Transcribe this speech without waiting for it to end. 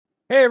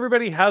Hey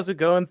everybody, how's it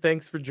going?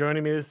 Thanks for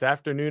joining me this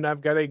afternoon. I've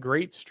got a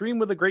great stream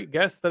with a great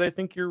guest that I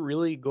think you're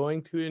really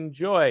going to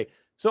enjoy.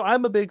 So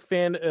I'm a big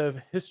fan of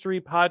history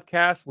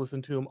podcasts,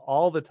 listen to them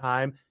all the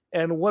time,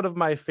 and one of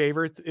my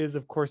favorites is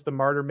of course the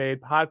Martyr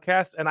Made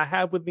podcast, and I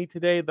have with me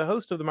today the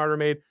host of the Martyr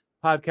Made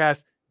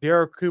podcast,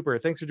 Darryl Cooper.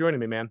 Thanks for joining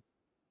me, man.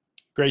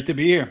 Great to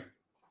be here.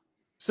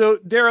 So,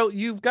 Darryl,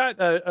 you've got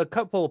a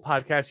couple of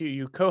podcasts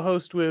you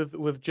co-host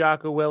with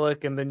Jocko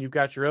Willick, and then you've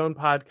got your own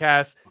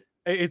podcast.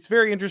 It's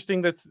very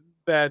interesting that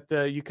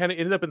you kind of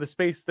ended up in the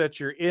space that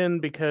you're in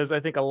because I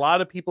think a lot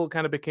of people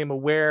kind of became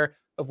aware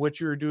of what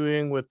you were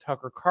doing with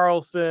Tucker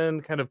Carlson,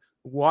 kind of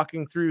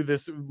walking through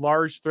this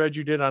large thread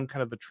you did on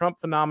kind of the Trump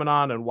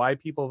phenomenon and why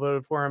people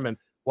voted for him and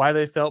why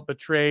they felt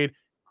betrayed.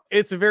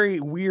 It's a very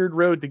weird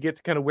road to get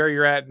to kind of where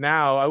you're at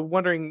now. I'm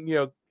wondering,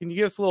 can you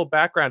give us a little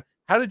background?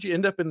 How did you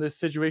end up in this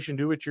situation,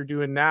 do what you're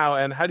doing now,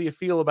 and how do you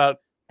feel about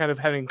kind of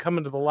having come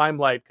into the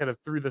limelight kind of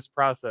through this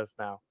process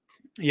now?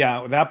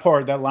 Yeah,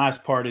 that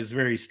last part is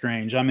very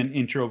strange. I'm an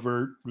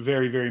introvert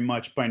very, very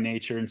much by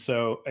nature. And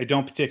so I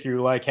don't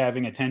particularly like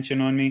having attention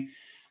on me.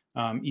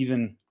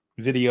 Even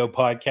video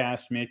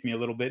podcasts make me a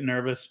little bit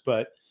nervous,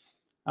 but,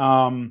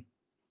 so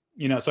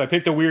I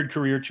picked a weird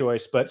career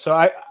choice. But so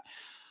I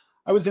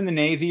was in the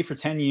Navy for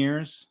 10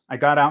 years. I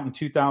got out in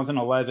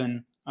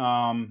 2011.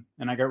 And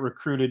I got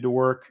recruited to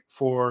work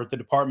for the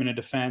Department of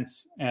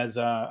Defense as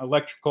an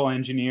electrical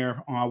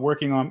engineer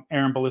working on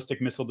air and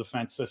ballistic missile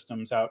defense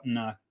systems out in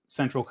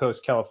Central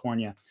Coast,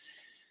 California.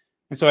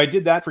 And so I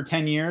did that for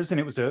 10 years, and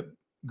it was a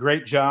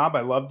great job.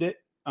 I loved it.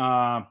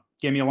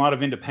 Gave me a lot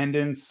of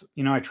independence.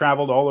 I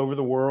traveled all over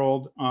the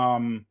world.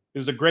 It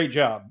was a great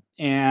job.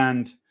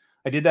 And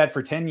I did that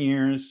for 10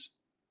 years.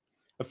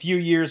 A few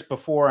years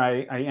before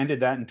I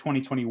ended that in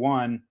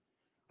 2021,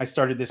 I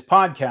started this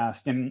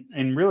podcast,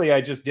 and really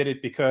I just did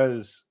it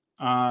because,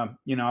 I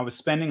was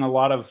spending a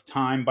lot of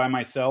time by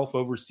myself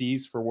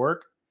overseas for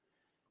work,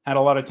 had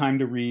a lot of time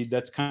to read.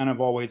 That's kind of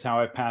always how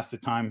I've passed the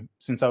time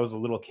since I was a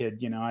little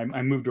kid.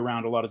 I moved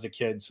around a lot as a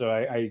kid, so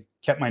I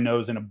kept my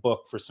nose in a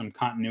book for some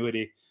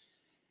continuity.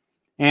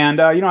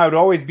 And, I would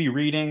always be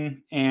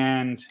reading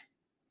and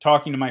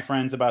talking to my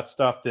friends about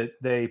stuff that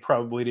they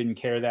probably didn't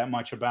care that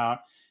much about.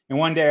 And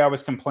one day I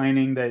was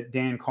complaining that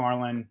Dan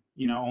Carlin,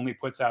 only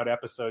puts out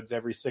episodes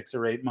every 6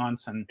 or 8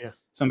 months. And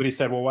somebody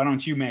said, well, why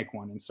don't you make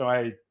one? And so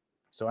I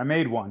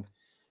made one.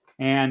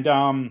 And,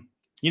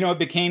 it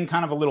became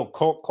kind of a little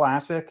cult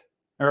classic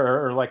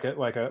or like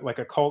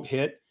a cult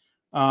hit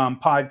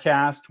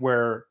podcast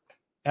where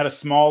had a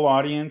small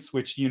audience,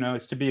 which,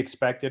 is to be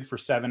expected for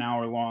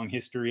 7-hour long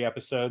history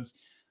episodes.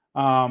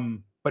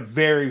 But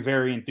very,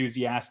 very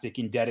enthusiastic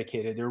and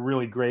dedicated. They're a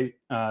really great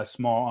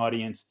small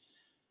audience.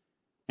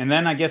 And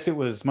then I guess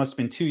must have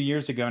been 2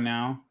 years ago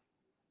now,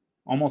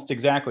 almost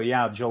exactly.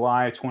 Yeah.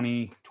 July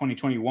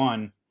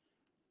 2021.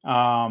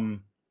 I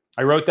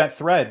wrote that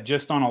thread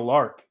just on a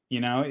lark,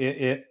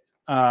 I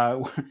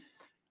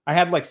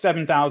had like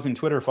 7,000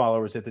 Twitter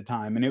followers at the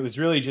time. And it was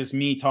really just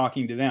me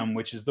talking to them,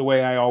 which is the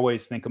way I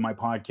always think of my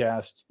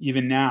podcast.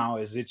 Even now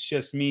is it's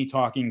just me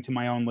talking to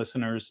my own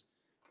listeners.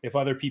 If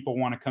other people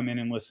want to come in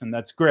and listen,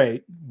 that's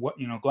great.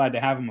 Glad to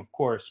have them, of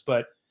course.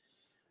 But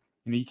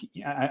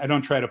I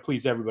don't try to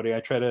please everybody.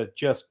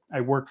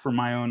 I work for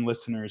my own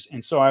listeners.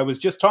 And so I was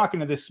just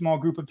talking to this small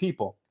group of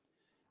people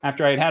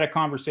after I had a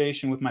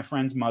conversation with my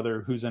friend's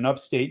mother, who's an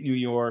upstate New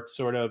York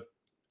sort of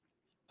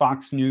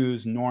Fox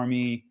News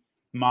normie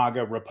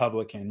MAGA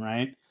Republican,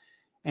 right?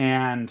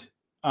 And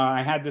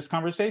I had this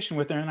conversation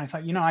with her, and I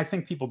thought, I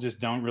think people just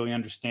don't really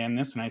understand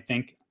this, and I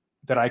think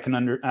that I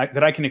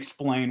can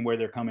explain where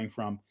they're coming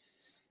from.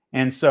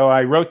 And so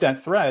I wrote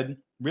that thread,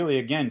 really,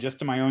 again, just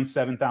to my own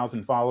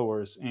 7,000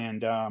 followers.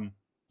 And,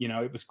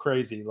 it was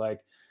crazy. Like,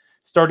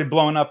 started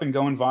blowing up and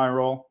going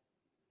viral.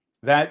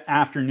 That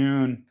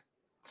afternoon,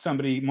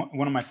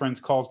 one of my friends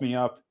calls me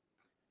up,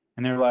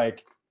 and they're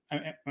like,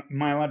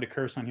 am I allowed to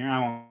curse on here? I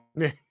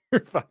won't.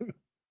 You're fine.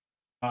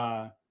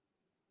 Are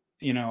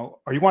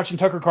you watching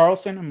Tucker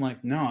Carlson? I'm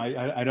like, no,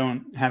 I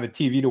don't have a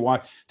TV to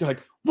watch. They're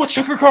like, what's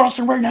Tucker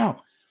Carlson right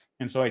now?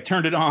 And so I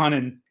turned it on,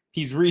 and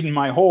he's reading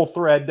my whole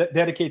thread that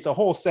dedicates a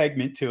whole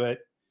segment to it.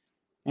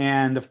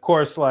 And of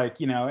course,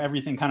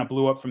 everything kind of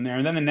blew up from there.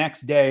 And then the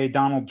next day,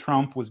 Donald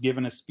Trump was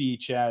giving a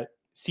speech at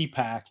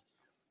CPAC,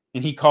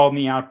 and he called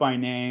me out by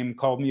name,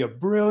 called me a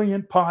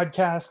brilliant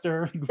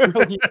podcaster,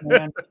 brilliant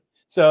man.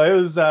 So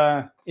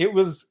it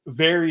was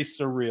very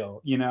surreal,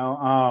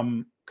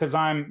 because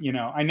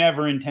I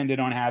never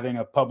intended on having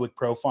a public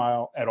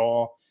profile at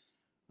all.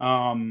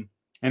 And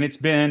it's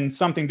been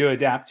something to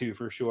adapt to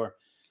for sure.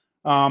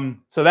 But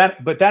that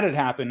had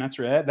happened. That's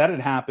right. That had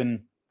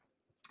happened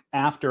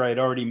after I'd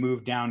already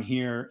moved down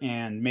here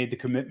and made the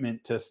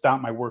commitment to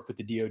stop my work with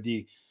the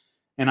DoD.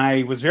 And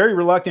I was very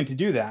reluctant to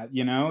do that.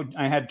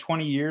 I had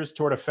 20 years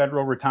toward a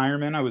federal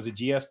retirement. I was a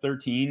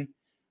GS-13.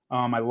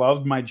 I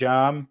loved my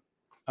job.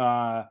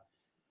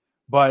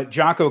 But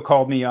Jocko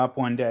called me up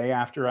one day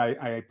after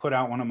I put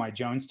out one of my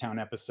Jonestown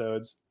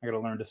episodes. I got to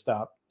learn to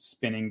stop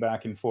spinning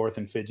back and forth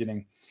and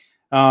fidgeting.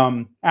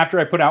 After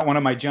I put out one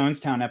of my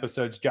Jonestown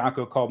episodes,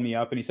 Jocko called me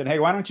up and he said, "Hey,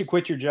 why don't you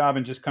quit your job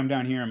and just come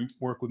down here and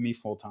work with me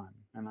full time?"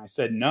 And I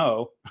said,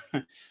 "No,"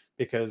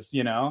 because,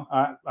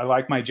 I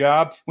like my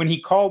job. When he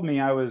called me,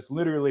 I was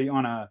literally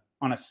on a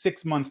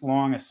 6-month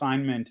long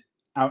assignment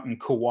out in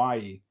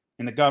Kauai,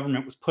 and the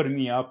government was putting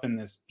me up in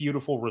this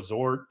beautiful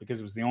resort because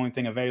it was the only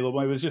thing available.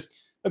 It was just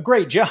a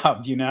great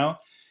job. Yeah.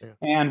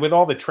 And with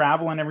all the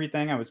travel and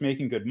everything, I was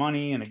making good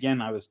money. And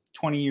again, I was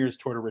 20 years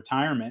toward a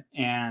retirement,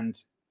 and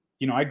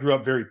I grew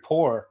up very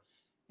poor,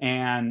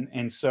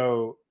 and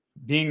so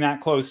being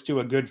that close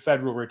to a good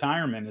federal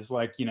retirement is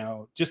like,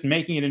 just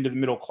making it into the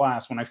middle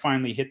class. When I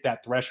finally hit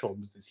that threshold,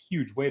 was this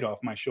huge weight off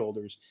my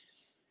shoulders.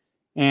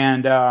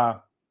 And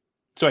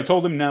so I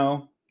told him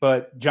no,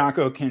 but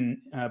Jocko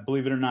can,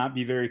 believe it or not,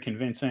 be very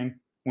convincing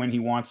when he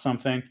wants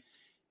something.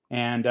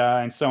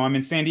 And so I'm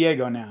in San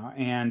Diego now,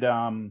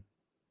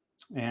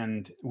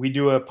 and we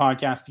do a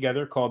podcast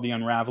together called The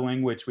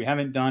Unraveling, which we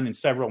haven't done in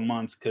several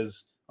months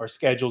because our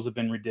schedules have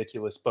been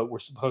ridiculous, but we're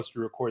supposed to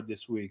record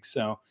this week.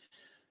 So,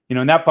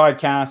 in that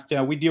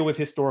podcast, we deal with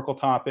historical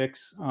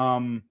topics,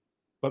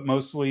 but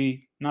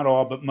mostly, not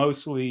all, but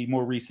mostly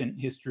more recent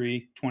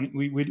history.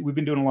 We've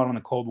been doing a lot on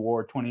the Cold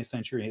War, 20th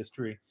century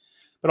history,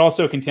 but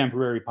also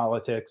contemporary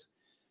politics.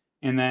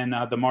 And then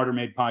the Martyr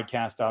Made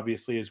podcast,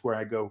 obviously, is where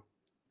I go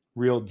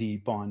real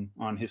deep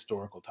on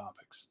historical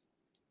topics.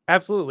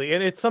 Absolutely.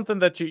 And it's something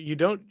that you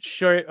don't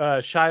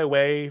shy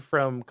away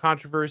from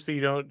controversy.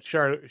 You don't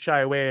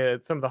shy away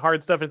at some of the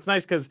hard stuff. It's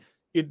nice because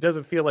it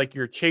doesn't feel like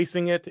you're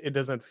chasing it. It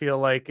doesn't feel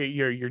like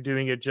you're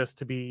doing it just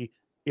to be,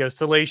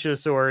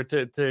 salacious or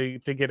to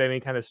get any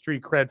kind of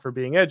street cred for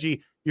being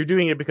edgy. You're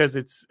doing it because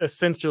it's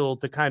essential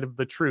to kind of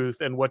the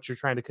truth and what you're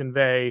trying to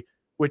convey,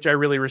 which I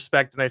really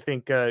respect. And I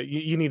think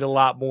you need a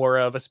lot more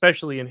of,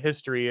 especially in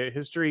history.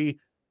 History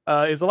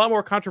is a lot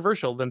more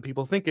controversial than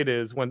people think it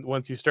is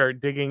once you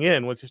start digging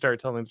in, once you start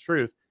telling the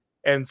truth.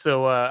 And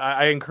so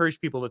I encourage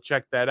people to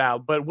check that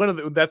out. But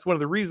that's one of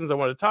the reasons I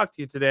want to talk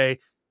to you today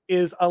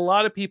is a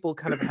lot of people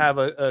kind of have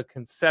a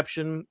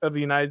conception of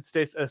the United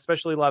States,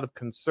 especially a lot of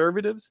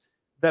conservatives,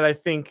 that I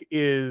think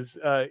is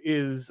a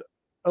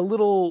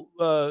little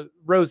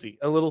rosy,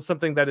 a little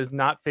something that is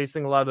not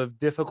facing a lot of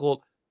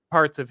difficult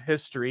parts of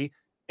history.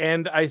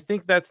 And I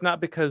think that's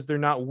not because they're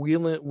not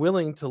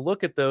willing to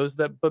look at those,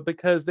 but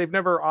because they've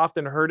never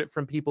often heard it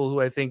from people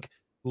who I think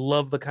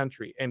love the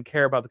country and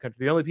care about the country.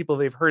 The only people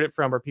they've heard it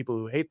from are people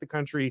who hate the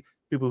country,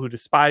 people who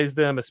despise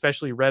them,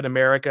 especially Red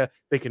America.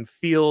 They can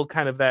feel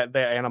kind of that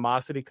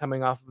animosity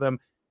coming off of them.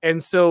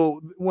 And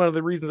so one of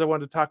the reasons I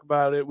wanted to talk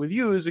about it with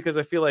you is because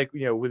I feel like,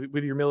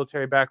 with your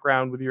military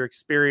background, with your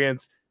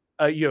experience,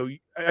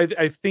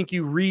 I think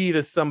you read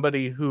as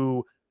somebody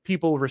who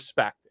people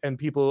respect and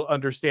people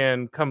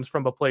understand comes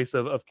from a place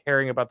of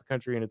caring about the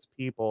country and its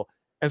people.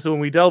 And so when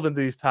we delve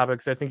into these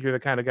topics, I think you're the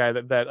kind of guy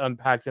that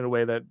unpacks in a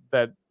way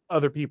that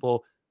other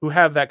people who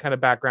have that kind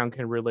of background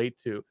can relate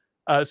to.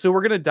 So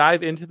we're going to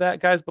dive into that,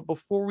 guys. But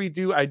before we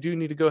do, I do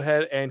need to go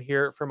ahead and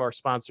hear from our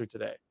sponsor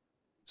today.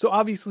 So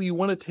obviously you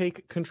want to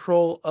take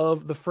control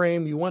of the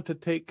frame, you want to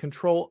take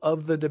control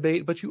of the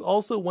debate, but you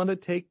also want to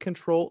take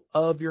control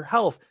of your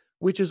health,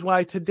 which is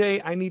why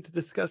today I need to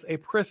discuss a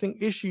pressing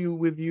issue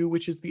with you,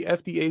 which is the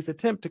FDA's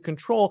attempt to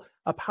control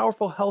a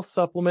powerful health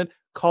supplement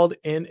called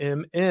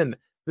NMN.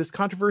 This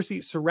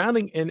controversy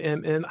surrounding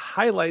NMN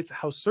highlights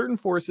how certain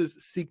forces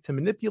seek to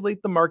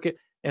manipulate the market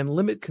and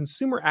limit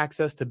consumer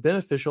access to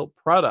beneficial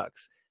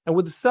products. And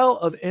with the sale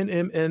of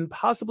NMN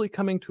possibly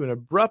coming to an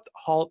abrupt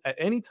halt at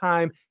any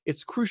time,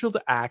 it's crucial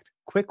to act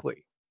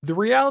quickly. The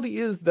reality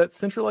is that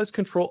centralized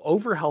control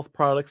over health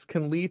products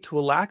can lead to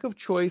a lack of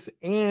choice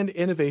and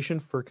innovation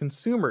for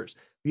consumers.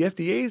 The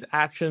FDA's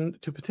action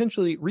to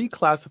potentially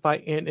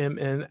reclassify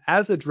NMN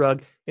as a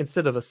drug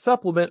instead of a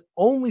supplement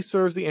only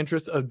serves the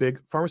interests of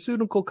big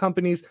pharmaceutical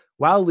companies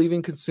while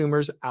leaving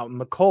consumers out in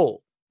the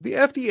cold. The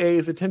FDA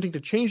is attempting to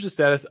change the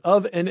status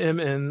of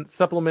NMN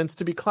supplements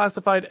to be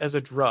classified as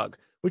a drug,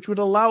 which would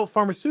allow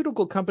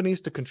pharmaceutical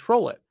companies to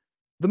control it.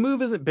 The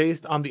move isn't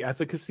based on the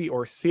efficacy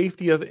or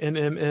safety of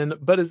NMN,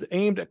 but is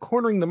aimed at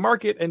cornering the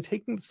market and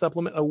taking the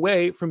supplement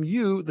away from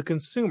you, the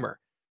consumer.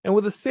 And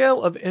with the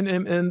sale of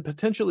NMN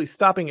potentially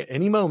stopping at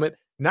any moment,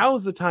 now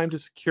is the time to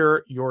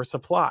secure your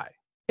supply.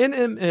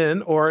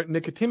 NMN, or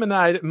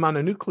nicotinamide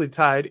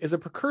mononucleotide, is a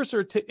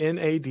precursor to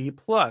NAD+,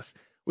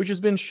 which has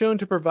been shown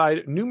to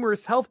provide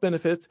numerous health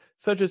benefits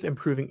such as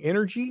improving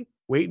energy,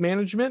 weight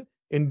management,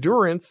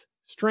 endurance,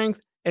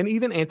 strength, and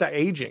even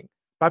anti-aging.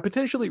 By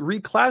potentially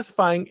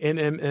reclassifying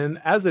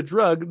NMN as a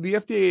drug, the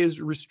FDA is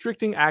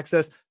restricting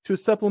access to a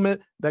supplement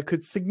that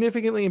could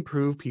significantly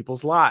improve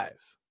people's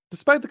lives.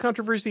 Despite the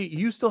controversy,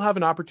 you still have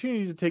an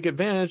opportunity to take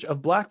advantage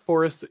of Black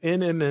Forest's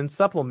NMN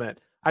supplement.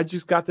 I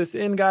just got this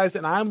in, guys,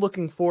 and I'm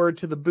looking forward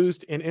to the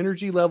boost in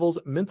energy levels,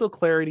 mental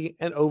clarity,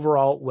 and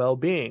overall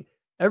well-being.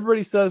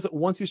 Everybody says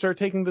once you start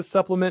taking this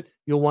supplement,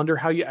 you'll wonder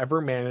how you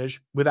ever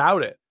manage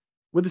without it.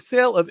 With the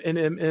sale of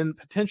NMN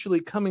potentially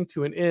coming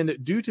to an end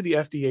due to the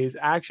FDA's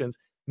actions,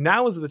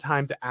 now is the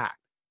time to act.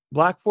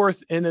 Black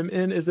Forest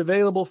NMN is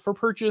available for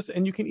purchase,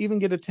 and you can even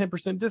get a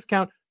 10%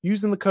 discount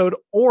using the code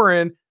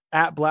OREN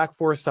at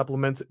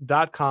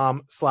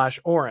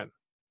blackforestsupplements.com/OREN.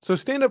 So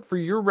stand up for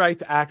your right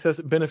to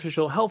access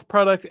beneficial health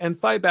products and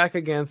fight back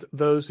against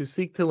those who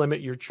seek to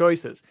limit your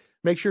choices.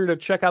 Make sure to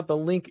check out the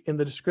link in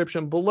the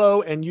description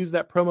below and use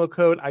that promo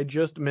code I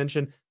just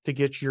mentioned to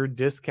get your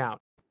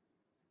discount.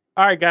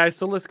 All right, guys,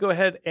 so let's go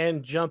ahead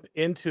and jump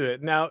into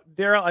it. Now,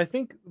 Darryl, I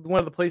think one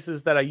of the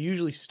places that I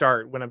usually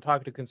start when I'm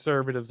talking to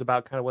conservatives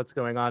about kind of what's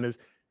going on is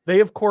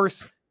they, of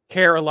course,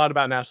 care a lot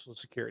about national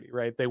security,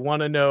 right? They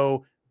want to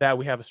know that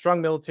we have a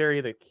strong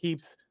military that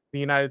keeps the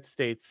United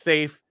States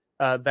safe,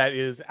 that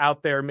is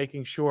out there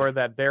making sure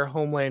that their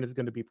homeland is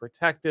going to be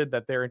protected,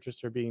 that their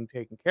interests are being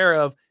taken care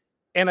of.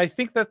 And I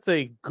think that's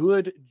a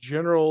good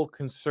general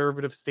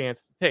conservative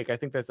stance to take. I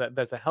think that's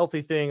a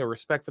healthy thing, a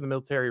respect for the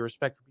military, a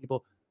respect for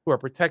people who are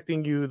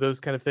protecting you, those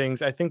kind of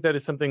things. I think that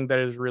is something that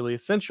is really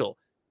essential.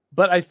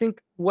 But I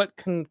think what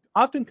can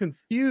often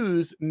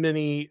confuse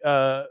many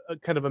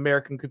kind of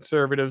American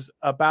conservatives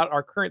about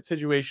our current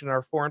situation,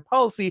 our foreign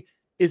policy,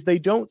 is they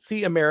don't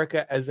see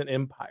America as an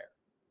empire.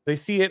 They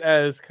see it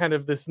as kind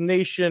of this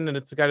nation and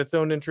it's got its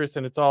own interests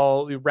and it's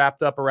all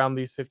wrapped up around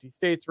these 50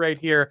 states right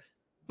here.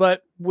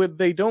 But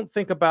they don't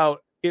think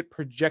about it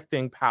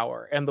projecting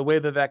power and the way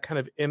that that kind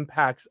of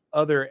impacts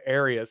other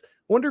areas.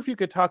 Wonder if you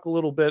could talk a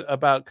little bit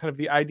about kind of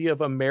the idea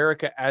of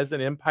America as an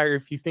empire,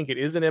 if you think it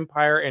is an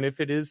empire, and if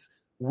it is,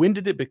 when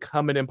did it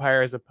become an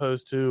empire as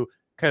opposed to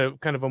kind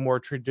of a more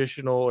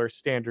traditional or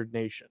standard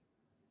nation?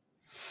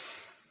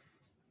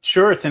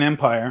 Sure, it's an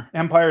empire.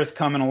 Empires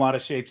come in a lot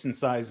of shapes and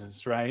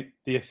sizes, right?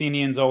 The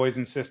Athenians always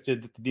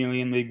insisted that the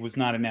Delian League was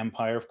not an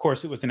empire. Of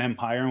course, it was an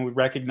empire, and we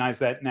recognize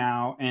that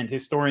now. And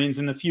historians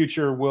in the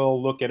future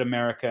will look at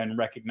America and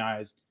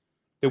recognize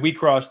that we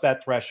crossed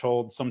that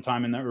threshold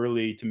sometime in the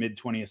early to mid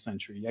 20th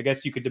century. I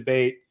guess you could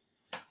debate,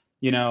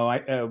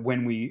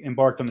 when we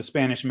embarked on the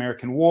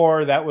Spanish-American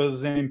War, that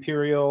was an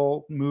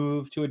imperial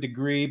move to a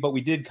degree, but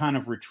we did kind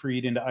of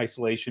retreat into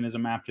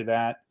isolationism after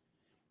that,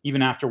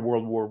 even after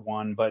World War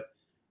I. But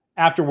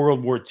after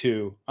World War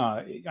II,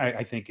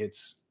 I think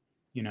it's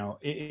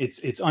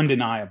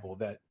undeniable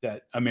that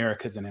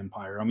America's an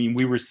empire. I mean,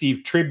 we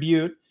received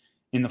tribute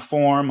in the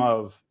form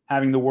of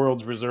having the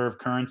world's reserve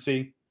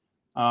currency,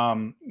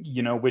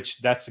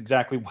 which that's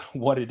exactly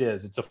what it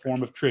is. It's a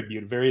form of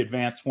tribute, a very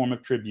advanced form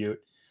of tribute.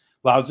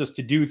 Allows us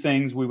to do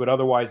things we would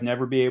otherwise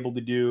never be able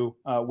to do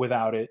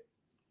without it.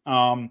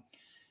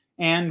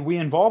 And we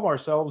involve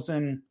ourselves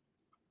in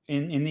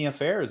the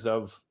affairs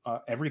of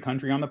every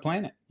country on the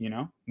planet.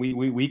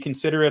 We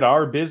consider it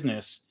our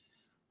business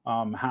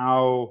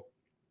how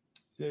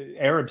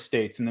Arab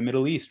states in the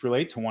Middle East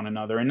relate to one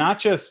another, and not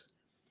just,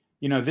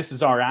 this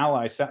is our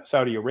ally,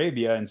 Saudi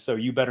Arabia, and so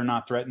you better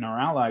not threaten our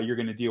ally. You're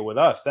going to deal with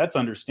us. That's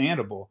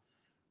understandable.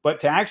 But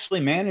to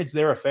actually manage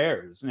their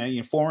affairs,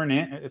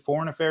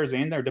 foreign affairs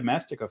and their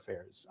domestic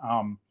affairs,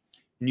 and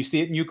you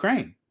see it in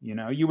Ukraine.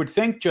 You would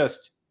think,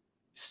 just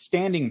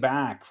standing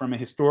back from a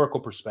historical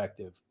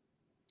perspective,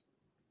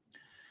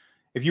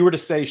 if you were to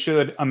say,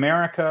 should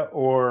America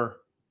or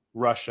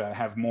Russia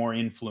have more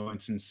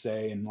influence and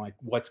say in like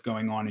what's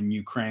going on in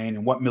Ukraine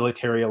and what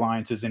military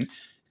alliances, and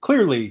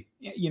clearly,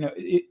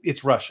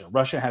 it's Russia.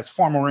 Russia has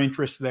far more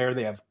interests there.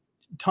 They have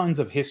tons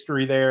of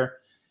history there.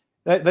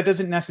 That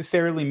doesn't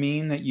necessarily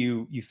mean that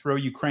you throw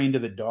Ukraine to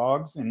the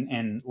dogs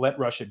and let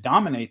Russia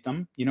dominate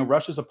them.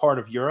 Russia's a part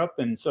of Europe,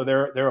 and so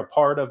they're a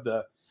part of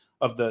the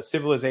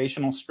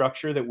civilizational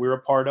structure that we're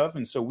a part of,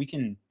 and so we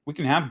can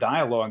have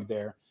dialogue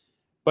there.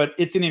 But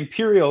it's an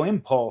imperial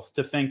impulse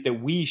to think that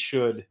we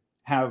should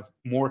have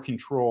more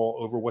control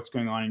over what's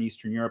going on in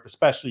Eastern Europe,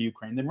 especially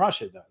Ukraine, than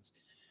Russia does.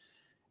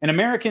 And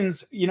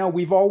Americans,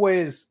 we've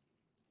always,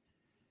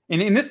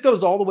 and this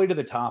goes all the way to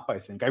the top, I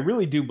think. I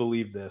really do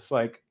believe this.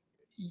 Like,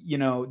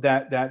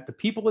 that the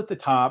people at the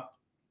top,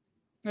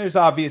 there's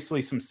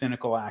obviously some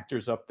cynical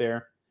actors up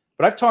there,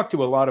 but I've talked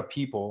to a lot of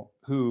people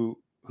who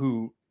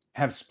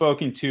have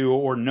spoken to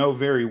or know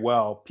very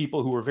well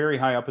people who were very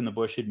high up in the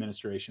Bush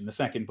administration, the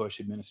second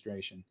Bush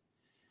administration.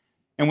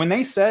 And when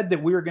they said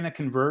that we were going to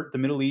convert the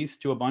Middle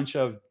East to a bunch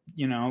of,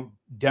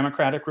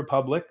 democratic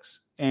republics,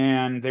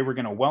 and they were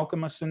going to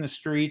welcome us in the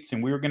streets,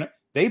 and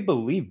they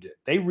believed it.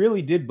 They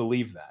really did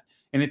believe that.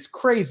 And it's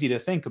crazy to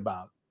think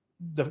about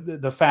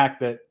the fact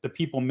that the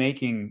people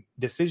making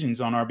decisions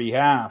on our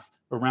behalf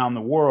around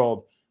the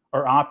world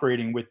are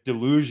operating with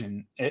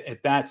delusion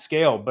at that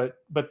scale, but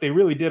they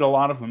really did. A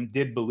lot of them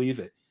did believe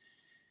it.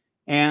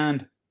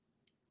 And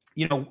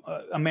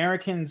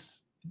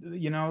Americans,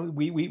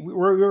 we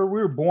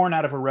were born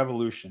out of a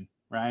revolution,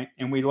 right?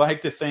 And we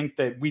like to think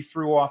that we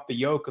threw off the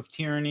yoke of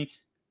tyranny.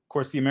 Of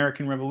course, the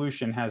American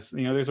Revolution has,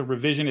 there's a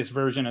revisionist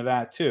version of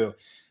that too,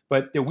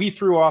 but that we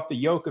threw off the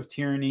yoke of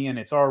tyranny, and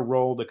it's our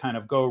role to kind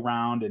of go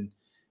around, and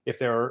if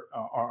there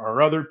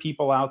are other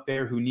people out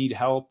there who need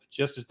help,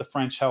 just as the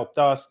French helped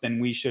us,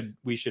 then we should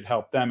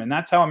help them. And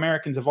that's how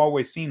Americans have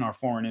always seen our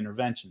foreign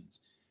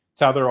interventions.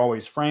 It's how they're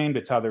always framed.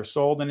 It's how they're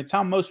sold. And it's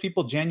how most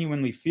people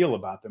genuinely feel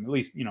about them, at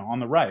least, on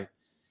the right.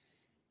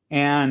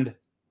 And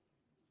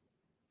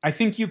I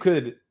think you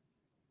could.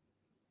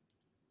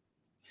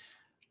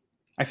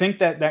 I think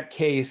that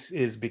case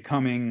is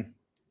becoming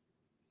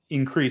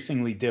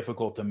increasingly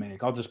difficult to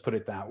make. I'll just put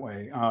it that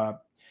way.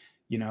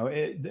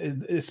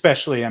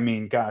 Especially, I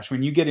mean, gosh,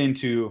 when you get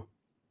into,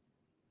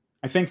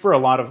 I think for a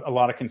lot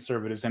of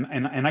conservatives,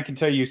 and I can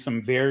tell you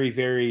some very,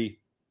 very,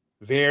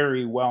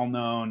 very well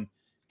known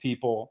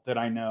people that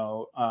I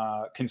know,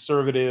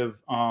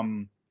 conservative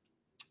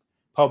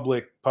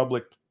public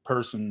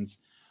persons,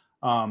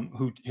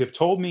 who have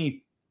told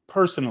me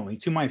personally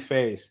to my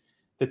face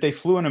that they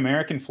flew an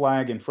American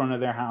flag in front of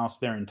their house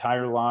their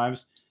entire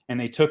lives, and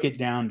they took it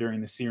down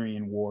during the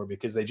Syrian war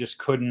because they just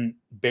couldn't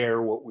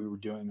bear what we were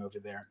doing over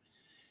there.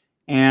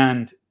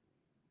 And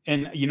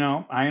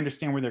I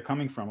understand where they're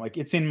coming from. Like,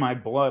 it's in my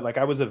blood. Like,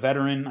 I was a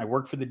veteran. I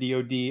worked for the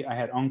DoD. I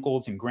had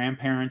uncles and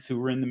grandparents who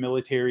were in the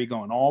military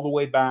going all the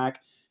way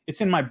back.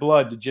 It's in my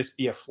blood to just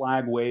be a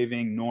flag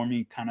waving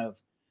normie kind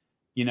of,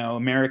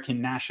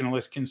 American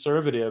nationalist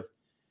conservative.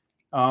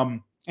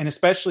 And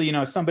especially,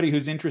 somebody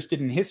who's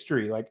interested in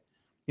history. Like,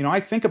 I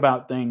think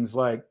about things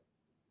like,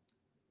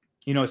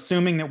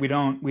 assuming that we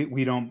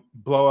don't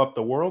blow up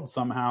the world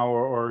somehow,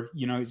 or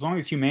as long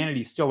as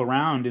humanity's still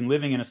around and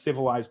living in a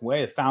civilized way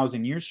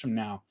 1,000 years from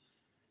now,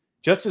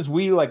 just as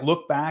we like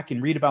look back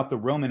and read about the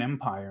Roman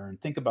Empire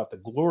and think about the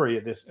glory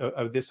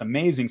of this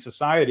amazing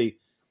society,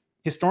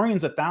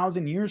 historians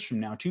 1,000 years from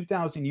now,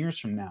 2,000 years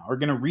from now, are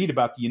going to read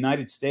about the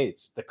United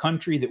States, the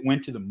country that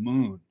went to the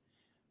moon,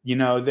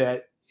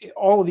 that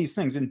all of these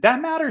things. And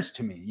that matters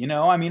to me.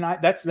 I mean,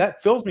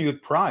 that fills me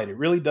with pride. It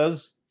really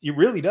does. It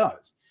really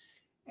does.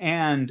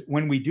 And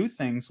when we do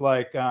things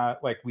like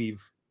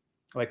we've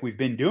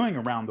been doing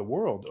around the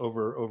world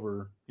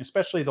over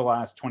especially the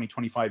last 20,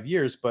 25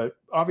 years, but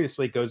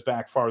obviously it goes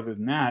back farther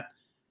than that.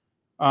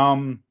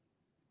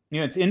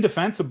 It's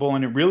indefensible,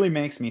 and it really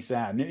makes me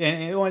sad.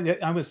 And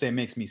I would say it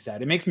makes me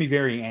sad. It makes me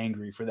very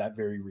angry for that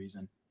very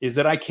reason, is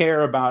that I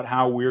care about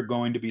how we're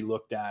going to be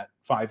looked at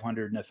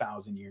 500 and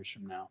 1,000 years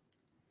from now.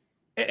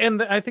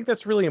 And I think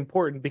that's really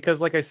important because,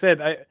 like I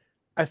said,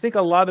 I think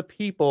a lot of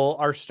people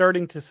are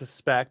starting to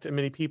suspect, and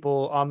many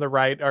people on the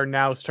right are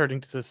now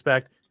starting to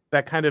suspect,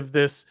 that kind of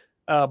this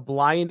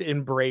blind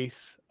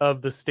embrace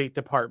of the State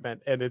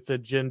Department and its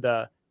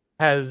agenda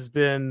has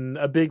been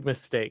a big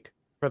mistake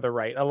for the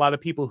right. A lot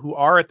of people who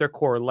are at their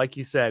core, like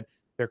you said,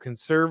 they're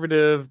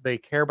conservative, they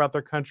care about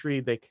their country,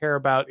 they care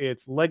about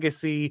its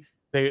legacy,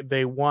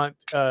 they want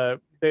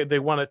they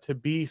want it to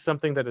be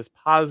something that is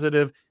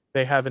positive.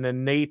 They have an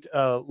innate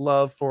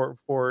love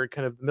for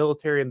kind of the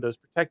military and those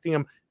protecting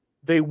them.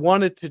 They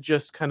wanted to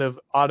just kind of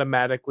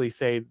automatically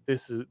say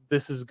this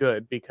is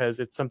good because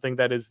it's something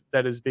that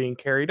is being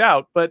carried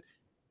out. But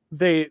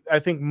I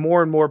think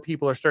more and more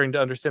people are starting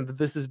to understand that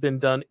this has been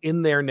done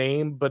in their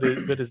name, but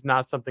it is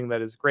not something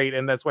that is great.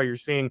 And that's why you're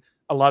seeing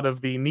a lot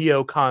of the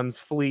neocons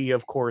flee,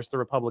 of course, the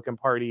Republican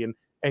Party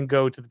and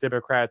go to the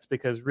Democrats,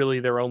 because really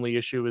their only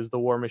issue is the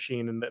war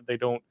machine, and that they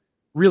don't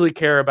really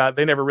care about.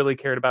 They never really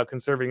cared about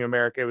conserving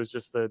America. It was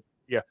just the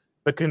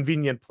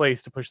convenient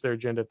place to push their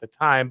agenda at the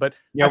time. But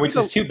yeah, which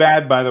is too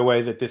bad, by the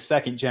way, that this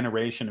second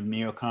generation of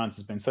neocons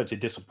has been such a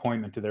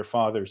disappointment to their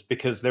fathers,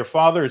 because their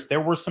fathers, there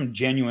were some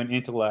genuine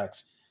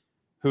intellects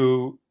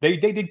who they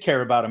did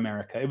care about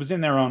America. It was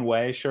in their own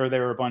way. Sure, they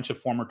were a bunch of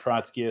former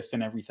Trotskyists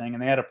and everything,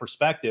 and they had a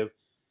perspective,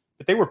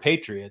 but they were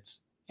patriots.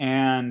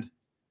 And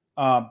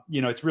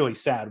it's really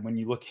sad when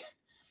you look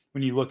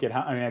at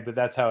how. But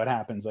that's how it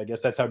happens. I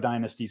guess that's how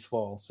dynasties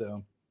fall.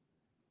 So.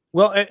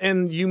 Well,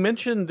 and you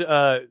mentioned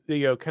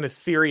kind of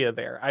Syria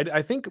there.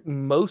 I think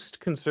most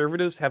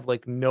conservatives have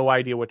like no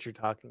idea what you're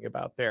talking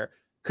about there.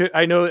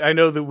 I know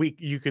that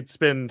you could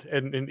spend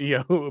and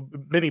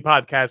many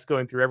podcasts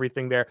going through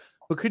everything there,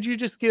 but could you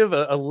just give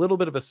a little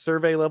bit of a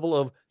survey level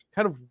of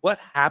kind of what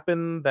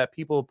happened that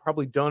people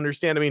probably don't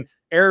understand? I mean,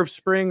 Arab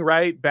Spring,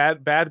 right?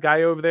 Bad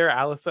guy over there,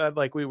 Al-Assad.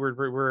 Like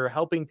we're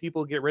helping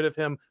people get rid of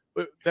him.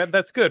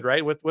 That's good,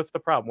 right? What's the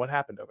problem? What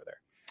happened over there?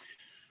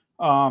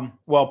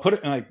 Well, put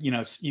it like,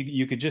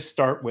 you could just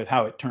start with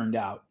how it turned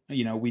out.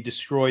 We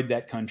destroyed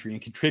that country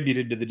and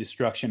contributed to the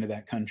destruction of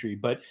that country.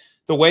 But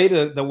the way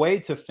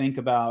to think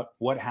about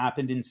what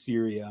happened in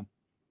Syria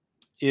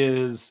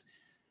is,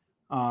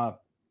 if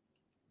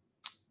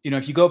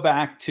you go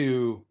back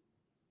to,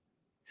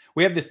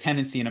 we have this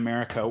tendency in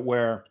America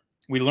where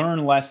we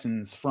learn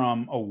lessons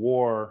from a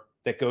war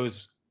that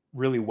goes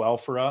really well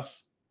for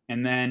us,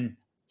 and then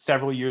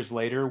several years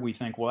later, we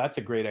think, well, that's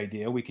a great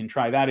idea. We can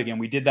try that again.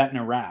 We did that in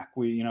Iraq.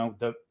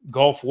 The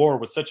Gulf War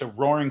was such a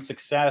roaring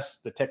success.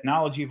 The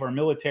technology of our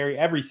military,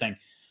 everything.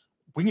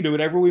 We can do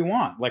whatever we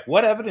want. Like,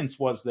 what evidence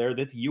was there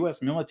that the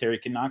U.S. military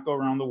cannot go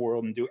around the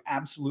world and do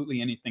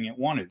absolutely anything it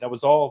wanted? That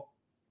was all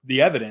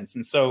the evidence.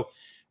 And so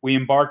we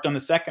embarked on the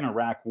second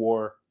Iraq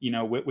War,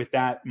 with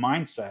that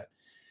mindset.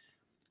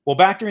 Well,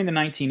 back during the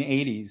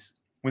 1980s,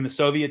 when the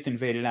Soviets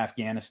invaded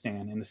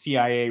Afghanistan and the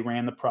CIA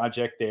ran the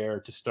project there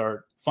to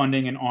start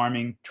funding and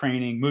arming,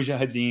 training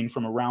mujahideen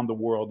from around the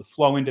world to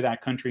flow into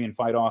that country and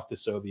fight off the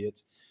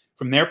Soviets.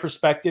 From their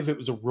perspective, it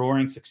was a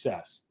roaring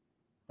success,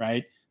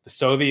 right? The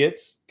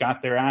Soviets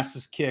got their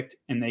asses kicked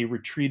and they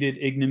retreated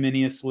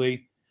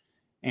ignominiously.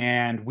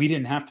 And we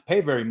didn't have to pay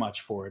very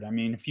much for it. I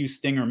mean, a few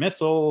Stinger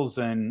missiles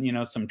and,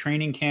 some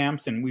training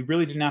camps, and we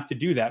really didn't have to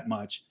do that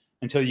much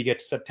until you get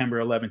to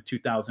September 11th,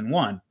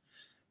 2001.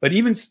 But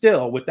even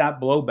still, with that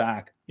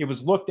blowback, it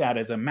was looked at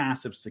as a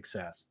massive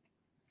success.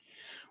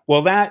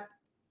 Well, that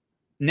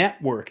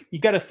network, you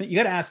got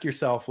to ask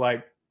yourself,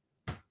 like,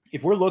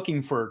 if we're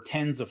looking for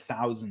tens of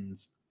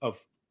thousands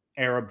of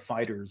Arab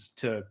fighters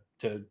to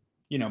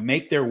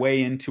make their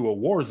way into a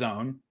war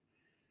zone,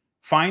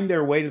 find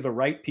their way to the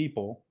right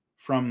people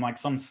from like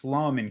some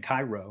slum in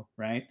Cairo,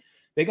 right?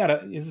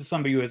 This is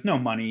somebody who has no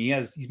money.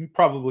 He's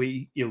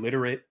probably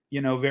illiterate,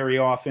 very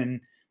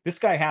often. This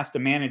guy has to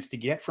manage to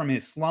get from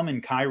his slum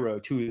in Cairo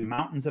to the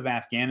mountains of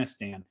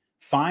Afghanistan,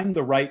 find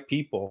the right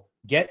people,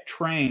 get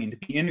trained,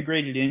 be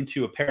integrated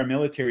into a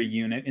paramilitary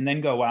unit, and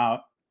then go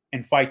out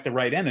and fight the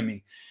right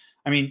enemy.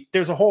 I mean,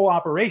 there's a whole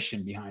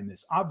operation behind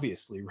this,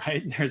 obviously,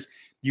 right?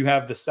 You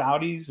have the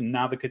Saudis and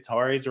now the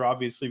Qataris are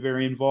obviously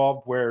very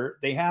involved, where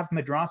they have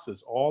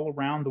madrasas all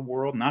around the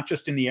world, not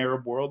just in the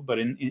Arab world, but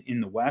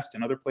in the West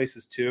and other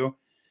places too.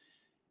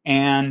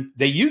 And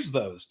they use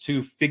those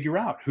to figure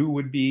out who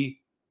would be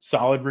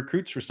solid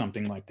recruits for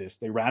something like this.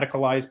 They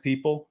radicalize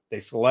people. They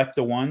select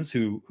the ones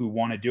who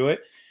want to do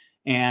it.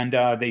 And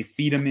they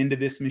feed them into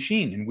this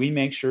machine. And we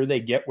make sure they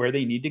get where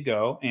they need to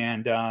go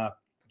and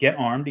get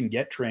armed and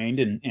get trained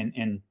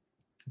and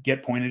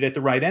get pointed at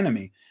the right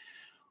enemy.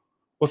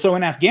 Well, so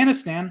in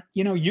Afghanistan,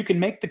 you can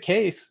make the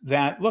case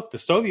that, look, the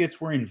Soviets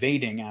were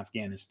invading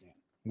Afghanistan.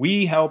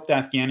 We helped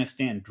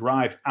Afghanistan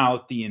drive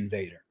out the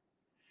invader.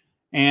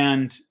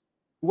 And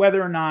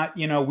whether or not,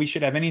 we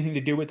should have anything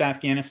to do with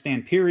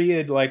Afghanistan,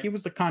 period, like it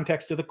was the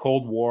context of the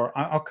Cold War,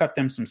 I'll cut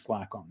them some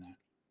slack on that.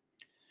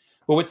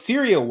 But what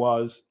Syria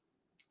was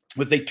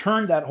they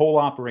turned that whole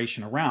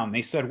operation around.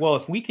 They said, well,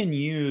 if we can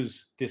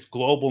use this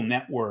global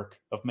network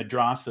of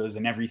madrasas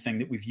and everything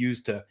that we've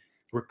used to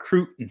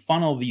recruit and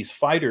funnel these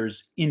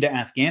fighters into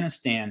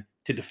Afghanistan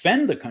to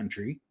defend the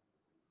country,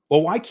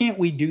 well, why can't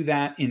we do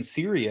that in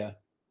Syria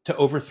to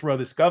overthrow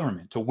this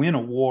government, to win a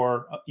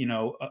war,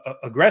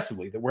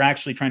 aggressively, that we're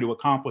actually trying to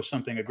accomplish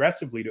something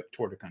aggressively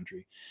toward a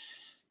country?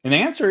 And the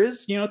answer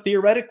is,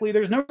 theoretically,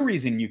 there's no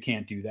reason you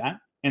can't do that.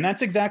 And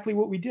that's exactly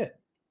what we did,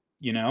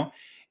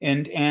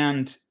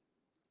 and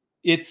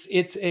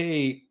it's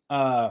a,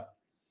 I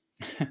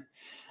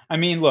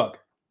mean, look,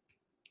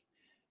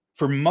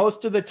 for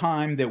most of the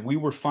time that we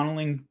were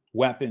funneling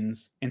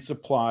weapons and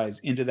supplies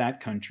into that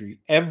country,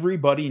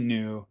 everybody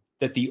knew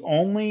that the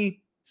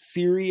only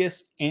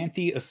serious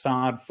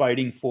anti-Assad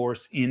fighting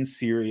force in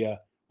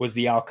Syria was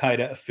the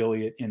Al-Qaeda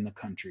affiliate in the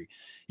country.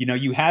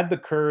 You had the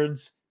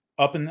Kurds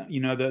up in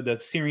the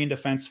Syrian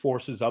Defense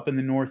Forces up in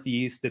the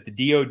northeast that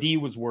the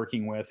DoD was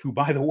working with, who,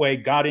 by the way,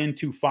 got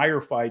into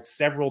firefights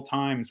several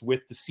times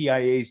with the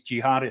CIA's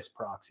jihadist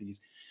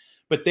proxies.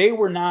 But they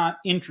were not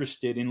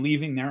interested in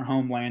leaving their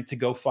homeland to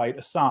go fight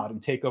Assad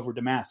and take over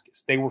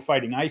Damascus. They were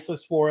fighting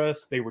ISIS for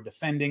us. They were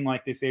defending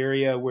like this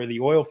area where the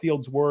oil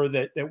fields were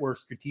that were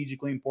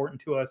strategically important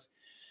to us.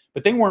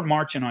 But they weren't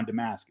marching on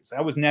Damascus.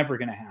 That was never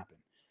going to happen.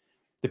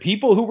 The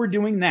people who were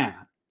doing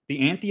that,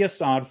 the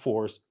anti-Assad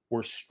force,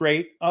 were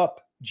straight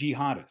up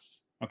jihadists.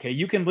 Okay,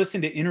 you can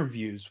listen to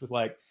interviews with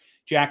like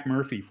Jack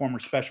Murphy, former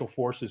Special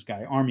Forces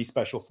guy, Army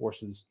Special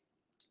Forces.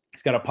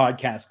 He's got a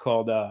podcast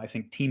called, I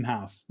think, Team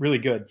House. Really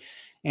good.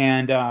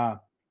 And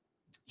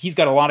he's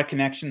got a lot of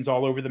connections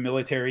all over the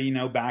military,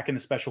 back in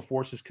the Special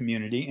Forces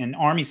community. And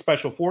Army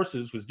Special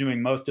Forces was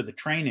doing most of the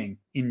training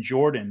in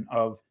Jordan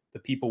of the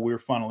people we were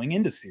funneling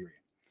into Syria.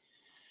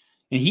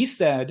 And he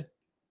said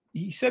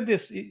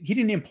this, he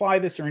didn't imply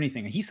this or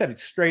anything. He said it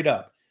straight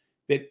up,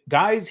 that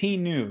guys he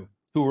knew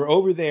who were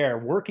over there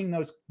working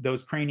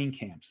those training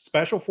camps,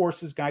 Special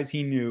Forces guys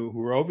he knew who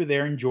were over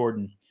there in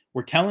Jordan,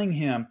 were telling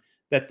him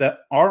that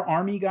our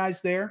army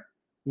guys there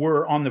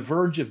were on the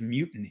verge of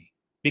mutiny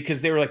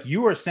because they were like,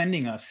 you are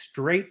sending us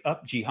straight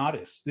up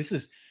jihadists. This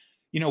is,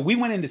 we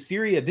went into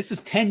Syria. This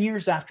is 10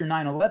 years after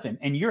 9/11,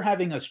 and you're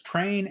having us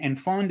train and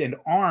fund and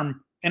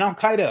arm an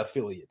Al-Qaeda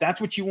affiliate. That's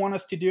what you want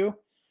us to do?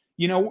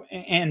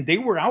 And they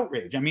were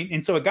outraged. I mean,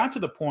 and so it got to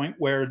the point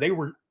where they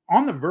were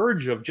on the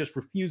verge of just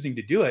refusing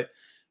to do it.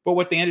 But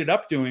what they ended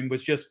up doing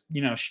was just,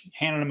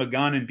 handing them a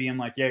gun and being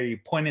like, yeah, you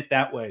point it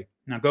that way.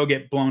 Now go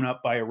get blown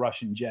up by a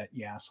Russian jet,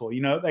 you asshole.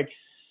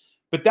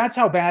 But that's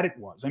how bad it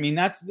was. I mean,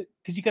 that's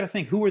because you got to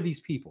think, who are these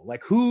people?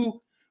 Like who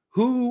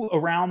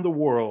around the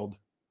world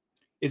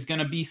is going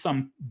to be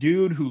some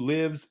dude who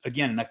lives,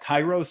 again, in a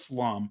Cairo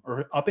slum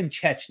or up in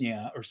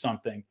Chechnya or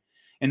something,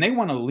 and they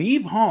want to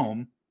leave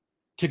home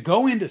to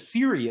go into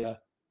Syria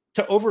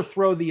to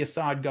overthrow the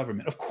Assad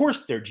government? Of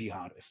course they're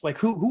jihadists. Like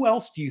who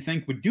else do you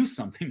think would do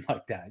something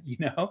like that,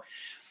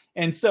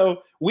 And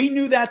so we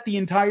knew that the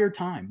entire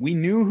time. We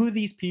knew who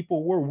these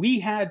people were.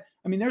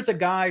 There's a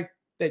guy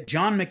that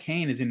John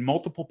McCain is in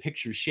multiple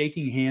pictures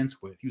shaking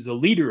hands with. He was a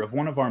leader of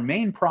one of our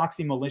main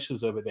proxy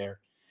militias over there.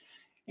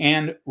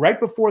 And right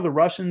before the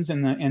Russians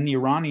and the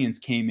Iranians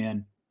came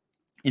in,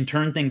 and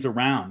turn things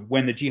around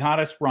when the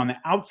jihadists were on the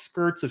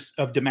outskirts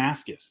of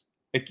Damascus.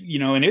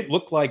 And it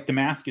looked like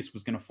Damascus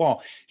was going to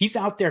fall. He's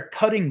out there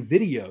cutting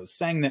videos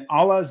saying that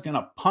Allah is going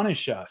to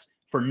punish us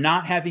for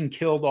not having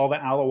killed all the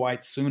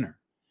Alawites sooner.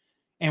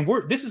 And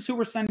this is who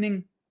we're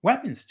sending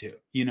weapons to,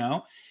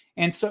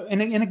 And so,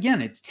 and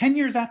again, it's 10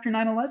 years after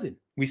 9/11,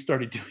 we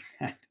started doing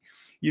that.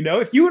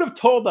 If you would have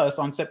told us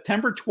on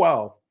September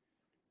 12th,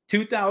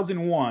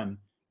 2001,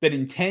 that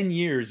in 10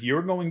 years,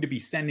 you're going to be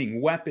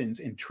sending weapons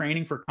and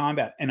training for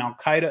combat, an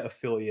Al-Qaeda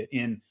affiliate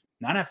in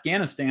not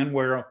Afghanistan,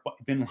 where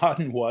bin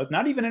Laden was,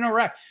 not even in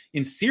Iraq,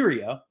 in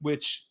Syria,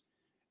 which,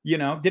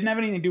 didn't have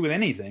anything to do with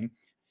anything,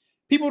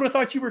 people would have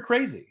thought you were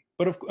crazy.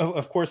 But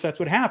of course, that's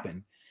what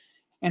happened.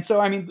 And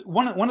so, I mean,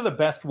 one of the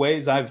best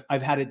ways I've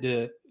had it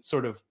to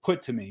sort of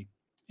put to me,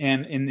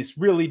 and this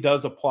really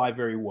does apply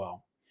very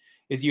well,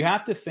 is you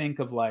have to think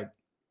of or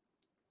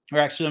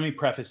actually, let me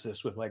preface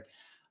this with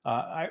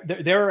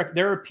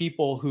there are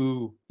people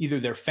who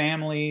either their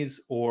families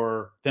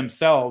or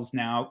themselves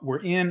now were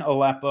in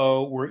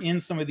Aleppo, were in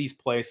some of these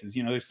places.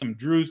 There's some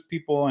Druze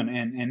people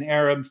and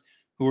Arabs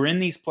who were in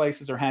these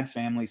places or had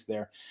families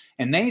there.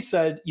 And they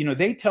said,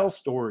 they tell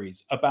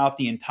stories about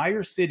the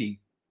entire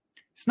city.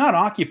 It's not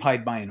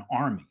occupied by an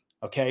army,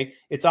 okay?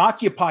 It's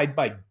occupied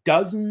by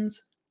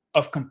dozens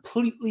of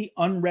completely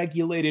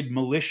unregulated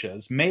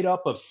militias made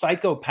up of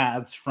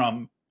psychopaths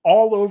from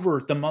all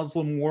over the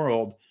Muslim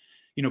world,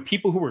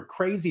 people who were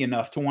crazy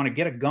enough to want to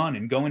get a gun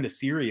and go into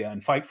Syria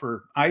and fight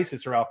for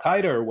ISIS or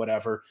Al-Qaeda or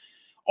whatever,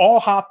 all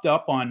hopped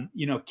up on,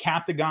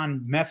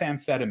 Captagon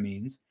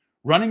methamphetamines,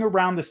 running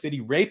around the city,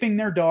 raping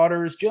their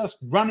daughters, just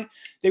running.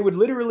 They would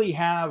literally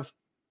have,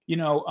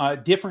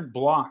 different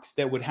blocks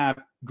that would have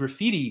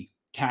graffiti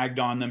tagged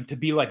on them to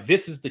be like,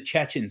 this is the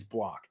Chechens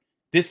block.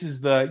 This is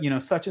the,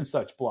 such and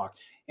such block.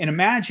 And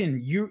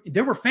imagine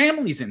there were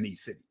families in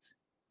these cities.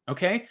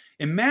 Okay.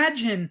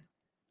 Imagine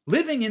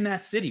living in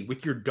that city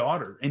with your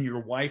daughter and your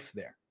wife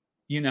there,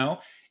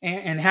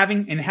 and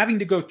having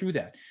to go through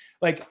that,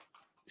 like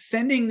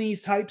sending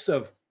these types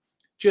of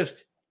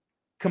just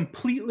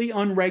completely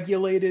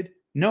unregulated,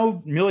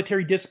 no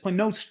military discipline,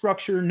 no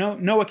structure,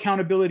 no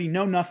accountability,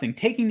 no nothing.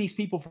 Taking these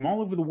people from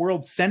all over the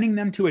world, sending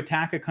them to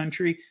attack a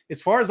country,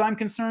 as far as I'm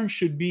concerned,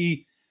 should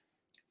be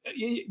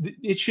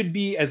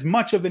as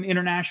much of an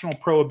international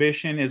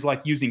prohibition as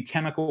like using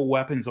chemical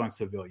weapons on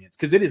civilians,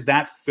 because it is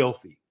that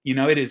filthy.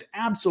 It is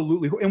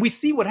absolutely, and we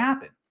see what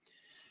happened.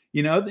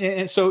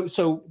 And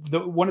so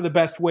one of the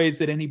best ways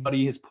that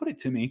anybody has put it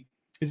to me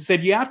is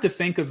said you have to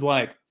think of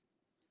like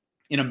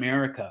in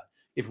America,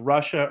 if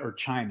Russia or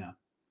China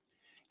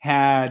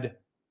had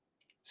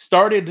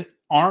started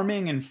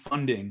arming and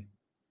funding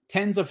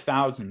tens of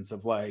thousands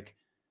of like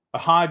a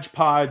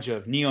hodgepodge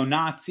of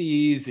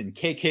neo-Nazis and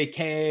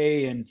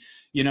KKK and,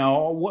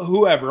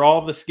 whoever,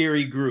 all the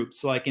scary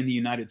groups like in the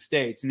United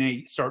States, and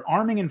they start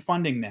arming and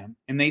funding them,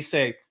 and they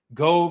say,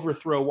 go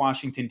overthrow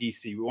Washington,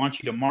 D.C. We want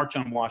you to march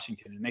on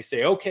Washington. And they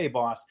say, okay,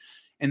 boss.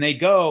 And they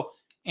go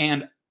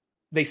and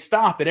they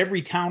stop at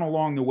every town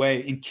along the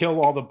way and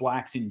kill all the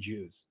blacks and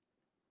Jews.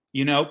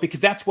 Because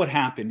that's what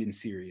happened in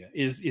Syria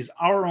is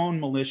our own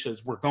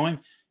militias were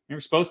they're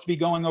supposed to be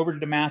going over to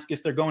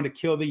Damascus. They're going to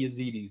kill the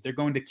Yazidis. They're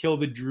going to kill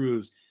the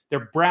Druze.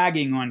 They're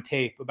bragging on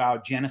tape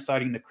about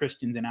genociding the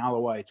Christians and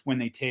Alawites when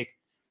they take,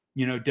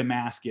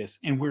 Damascus.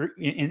 And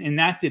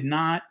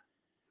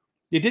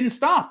it didn't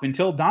stop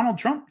until Donald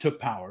Trump took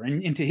power.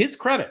 And to his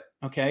credit,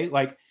 okay,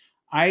 like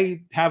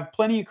I have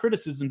plenty of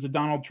criticisms of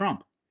Donald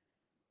Trump,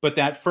 but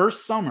that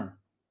first summer,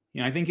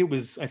 I think it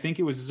was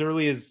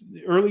as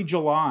early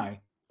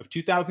July of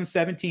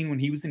 2017 when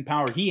he was in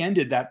power, he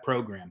ended that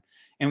program.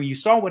 And when you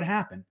saw what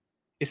happened,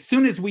 as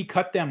soon as we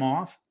cut them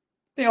off,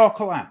 they all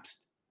collapsed.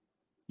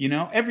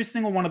 Every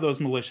single one of those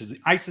militias,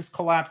 ISIS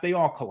collapsed, they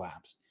all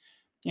collapsed.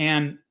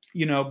 And,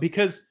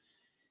 because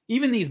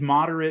even these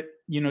moderate,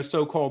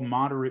 so-called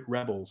moderate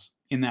rebels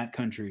in that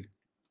country,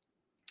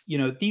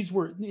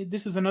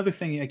 this is another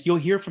thing, like you'll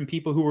hear from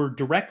people who are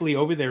directly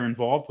over there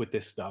involved with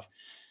this stuff,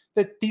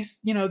 that these,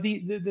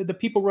 the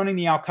people running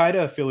the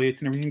Al-Qaeda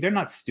affiliates and everything, they're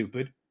not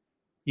stupid.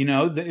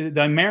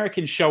 The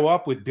Americans show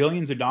up with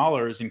billions of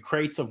dollars and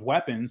crates of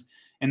weapons,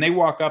 and they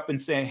walk up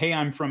and say, hey,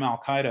 I'm from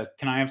Al-Qaeda.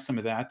 Can I have some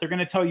of that? They're going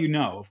to tell you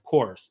no, of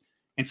course.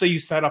 And so you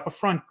set up a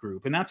front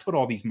group, and that's what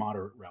all these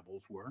moderate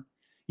rebels were.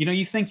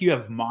 You think you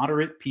have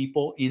moderate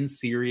people in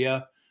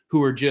Syria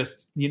who are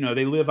just,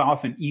 they live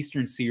off in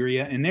eastern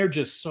Syria, and they're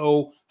just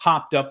so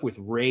hopped up with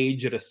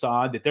rage at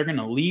Assad that they're going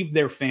to leave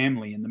their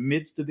family in the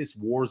midst of this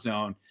war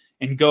zone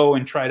and go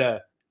and try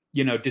to,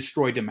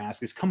 destroy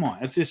Damascus. Come on.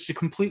 It's just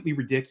completely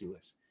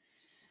ridiculous.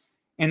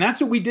 And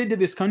that's what we did to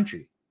this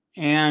country.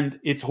 And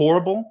it's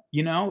horrible.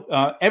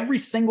 Every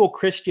single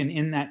Christian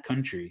in that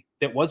country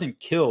that wasn't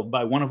killed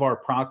by one of our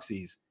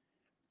proxies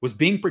was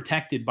being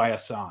protected by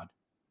Assad,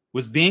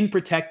 was being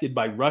protected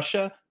by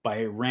Russia, by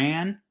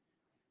Iran.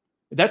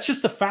 That's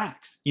just the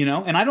facts,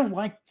 and I don't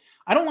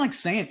like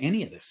saying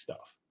any of this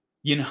stuff,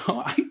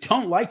 I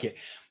don't like it,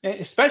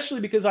 especially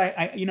because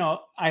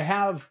I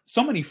have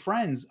so many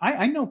friends.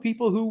 I know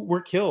people who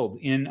were killed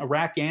in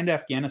Iraq and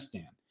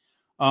Afghanistan.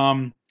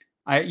 Um,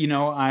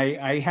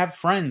 I have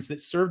friends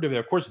that served over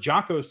there. Of course,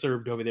 Jocko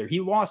served over there. He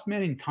lost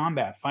men in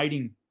combat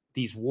fighting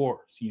these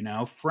wars.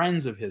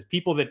 Friends of his,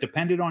 people that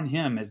depended on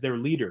him as their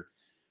leader,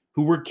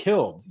 who were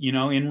killed. In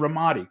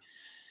Ramadi.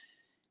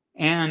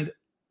 And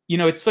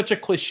it's such a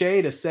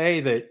cliche to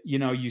say that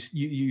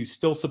you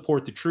still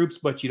support the troops,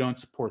 but you don't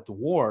support the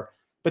war.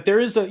 But there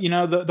is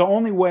the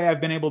only way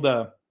I've been able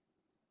to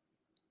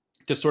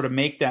sort of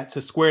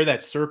to square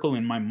that circle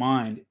in my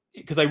mind,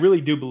 because I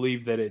really do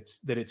believe that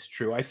it's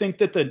true. I think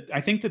that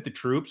the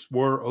troops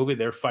were over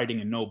there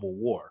fighting a noble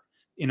war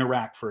in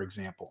Iraq, for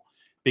example,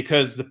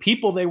 because the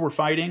people they were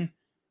fighting,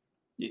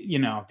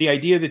 the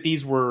idea that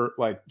these were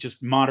like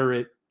just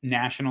moderate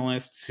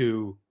nationalists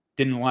who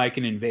didn't like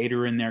an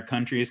invader in their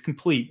country is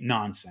complete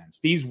nonsense.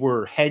 These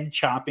were head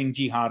chopping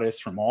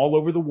jihadists from all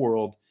over the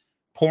world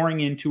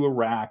pouring into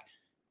Iraq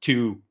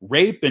to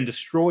rape and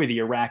destroy the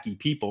Iraqi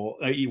people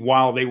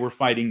while they were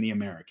fighting the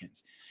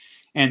Americans.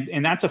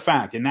 And that's a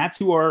fact. And that's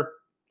who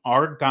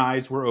our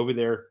guys were over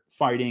there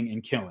fighting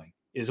and killing,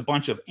 is a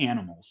bunch of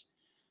animals.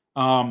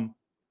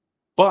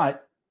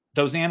 But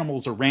those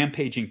animals are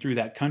rampaging through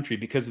that country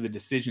because of the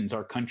decisions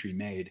our country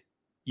made,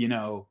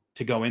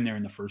 to go in there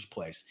in the first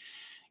place.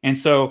 And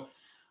so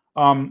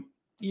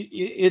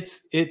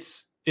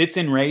it's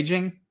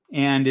enraging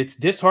and it's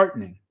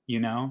disheartening,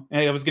 And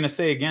I was going to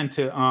say again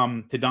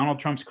to Donald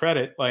Trump's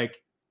credit,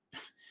 like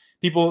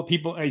people,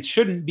 it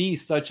shouldn't be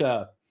such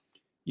a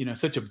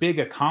big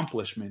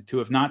accomplishment to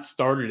have not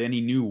started any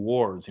new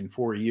wars in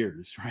 4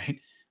 years, right?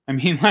 I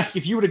mean, like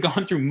if you would have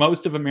gone through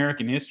most of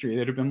American history,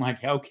 they'd have been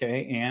like,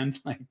 okay, and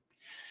like,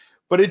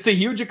 but it's a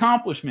huge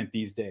accomplishment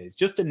these days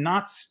just to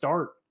not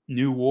start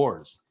new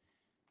wars.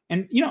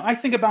 And, I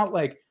think about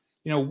like,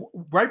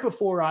 right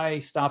before I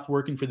stopped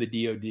working for the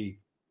DoD,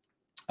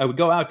 I would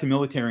go out to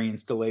military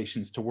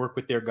installations to work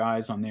with their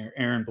guys on their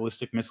air and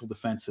ballistic missile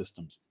defense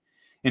systems.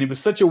 And it was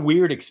such a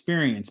weird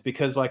experience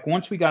because like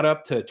once we got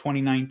up to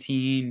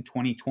 2019,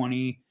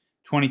 2020,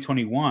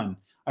 2021,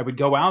 I would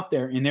go out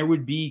there and there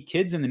would be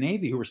kids in the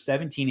Navy who were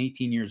 17,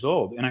 18 years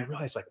old. And I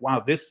realized like, wow,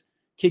 this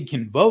kid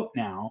can vote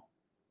now.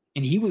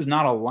 And he was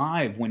not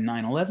alive when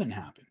 9/11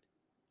 happened.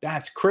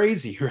 That's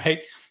crazy,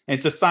 right? And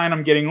it's a sign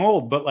I'm getting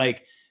old, but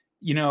like,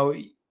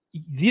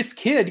 this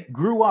kid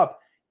grew up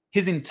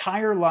his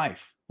entire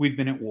life. We've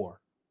been at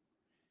war.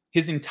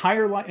 His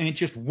entire life, and it's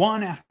just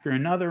one after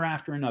another,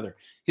 after another.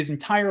 His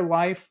entire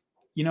life,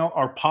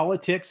 our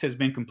politics has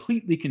been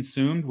completely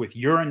consumed with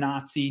you're a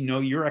Nazi,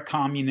 no, you're a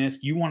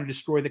communist, you want to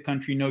destroy the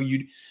country, no,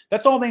 you.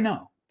 That's all they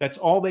know. That's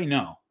all they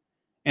know.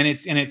 And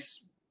it's,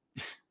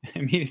 I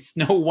mean, it's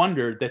no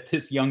wonder that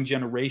this young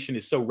generation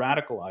is so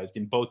radicalized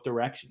in both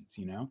directions,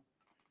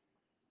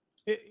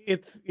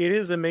 It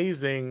is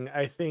amazing,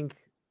 I think,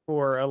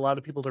 for a lot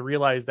of people to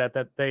realize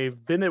that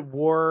they've been at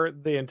war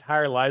the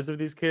entire lives of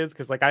these kids.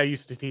 Because like I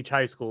used to teach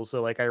high school,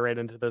 so like I ran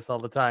into this all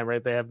the time,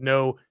 right? They have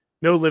no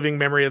living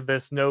memory of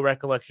this, no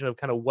recollection of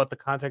kind of what the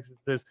context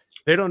is.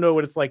 They don't know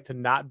what it's like to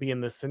not be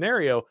in this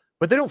scenario,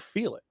 but they don't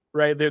feel it,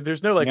 right?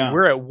 There's no like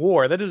we're at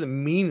war. That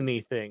doesn't mean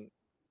anything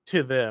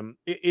to them.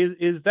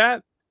 Is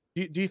that?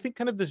 Do you think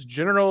kind of this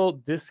general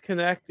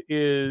disconnect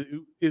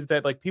is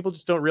that like people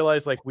just don't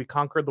realize like we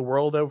conquered the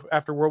world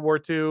after World War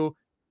II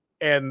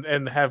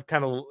and have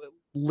kind of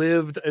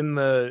lived in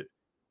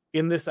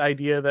this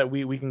idea that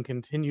we can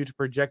continue to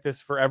project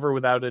this forever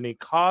without any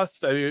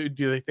cost?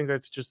 Do they think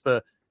that's just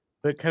the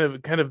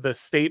kind of the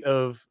state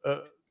of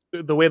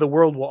the way the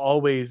world will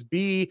always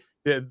be?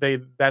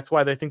 That's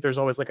why they think there's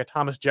always like a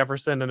Thomas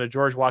Jefferson and a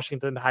George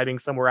Washington hiding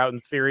somewhere out in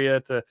Syria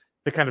to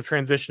kind of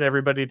transition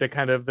everybody to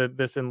kind of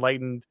this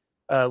enlightened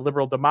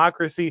liberal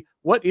democracy.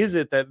 What is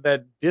it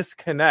that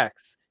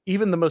disconnects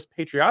even the most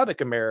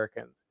patriotic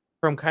Americans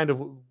from kind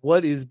of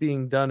what is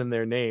being done in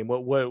their name?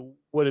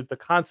 What is the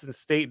constant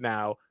state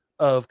now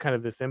of kind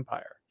of this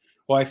empire?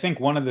 Well, I think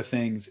one of the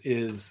things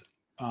is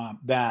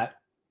that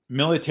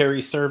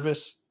military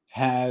service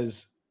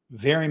has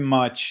very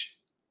much,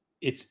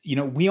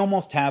 we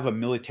almost have a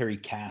military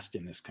caste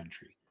in this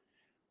country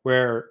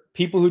where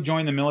people who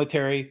join the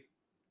military,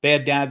 they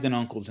had dads and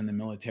uncles in the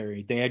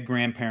military. They had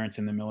grandparents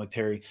in the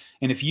military.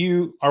 And if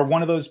you are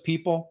one of those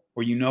people,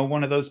 or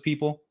one of those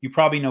people, you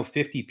probably know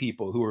 50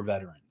 people who are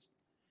veterans.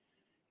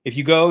 If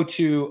you go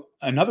to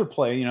another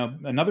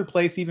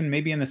place, even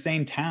maybe in the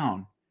same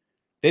town,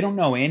 they don't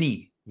know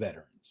any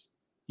veterans,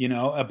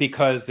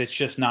 because it's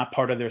just not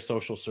part of their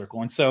social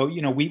circle. And so,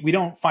 we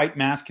don't fight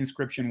mass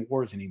conscription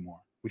wars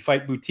anymore. We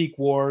fight boutique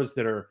wars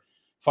that are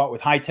fought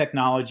with high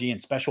technology and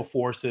special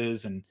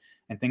forces and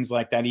things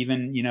like that.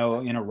 Even,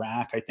 in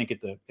Iraq, I think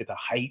at the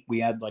height, we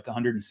had like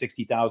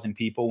 160,000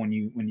 people when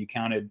you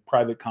counted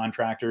private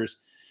contractors.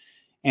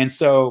 And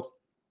so,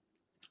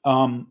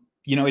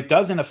 it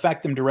doesn't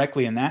affect them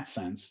directly in that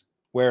sense,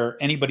 where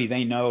anybody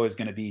they know is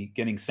going to be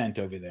getting sent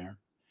over there.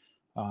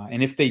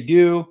 And if they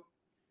do,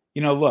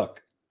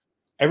 look,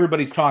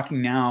 everybody's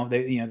talking now.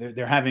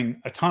 They're having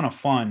a ton of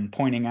fun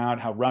pointing out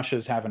how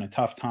Russia's having a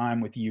tough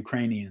time with the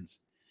Ukrainians.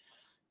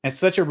 It's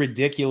such a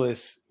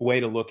ridiculous way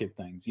to look at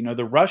things.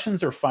 The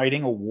Russians are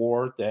fighting a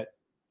war that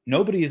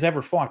nobody has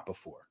ever fought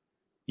before.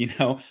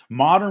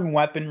 Modern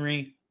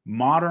weaponry,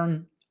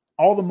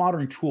 all the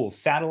modern tools,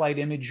 satellite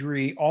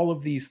imagery, all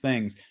of these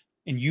things,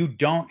 and you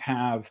don't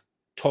have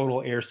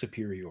total air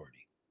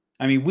superiority.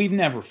 I mean, we've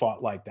never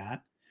fought like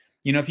that.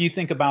 If you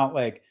think about,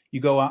 like, you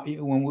go out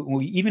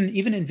when even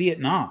in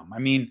Vietnam. I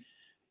mean,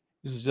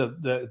 this is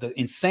the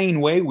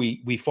insane way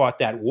we fought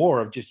that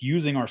war of just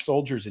using our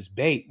soldiers as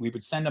bait. We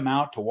would send them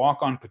out to walk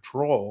on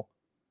patrol,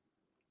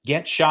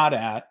 get shot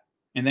at,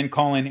 and then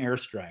call in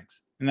airstrikes.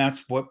 And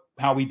that's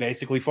how we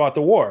basically fought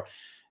the war.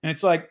 And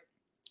it's like,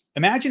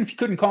 imagine if you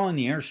couldn't call in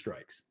the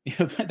airstrikes.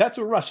 That's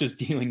what Russia's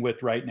dealing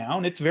with right now.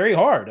 And it's very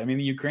hard. I mean,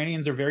 the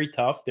Ukrainians are very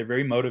tough. They're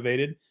very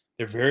motivated.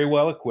 They're very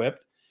well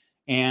equipped.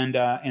 And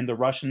the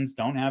Russians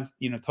don't have,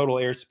 total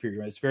air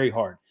superiority. It's very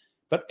hard.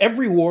 But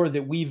every war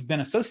that we've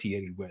been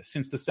associated with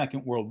since the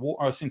Second World War,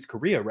 or since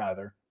Korea,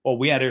 rather, well,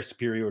 we had air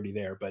superiority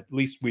there, but at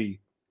least we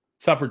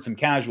suffered some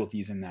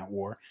casualties in that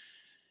war.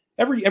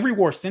 Every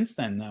war since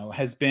then, though,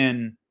 has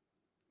been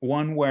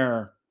one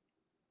where,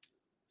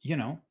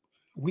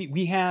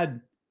 we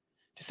had,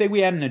 to say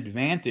we had an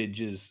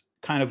advantage is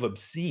kind of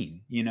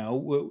obscene.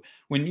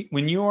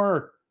 When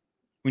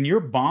you're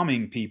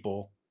bombing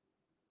people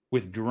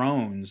with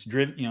drones,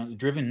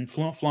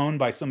 flown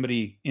by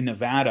somebody in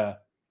Nevada,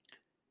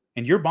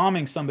 and you're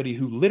bombing somebody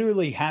who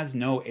literally has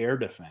no air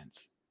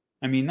defense.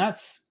 I mean, I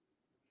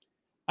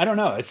don't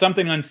know. It's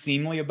something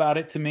unseemly about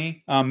it to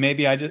me.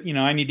 Maybe I just,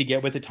 I need to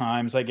get with the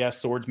times. I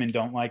guess swordsmen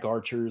don't like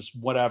archers,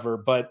 whatever.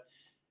 But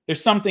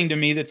there's something to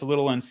me that's a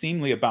little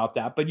unseemly about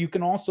that. But you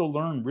can also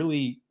learn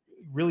really,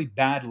 really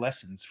bad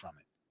lessons from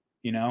it.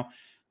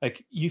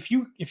 Like if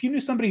you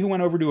knew somebody who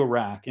went over to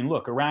Iraq, and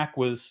look, Iraq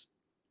was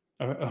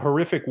a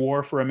horrific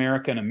war for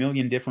America in a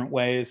million different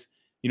ways.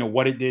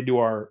 What it did to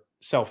our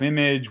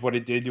self-image, what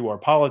it did to our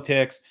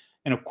politics,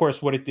 and of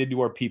course, what it did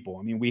to our people.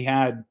 I mean,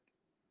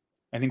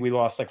 I think we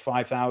lost like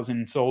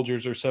 5,000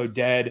 soldiers or so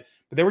dead,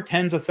 but there were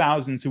tens of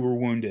thousands who were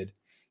wounded.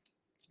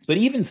 But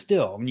even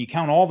still, when you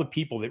count all the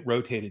people that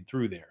rotated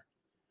through there,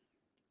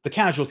 the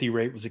casualty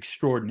rate was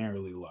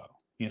extraordinarily low.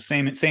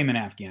 Same in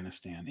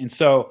Afghanistan. And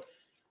so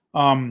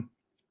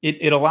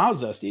it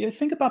allows us to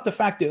think about the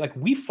fact that, like,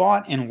 we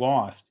fought and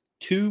lost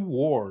 2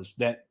 wars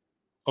that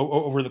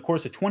over the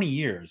course of 20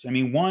 years. I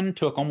mean, one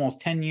took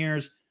almost 10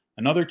 years,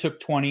 another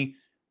took 20.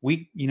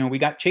 We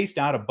got chased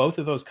out of both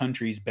of those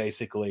countries,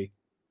 basically,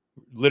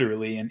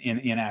 literally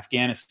in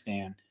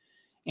Afghanistan.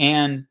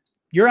 And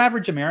your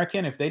average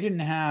American, if they didn't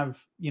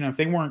have, if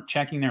they weren't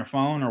checking their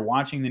phone or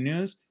watching the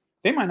news,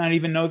 they might not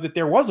even know that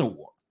there was a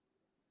war.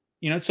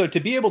 So to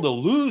be able to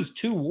lose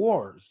 2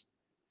 wars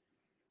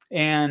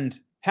and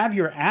have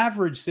your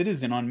average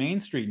citizen on Main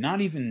Street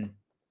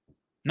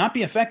not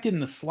be affected in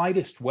the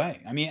slightest way.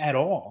 I mean, at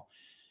all.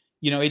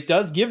 It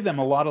does give them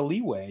a lot of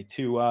leeway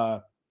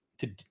to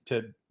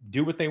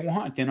do what they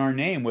want in our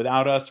name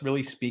without us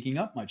really speaking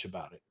up much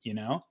about it.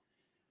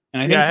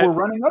 And I think we're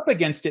running up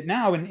against it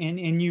now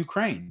in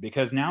Ukraine,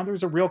 because now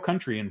there's a real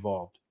country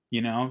involved.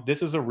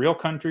 This is a real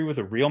country with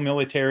a real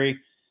military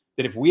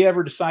that if we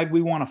ever decide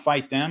we want to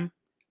fight them,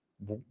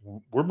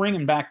 we're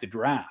bringing back the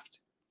draft.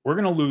 We're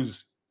going to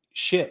lose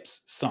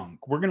ships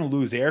sunk. We're going to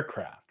lose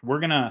aircraft.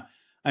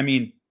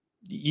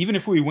 Even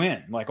if we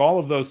win, like, all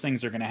of those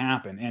things are going to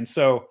happen. And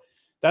so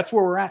that's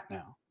where we're at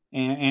now.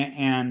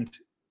 And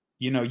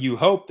you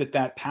hope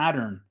that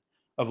pattern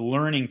of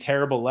learning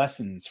terrible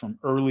lessons from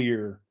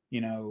earlier,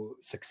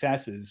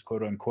 successes,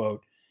 quote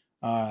unquote,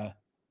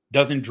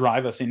 doesn't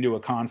drive us into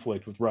a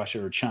conflict with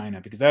Russia or China,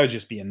 because that would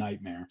just be a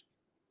nightmare.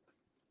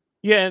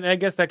 Yeah, and I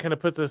guess that kind of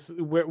puts us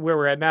where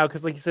we're at now,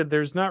 because, like you said,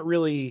 there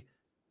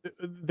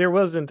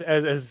wasn't,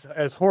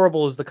 as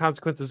horrible as the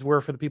consequences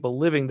were for the people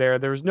living there.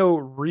 There was no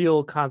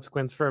real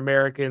consequence for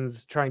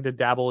Americans trying to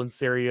dabble in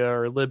Syria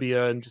or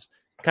Libya and just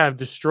kind of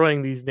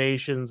destroying these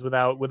nations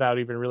without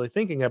even really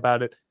thinking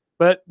about it.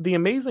 But the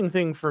amazing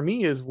thing for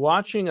me is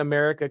watching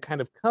America kind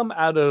of come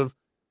out of,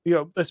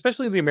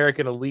 especially the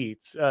American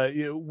elites,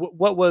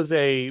 what was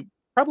a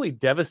probably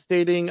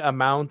devastating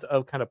amount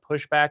of kind of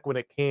pushback when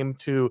it came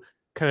to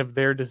kind of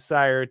their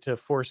desire to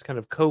force kind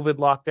of COVID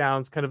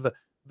lockdowns, kind of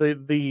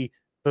the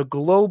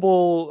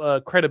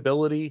global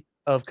credibility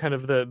of kind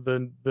of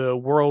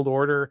the world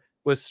order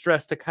was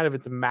stressed to kind of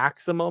its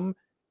maximum.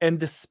 And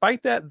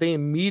despite that, they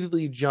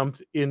immediately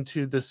jumped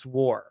into this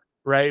war,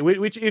 right?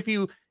 Which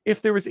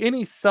if there was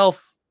any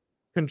self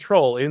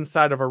control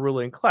inside of a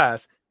ruling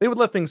class, they would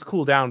let things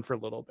cool down for a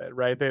little bit,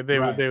 right? They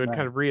would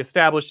kind of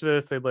reestablish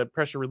this. They'd let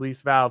pressure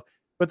release valve,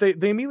 but they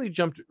immediately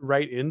jumped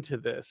right into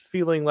this,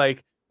 feeling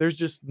like there's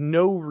just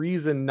no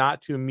reason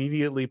not to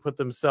immediately put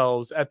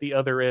themselves at the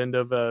other end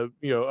of a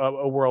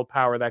world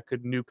power that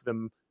could nuke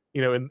them,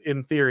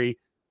 in theory.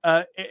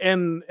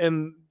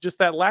 And just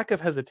that lack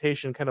of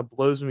hesitation kind of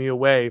blows me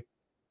away.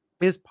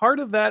 Is part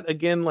of that,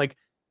 again, like,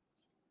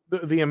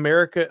 the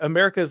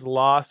America's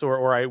loss,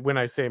 when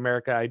I say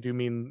America, I do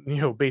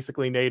mean,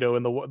 basically NATO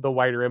and the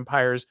wider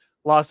empire's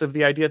loss of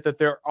the idea that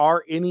there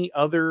are any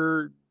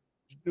other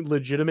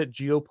legitimate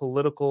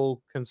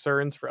geopolitical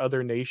concerns for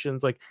other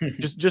nations. Like,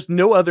 just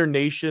no other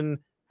nation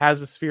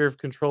has a sphere of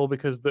control,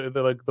 because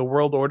the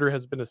world order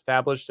has been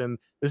established, and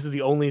this is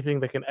the only thing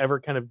that can ever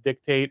kind of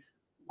dictate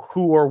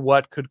who or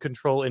what could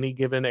control any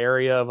given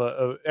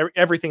area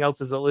everything else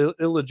is an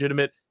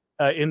illegitimate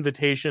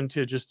invitation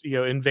to just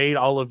invade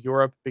all of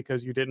Europe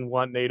because you didn't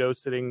want NATO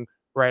sitting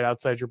right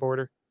outside your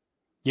border.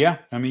 Yeah,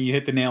 I mean, you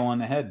hit the nail on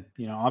the head.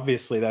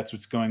 Obviously that's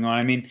what's going on.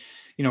 I mean,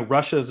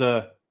 Russia's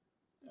a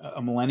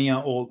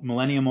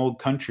millennium old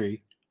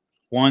country,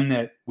 one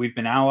that we've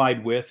been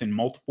allied with in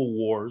multiple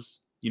wars,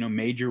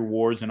 major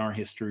wars in our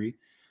history,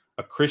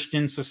 a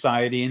Christian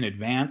society, an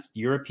advanced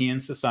European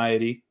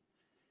society.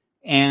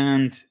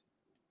 And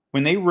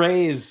when they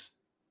raise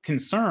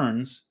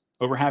concerns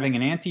over having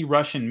an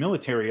anti-Russian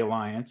military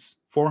alliance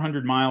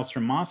 400 miles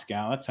from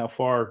Moscow, that's how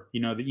far,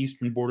 the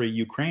eastern border of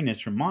Ukraine is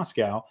from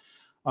Moscow,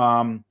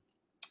 to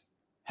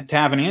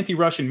have an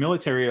anti-Russian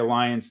military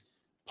alliance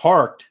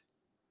parked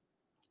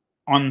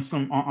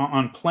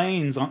on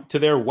planes to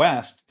their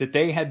west, that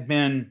they had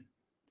been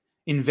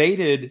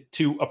invaded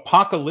to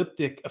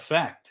apocalyptic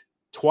effect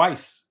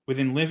twice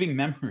within living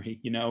memory,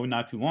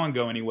 not too long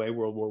ago anyway,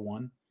 World War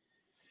I.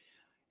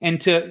 And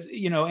to,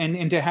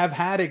 and to have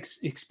had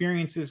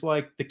experiences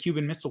like the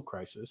Cuban Missile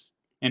Crisis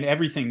and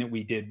everything that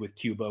we did with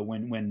Cuba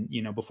when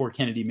before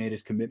Kennedy made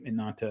his commitment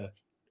not to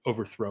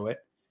overthrow it,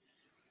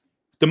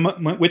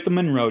 with the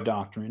Monroe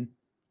Doctrine,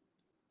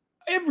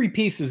 every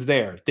piece is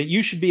there that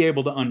you should be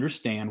able to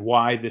understand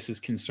why this is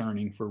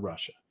concerning for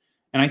Russia.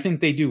 And I think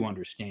they do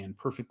understand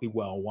perfectly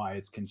well why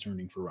it's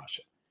concerning for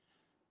Russia.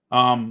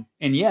 And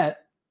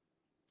yet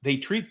they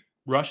treat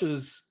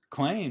Russia's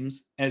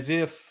claims as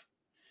if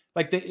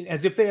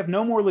they have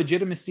no more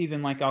legitimacy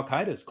than like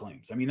Al-Qaeda's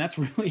claims. I mean, that's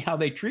really how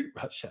they treat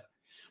Russia.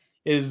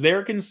 Is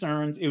their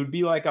concerns, it would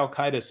be like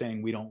Al-Qaeda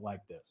saying, we don't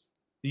like this.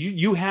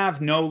 You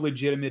have no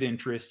legitimate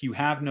interests. You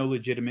have no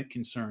legitimate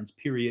concerns,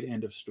 period,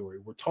 end of story.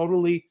 We're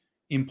totally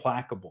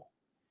implacable.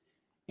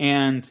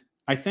 And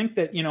I think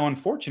that,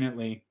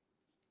 unfortunately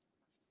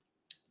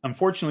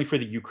for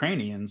the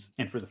Ukrainians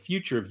and for the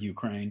future of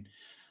Ukraine,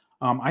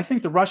 I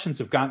think the Russians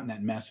have gotten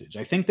that message.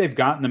 I think they've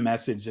gotten the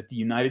message that the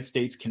United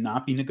States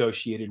cannot be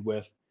negotiated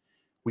with.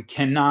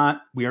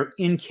 We are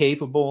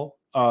incapable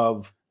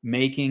of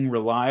making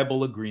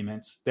reliable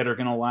agreements that are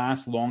going to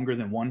last longer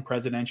than one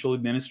presidential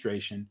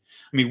administration.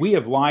 I mean, we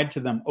have lied to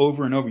them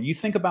over and over. You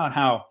think about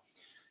how,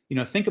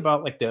 think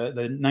about like the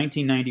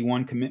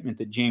 1991 commitment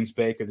that James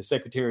Baker, the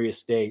Secretary of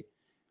State,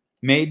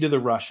 made to the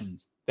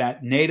Russians,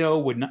 that NATO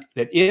would not,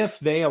 that if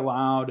they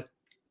allowed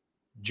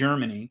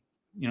Germany,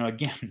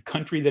 again, a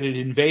country that had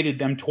invaded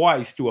them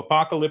twice to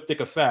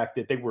apocalyptic effect,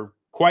 that they were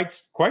quite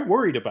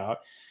worried about.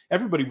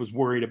 Everybody was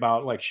worried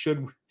about, like,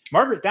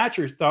 Margaret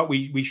Thatcher thought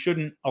we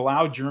shouldn't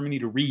allow Germany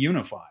to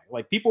reunify.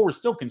 Like, people were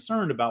still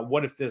concerned about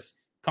what if this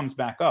comes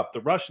back up,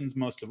 the Russians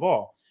most of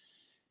all.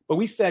 But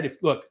we said,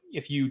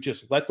 if you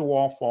just let the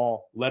wall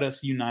fall, let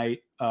us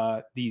unite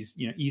these,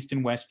 East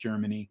and West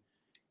Germany.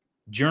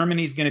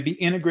 Germany's going to be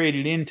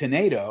integrated into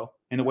NATO.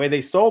 And the way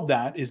they sold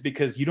that is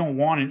because you don't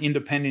want an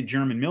independent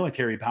German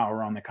military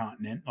power on the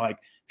continent, like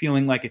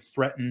feeling like it's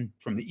threatened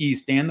from the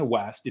East and the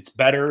West. It's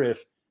better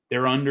if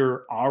they're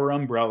under our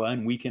umbrella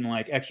and we can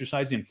like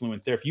exercise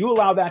influence there. If you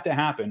allow that to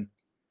happen,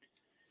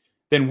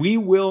 then we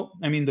will,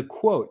 the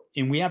quote,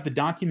 and we have the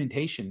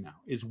documentation now,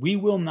 is we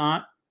will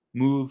not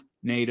move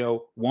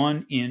NATO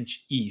 1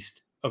 inch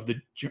east of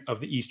the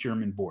East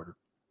German border.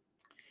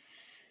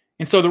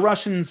 And so the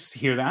Russians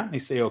hear that and they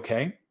say,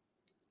 okay.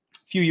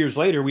 A few years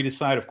later, we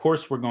decide, of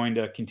course, we're going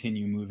to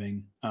continue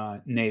moving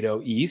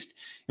NATO east.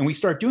 And we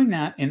start doing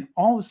that. And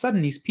all of a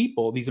sudden, these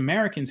people, these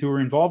Americans who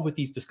are involved with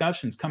these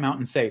discussions, come out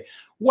and say,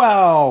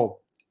 well,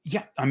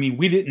 yeah,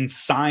 we didn't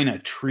sign a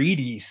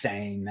treaty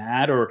saying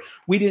that, or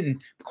we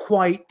didn't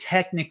quite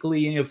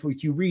technically. And if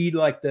you read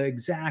like the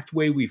exact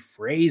way we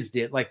phrased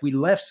it, like we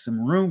left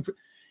some room for,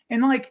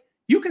 and like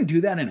you can do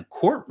that in a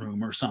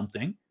courtroom or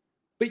something.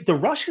 But the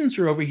Russians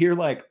are over here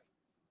like,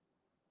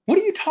 what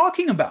are you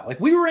talking about? Like,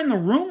 we were in the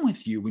room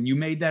with you when you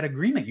made that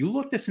agreement. You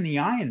looked us in the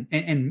eye,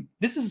 and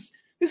this is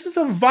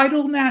a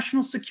vital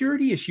national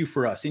security issue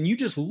for us. And you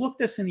just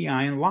looked us in the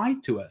eye and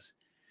lied to us.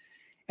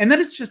 And then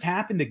it's just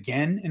happened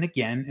again and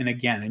again and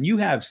again. And you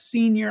have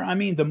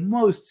the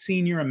most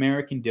senior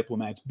American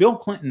diplomats, Bill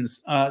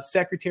Clinton's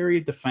Secretary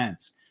of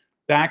Defense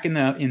back in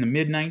the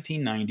mid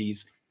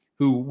 1990s,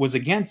 who was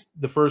against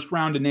the first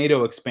round of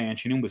NATO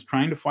expansion and was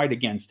trying to fight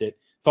against it,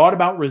 thought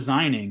about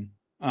resigning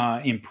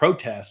in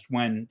protest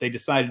when they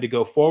decided to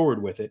go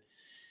forward with it.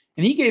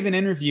 And he gave an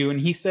interview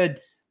and he said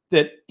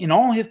that in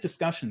all his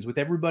discussions with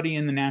everybody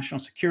in the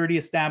national security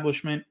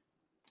establishment,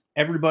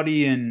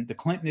 everybody in the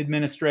Clinton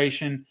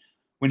administration,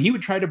 when he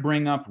would try to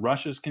bring up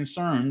Russia's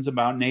concerns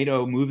about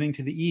NATO moving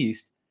to the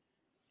east,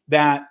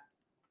 that,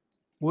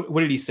 what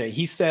did he say?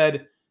 He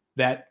said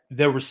that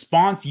the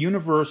response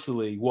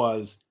universally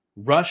was,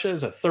 Russia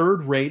is a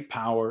third-rate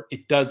power.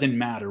 It doesn't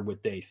matter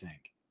what they think.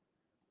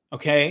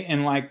 Okay.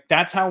 And like,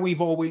 that's how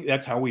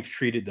we've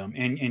treated them.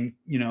 And,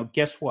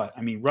 guess what?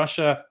 I mean,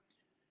 Russia,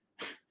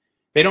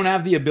 they don't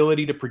have the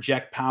ability to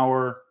project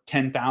power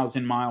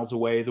 10,000 miles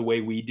away the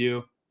way we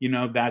do.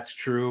 That's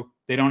true.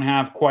 They don't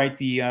have quite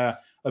the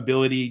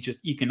ability just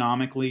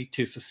economically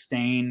to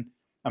sustain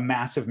a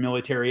massive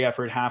military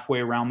effort halfway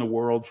around the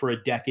world for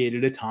a decade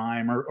at a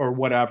time or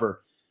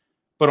whatever.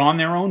 But on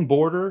their own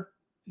border,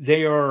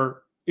 they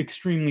are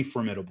extremely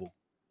formidable,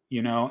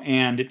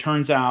 and it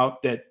turns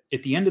out that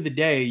at the end of the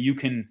day, you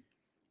can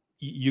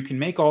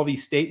make all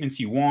these statements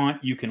you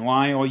want, you can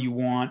lie all you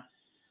want,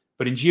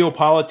 but in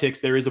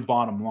geopolitics, there is a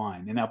bottom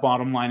line, and that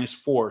bottom line is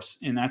force,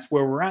 and that's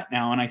where we're at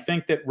now. And I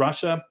think that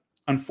Russia,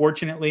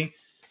 unfortunately,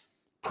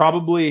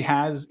 probably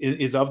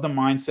is of the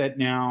mindset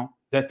now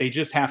that they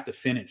just have to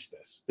finish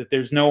this, that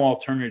there's no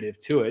alternative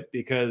to it,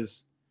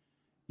 because,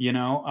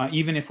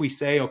 even if we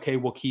say, okay,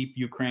 we'll keep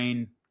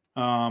Ukraine,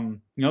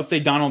 let's say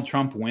Donald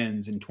Trump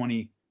wins in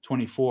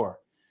 2024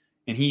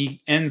 and he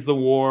ends the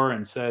war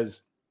and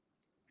says,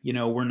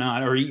 we're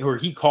not, or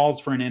he calls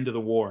for an end to the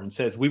war and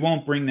says, we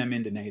won't bring them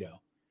into NATO.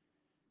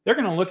 They're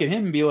going to look at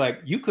him and be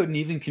like, you couldn't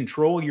even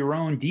control your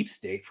own deep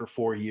state for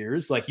 4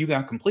 years. Like, you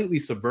got completely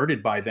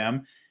subverted by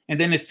them. And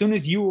then as soon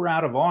as you were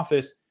out of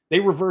office, they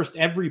reversed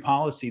every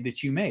policy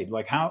that you made.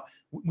 Like, how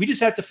we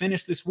just have to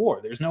finish this war.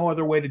 There's no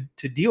other way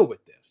to deal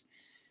with this.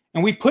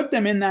 And we put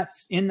them in that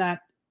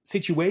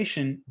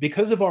situation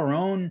because of our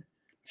own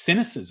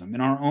cynicism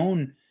and our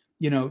own,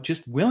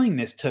 just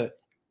willingness to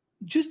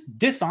just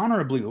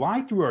dishonorably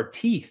lie through our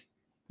teeth,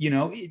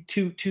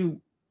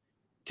 to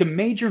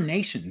major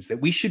nations that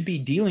we should be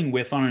dealing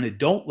with on an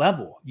adult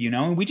level,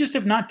 and we just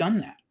have not done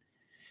that.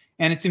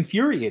 And it's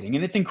infuriating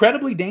and it's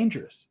incredibly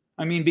dangerous.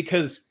 I mean,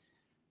 because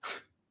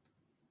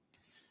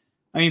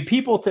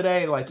people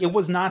today, like, it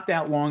was not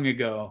that long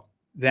ago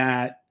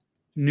that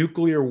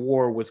nuclear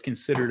war was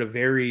considered a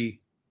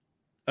very,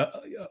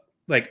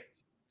 like,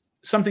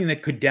 something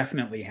that could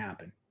definitely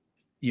happen.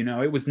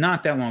 It was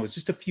not that long. It was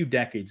just a few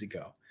decades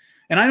ago.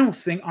 And I don't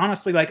think,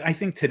 honestly, like, I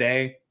think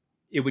today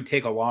it would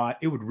take a lot.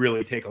 It would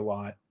really take a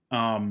lot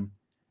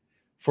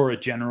for a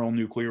general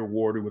nuclear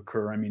war to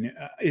occur. I mean,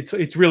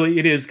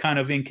 it is kind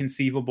of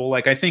inconceivable.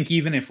 Like, I think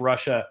even if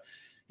Russia,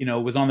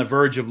 was on the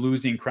verge of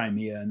losing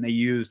Crimea and they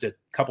used a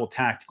couple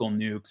tactical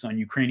nukes on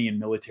Ukrainian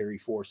military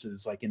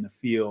forces, like in the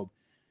field,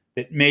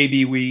 that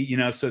maybe we,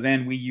 so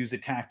then we use a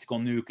tactical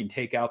nuke and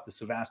take out the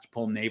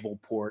Sevastopol naval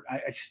port.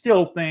 I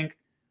still think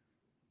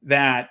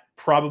that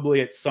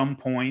probably at some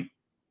point,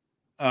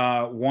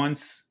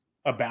 once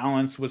a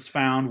balance was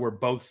found where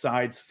both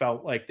sides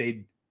felt like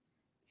they'd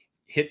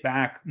hit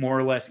back more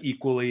or less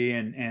equally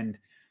and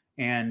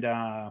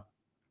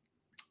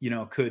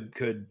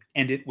could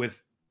end it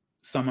with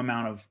some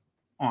amount of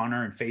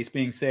honor and face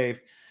being saved,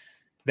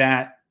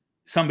 that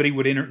somebody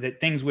would that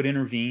things would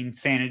intervene,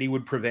 sanity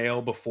would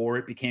prevail before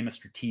it became a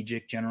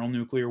strategic general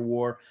nuclear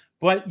war.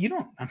 But you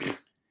don't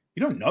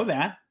know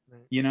that.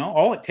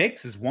 All it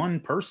takes is one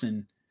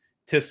person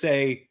to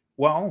say,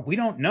 well, we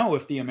don't know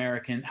if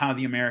how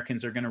the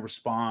Americans are going to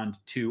respond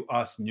to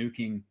us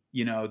nuking,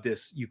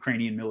 this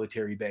Ukrainian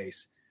military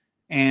base.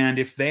 And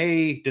if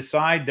they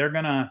decide they're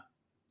going to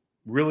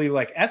really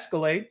like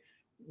escalate,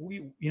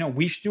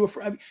 we should do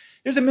it.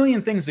 There's a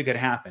million things that could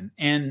happen.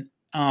 And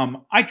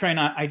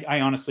I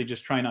honestly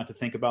just try not to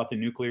think about the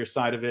nuclear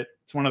side of it.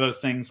 It's one of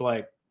those things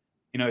like,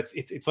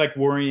 it's like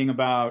worrying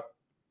about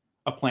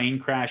a plane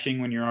crashing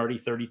when you're already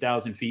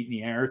 30,000 feet in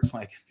the air. It's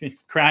like, if it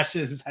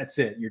crashes, that's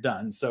it, you're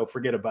done. So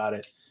forget about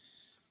it.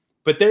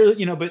 But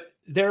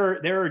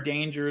there are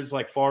dangers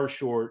like far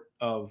short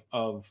of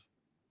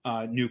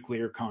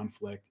nuclear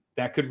conflict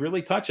that could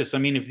really touch us. I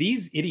mean, if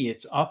these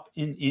idiots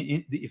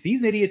if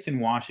these idiots in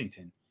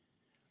Washington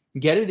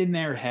get it in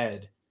their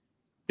head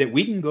that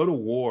we can go to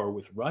war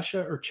with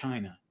Russia or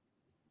China,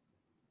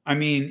 I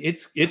mean,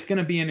 it's going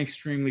to be an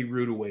extremely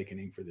rude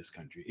awakening for this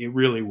country. It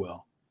really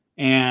will.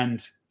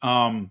 And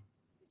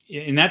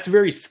that's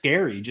very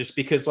scary, just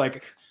because,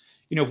 like,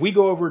 if we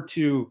go over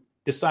to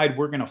decide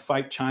we're going to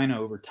fight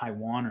China over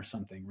Taiwan or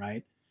something,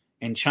 right?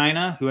 And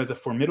China, who has a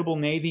formidable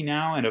Navy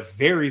now and a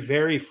very,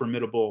 very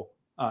formidable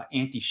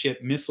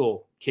anti-ship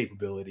missile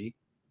capability,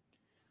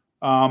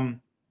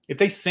 if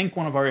they sink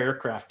one of our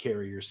aircraft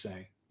carriers,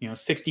 say,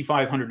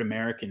 6,500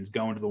 Americans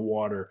go into the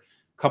water,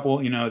 a couple,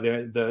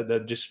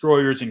 the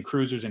destroyers and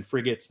cruisers and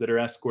frigates that are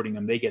escorting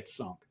them, they get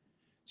sunk.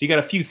 So you got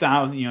a few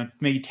thousand,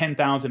 maybe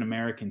 10,000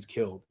 Americans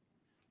killed,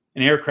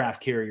 an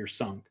aircraft carrier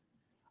sunk.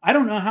 I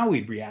don't know how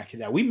we'd react to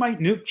that. We might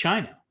nuke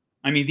China.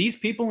 I mean, these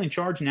people in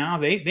charge now,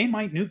 they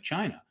might nuke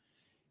China.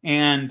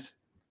 And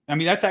I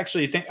mean, it's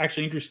actually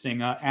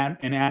interesting. A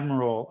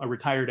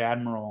retired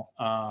admiral,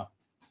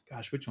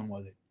 which one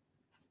was it?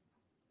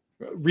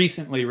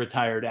 Recently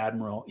retired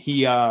admiral.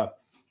 He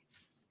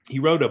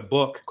wrote a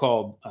book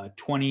called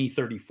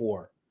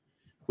 2034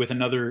 with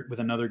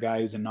another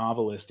guy who's a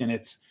novelist, and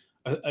it's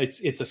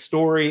a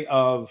story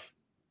of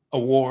a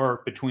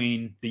war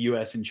between the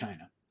U.S. and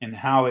China and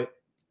how it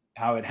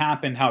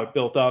happened, how it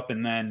built up,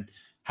 and then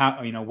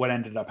how, what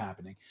ended up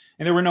happening.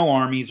 And there were no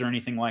armies or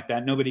anything like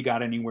that. Nobody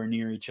got anywhere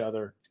near each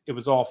other. It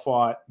was all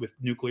fought with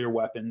nuclear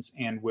weapons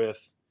and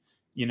with,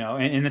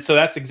 and so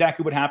that's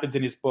exactly what happens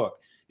in his book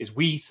is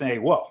we say,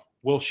 well,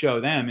 we'll show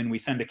them, and we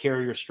send a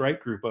carrier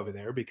strike group over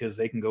there because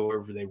they can go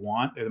wherever they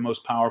want. They're the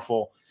most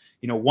powerful.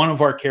 One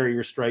of our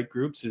carrier strike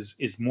groups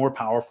is more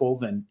powerful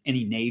than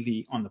any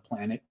navy on the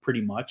planet, pretty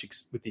much,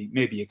 with the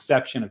maybe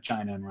exception of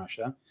China and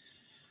Russia.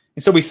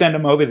 And so we send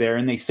them over there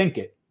and they sink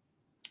it.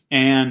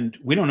 And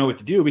we don't know what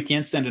to do. We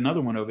can't send another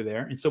one over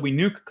there. And so we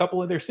nuke a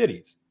couple of their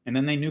cities, and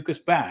then they nuke us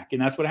back.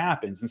 And that's what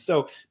happens. And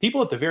so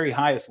people at the very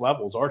highest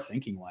levels are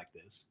thinking like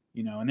this,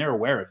 and they're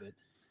aware of it.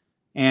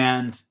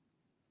 And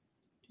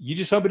you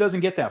just hope it doesn't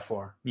get that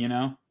far,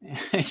 and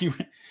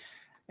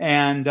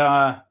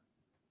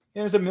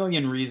there's a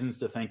million reasons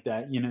to think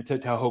that,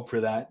 to hope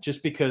for that,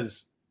 just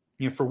because,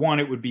 for one,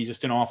 it would be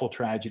just an awful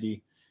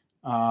tragedy.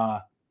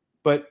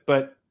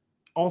 But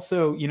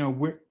also,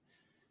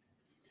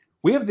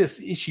 we have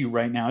this issue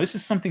right now. This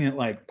is something that,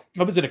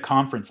 I was at a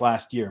conference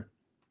last year,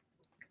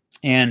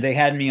 and they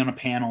had me on a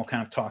panel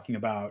kind of talking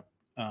about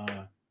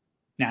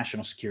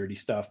national security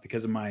stuff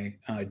because of my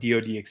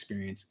DoD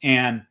experience.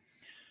 And,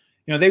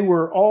 they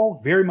were all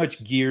very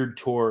much geared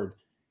toward,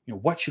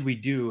 what should we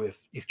do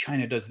if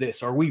China does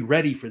this? Are we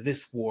ready for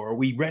this war? Are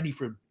we ready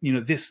for,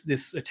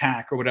 this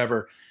attack or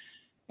whatever?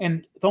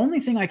 And the only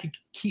thing I could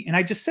keep, and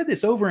I just said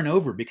this over and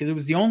over because it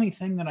was the only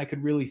thing that I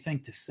could really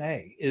think to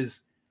say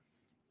is,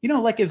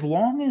 as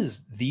long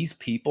as these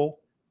people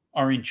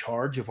are in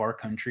charge of our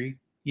country,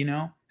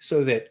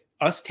 so that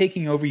us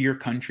taking over your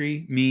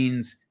country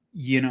means,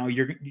 you're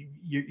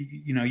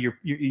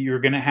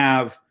going to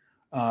have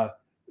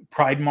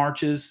pride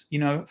marches,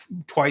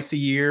 twice a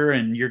year,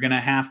 and you're going to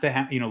have,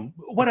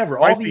 whatever.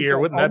 Twice a year,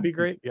 wouldn't that be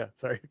great? Yeah,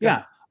 sorry.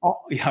 Yeah.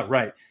 Yeah,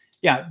 right.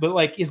 Yeah,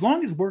 but as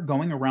long as we're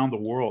going around the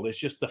world, it's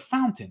just the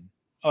fountain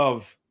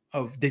of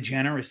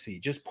degeneracy,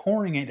 just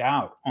pouring it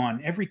out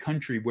on every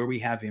country where we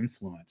have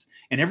influence,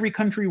 and every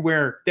country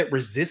that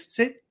resists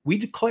it, we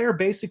declare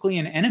basically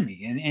an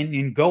enemy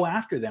and go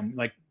after them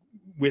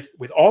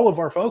with all of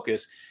our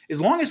focus.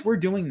 As long as we're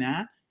doing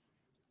that,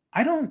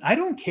 I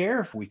don't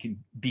care if we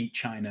can beat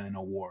China in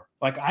a war.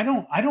 I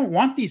don't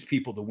want these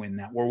people to win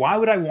that war. Why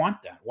would I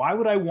want that? Why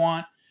would I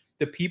want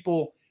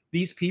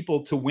these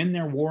people to win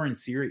their war in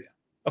Syria?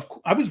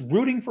 I was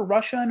rooting for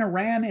Russia and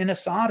Iran and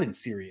Assad in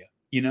Syria,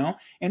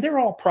 and they're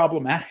all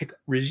problematic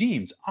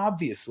regimes,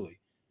 obviously,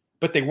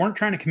 but they weren't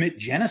trying to commit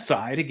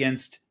genocide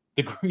against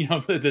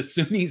the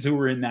Sunnis who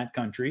were in that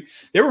country.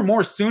 There were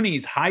more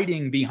Sunnis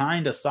hiding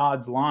behind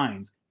Assad's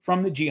lines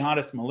from the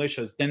jihadist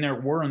militias than there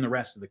were in the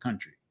rest of the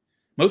country.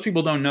 Most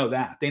people don't know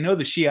that. They know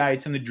the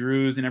Shiites and the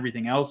Druze and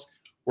everything else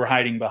were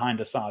hiding behind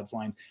Assad's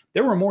lines.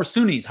 There were more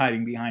Sunnis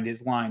hiding behind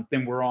his lines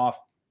than were off,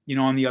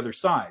 on the other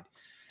side.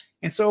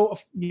 And so,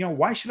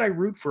 why should I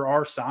root for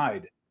our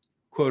side,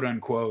 quote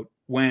unquote,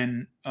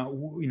 when,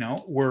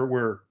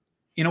 we're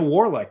in a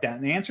war like that?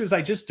 And the answer is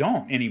I just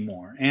don't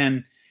anymore.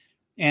 And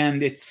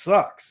it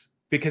sucks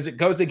because it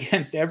goes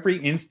against every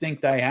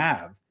instinct I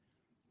have.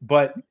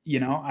 But,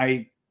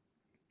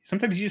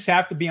 sometimes you just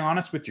have to be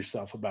honest with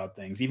yourself about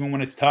things, even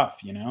when it's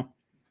tough, Do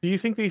you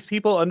think these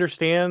people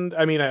understand?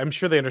 I mean, I'm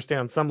sure they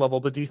understand on some level,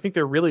 but do you think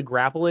they're really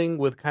grappling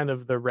with kind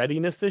of the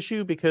readiness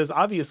issue? Because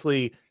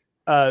obviously,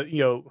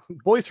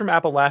 boys from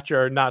Appalachia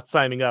are not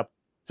signing up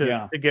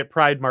to get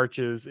pride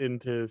marches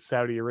into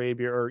Saudi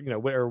Arabia or,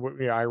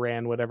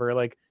 Iran, whatever.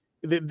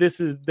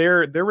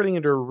 They're running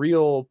into a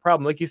real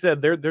problem. Like you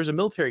said, there's a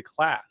military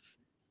class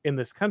in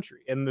this country,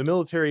 and the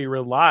military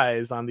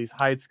relies on these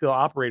high skill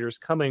operators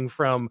coming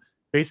from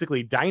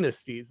basically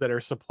dynasties that are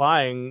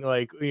supplying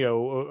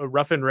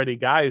rough and ready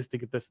guys to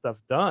get this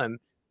stuff done.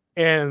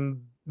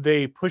 And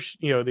they push,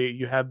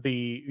 you have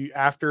the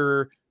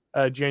after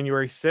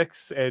January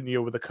 6th and,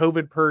 with the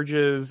COVID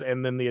purges,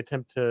 and then the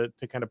attempt to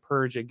kind of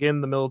purge again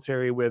the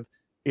military with,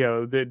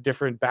 the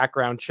different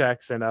background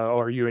checks and,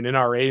 are you an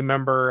NRA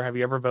member? Have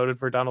you ever voted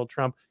for Donald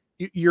Trump?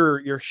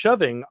 You're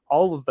shoving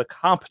all of the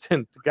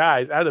competent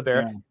guys out of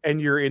there, and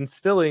you're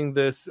instilling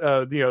this,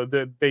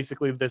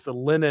 basically this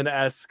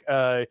Lenin-esque,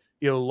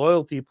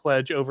 loyalty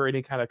pledge over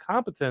any kind of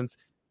competence.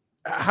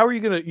 How are you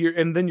going to,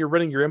 and then you're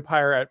running your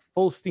empire at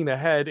full steam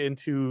ahead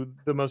into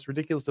the most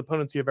ridiculous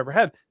opponents you've ever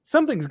had.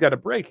 Something's got to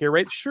break here,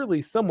 right?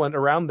 Surely someone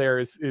around there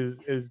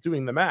is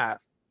doing the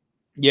math.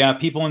 Yeah.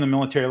 People in the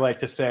military like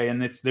to say,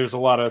 and there's a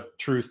lot of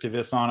truth to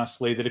this,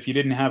 honestly, that if you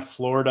didn't have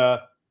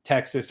Florida,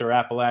 Texas, or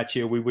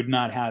Appalachia, we would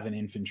not have an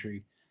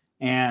infantry.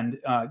 And,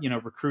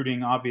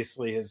 recruiting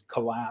obviously has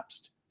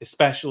collapsed,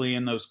 especially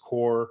in those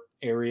core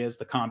areas,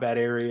 the combat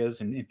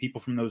areas, and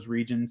people from those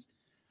regions.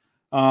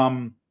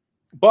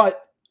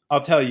 But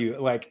I'll tell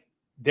you,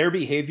 their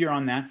behavior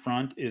on that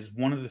front is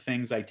one of the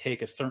things I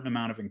take a certain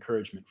amount of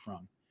encouragement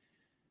from,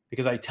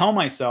 because I tell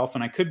myself,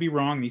 and I could be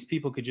wrong, these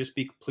people could just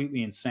be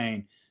completely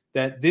insane,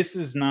 that this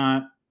is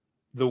not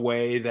the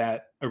way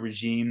that a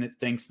regime that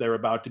thinks they're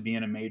about to be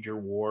in a major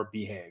war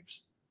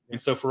behaves. And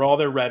so for all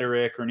their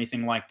rhetoric or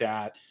anything like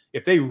that,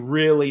 if they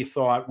really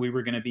thought we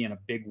were going to be in a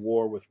big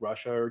war with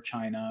Russia or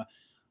China,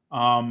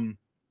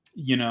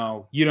 You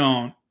know, you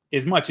don't,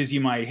 as much as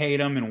you might hate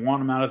them and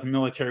want them out of the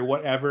military,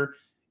 whatever,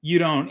 you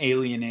don't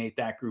alienate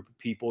that group of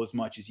people as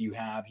much as you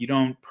have. You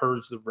don't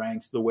purge the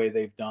ranks the way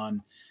they've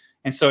done.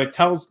 And so it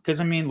tells, because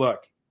I mean,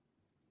 look,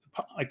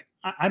 like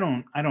I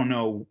don't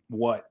know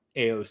what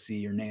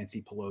AOC or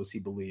Nancy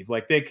Pelosi believe.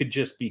 Like they could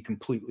just be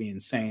completely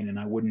insane, and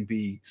I wouldn't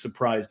be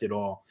surprised at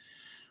all.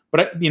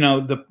 But you know,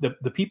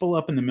 the people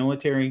up in the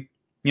military,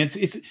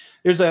 it's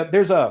there's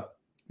a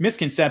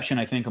misconception,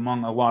 I think,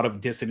 among a lot of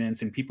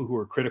dissidents and people who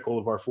are critical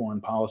of our foreign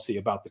policy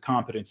about the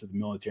competence of the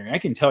military. I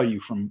can tell you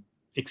from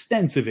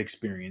extensive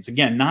experience,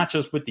 again, not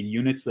just with the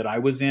units that I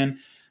was in,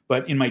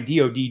 but in my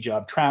DoD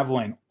job,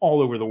 traveling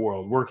all over the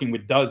world, working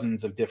with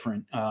dozens of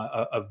different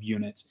of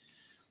units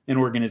and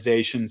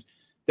organizations,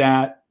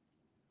 that,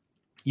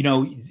 you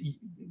know,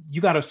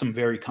 you got some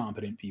very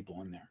competent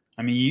people in there.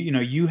 I mean, you know,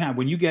 you have,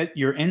 when you get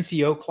your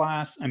NCO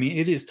class, I mean,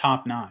 it is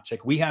top notch.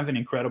 Like we have an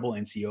incredible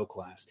NCO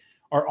class.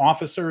 Our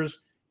officers,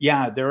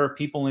 yeah, there are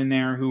people in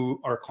there who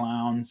are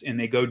clowns and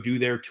they go do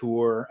their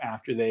tour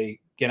after they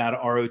get out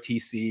of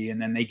ROTC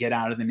and then they get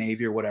out of the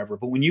Navy or whatever.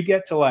 But when you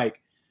get to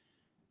like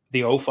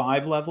the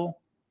 05 level,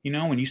 you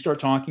know, when you start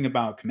talking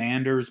about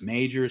commanders,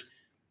 majors,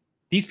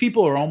 these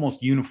people are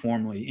almost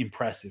uniformly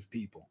impressive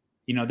people.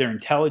 You know, they're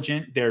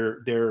intelligent.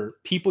 They're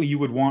people you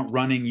would want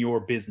running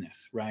your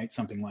business, right?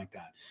 Something like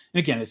that. And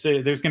again,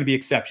 there's going to be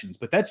exceptions,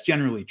 but that's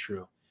generally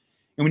true.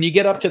 And when you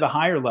get up to the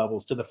higher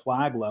levels, to the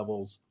flag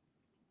levels,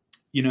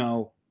 you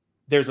know,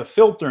 there's a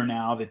filter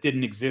now that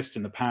didn't exist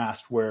in the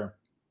past where,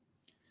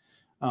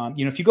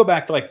 you know, if you go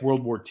back to like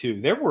World War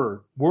II, there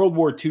were World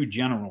War II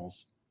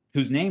generals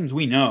whose names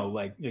we know,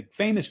 like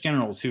famous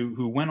generals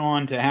who went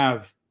on to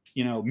have,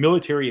 you know,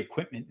 military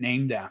equipment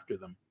named after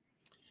them,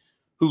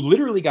 who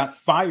literally got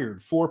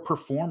fired for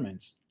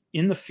performance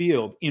in the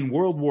field in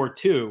World War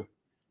II.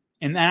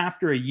 And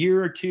after a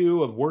year or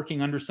two of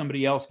working under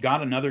somebody else,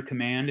 got another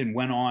command and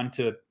went on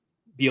to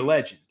be a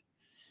legend.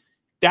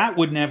 That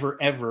would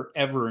never, ever,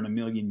 ever in a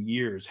million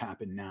years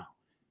happen now.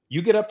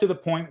 You get up to the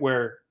point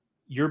where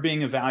you're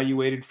being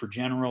evaluated for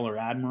general or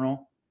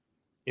admiral.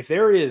 If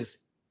there is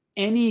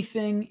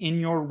anything in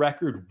your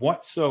record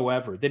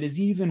whatsoever that is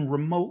even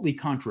remotely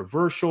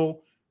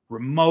controversial,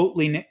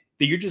 remotely,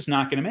 that you're just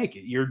not going to make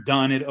it. You're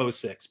done at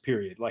 06,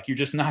 period. Like you're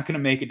just not going to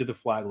make it to the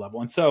flag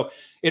level. And so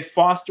it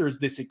fosters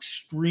this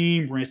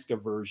extreme risk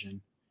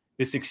aversion,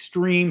 this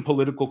extreme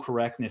political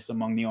correctness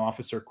among the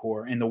officer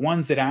corps. And the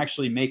ones that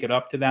actually make it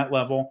up to that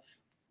level,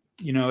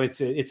 you know,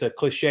 it's a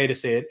cliche to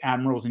say that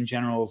admirals and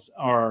generals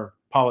are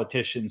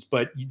politicians,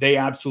 but they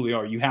absolutely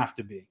are. You have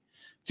to be.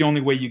 It's the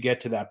only way you get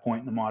to that point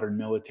in the modern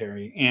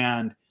military.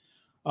 And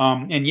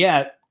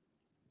yet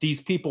these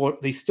people,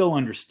 they still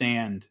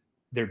understand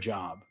their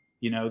job.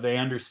 You know, they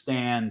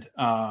understand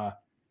the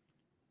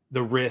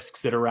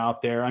risks that are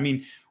out there. I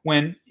mean,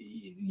 when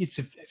it's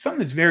something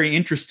that's very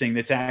interesting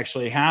that's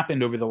actually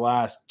happened over the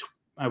last,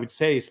 I would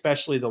say,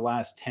 especially the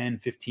last 10,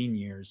 15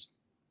 years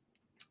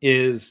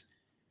is,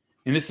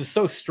 and this is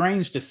so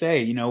strange to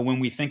say, you know, when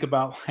we think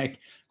about like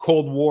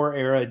Cold War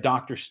era,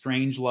 Dr.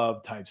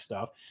 Strangelove type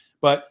stuff,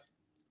 but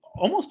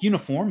almost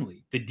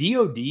uniformly, the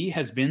DoD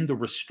has been the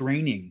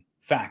restraining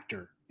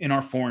factor in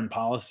our foreign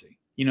policy.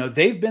 You know,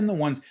 they've been the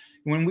ones,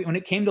 when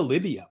it came to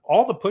Libya,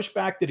 all the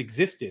pushback that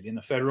existed in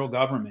the federal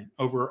government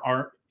over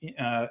our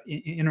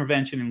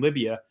intervention in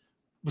Libya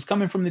was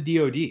coming from the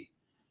DoD.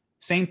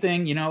 Same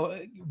thing, you know,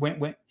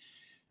 when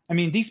I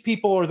mean, these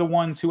people are the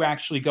ones who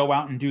actually go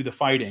out and do the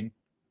fighting.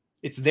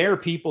 It's their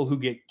people who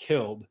get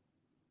killed.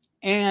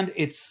 And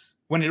it's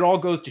when it all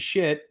goes to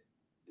shit,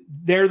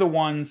 they're the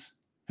ones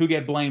who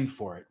get blamed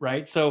for it,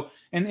 right? So,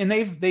 and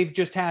they've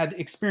just had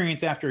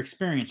experience after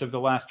experience over the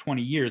last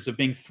 20 years of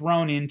being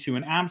thrown into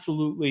an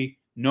absolutely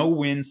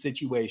no-win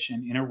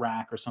situation in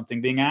Iraq or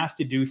something, being asked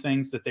to do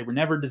things that they were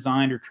never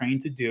designed or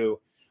trained to do.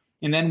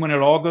 And then when it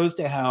all goes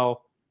to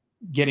hell,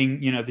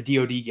 getting, you know, the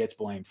DoD gets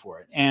blamed for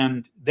it.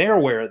 And they're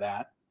aware of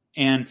that.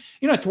 And,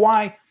 you know, it's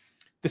why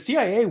the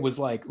CIA was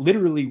like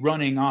literally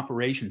running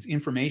operations,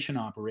 information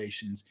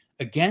operations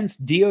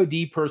against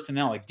DoD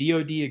personnel, like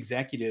DoD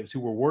executives who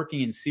were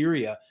working in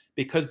Syria,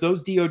 because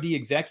those DoD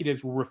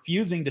executives were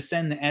refusing to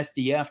send the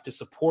SDF to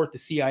support the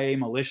CIA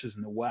militias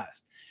in the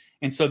West.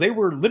 And so they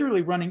were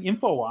literally running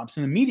info ops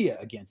in the media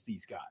against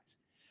these guys.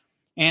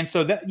 And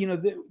so that, you know,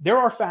 there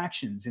are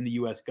factions in the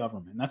US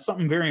government. That's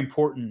something very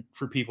important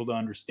for people to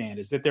understand,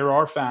 is that there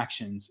are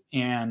factions,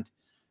 and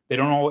they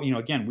don't all, you know,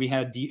 again, we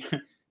had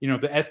you know,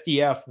 the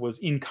SDF was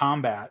in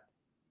combat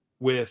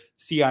with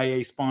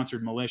CIA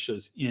sponsored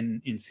militias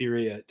in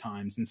Syria at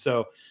times. And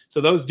so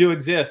those do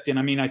exist. And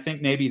I mean, I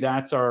think maybe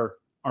that's our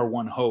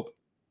one hope,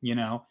 you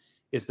know,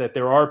 is that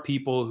there are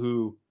people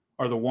who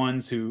are the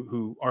ones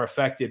who are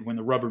affected when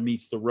the rubber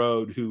meets the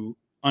road, who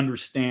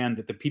understand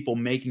that the people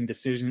making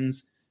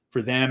decisions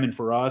for them and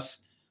for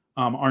us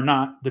are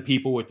not the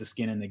people with the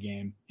skin in the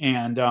game.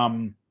 And,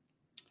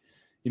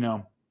 you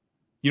know,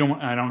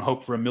 I don't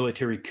hope for a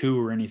military coup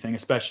or anything,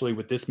 especially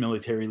with this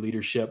military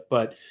leadership,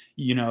 but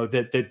you know,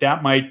 that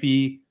might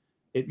be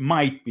it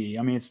might be.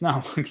 I mean, it's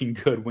not looking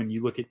good when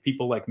you look at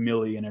people like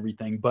Milley and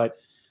everything, but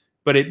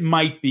it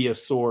might be a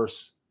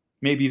source,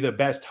 maybe the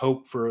best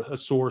hope for a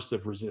source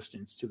of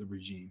resistance to the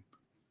regime.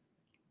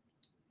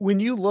 When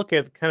you look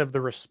at kind of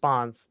the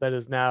response that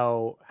has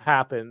now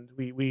happened,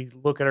 we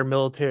look at our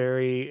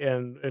military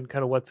and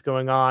kind of what's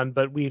going on,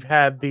 but we've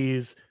had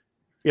these,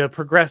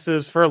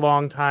 progressives for a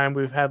long time.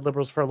 We've had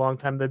liberals for a long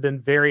time. They've been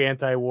very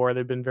anti-war.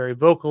 They've been very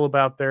vocal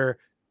about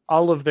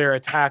all of their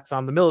attacks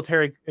on the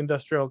military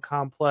industrial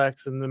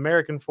complex and the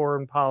American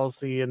foreign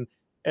policy.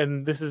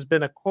 And this has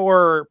been a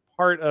core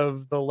part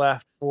of the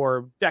left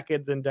for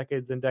decades and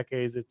decades and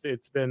decades.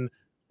 It's been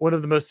one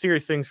of the most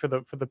serious things for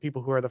the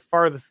people who are the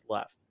farthest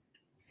left.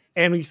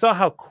 And we saw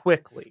how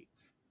quickly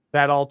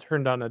that all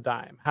turned on a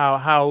dime.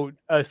 How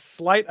a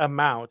slight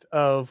amount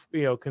of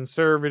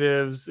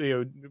conservatives,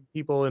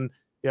 people and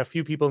a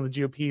few people in the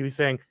GOP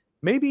saying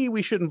maybe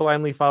we shouldn't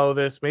blindly follow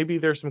this. Maybe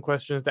there's some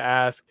questions to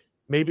ask.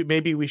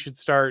 Maybe we should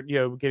start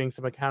getting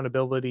some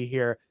accountability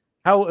here.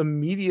 How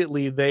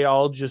immediately they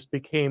all just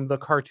became the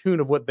cartoon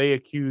of what they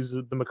accuse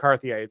the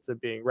McCarthyites of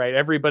being. Right?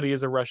 Everybody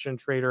is a Russian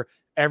traitor.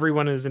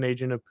 Everyone is an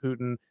agent of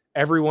Putin.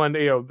 Everyone,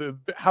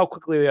 how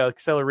quickly they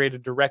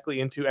accelerated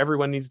directly into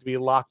everyone needs to be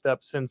locked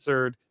up,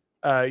 censored.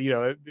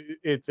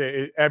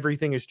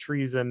 Everything is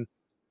treason.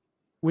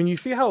 When you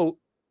see how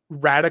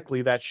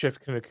radically that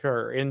shift can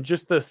occur in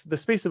just the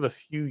space of a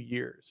few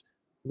years,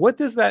 what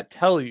does that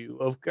tell you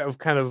of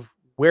kind of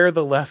where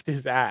the left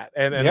is at?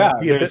 And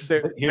here's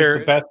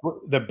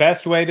the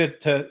best way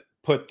to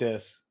put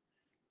this.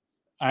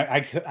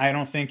 I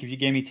don't think if you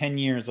gave me 10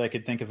 years, I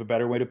could think of a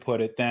better way to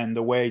put it than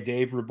the way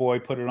Dave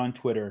Raboy put it on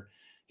Twitter.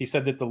 He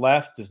said that the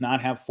left does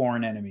not have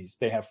foreign enemies.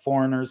 They have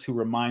foreigners who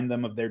remind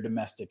them of their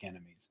domestic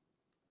enemies.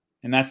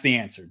 And that's the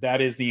answer.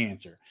 That is the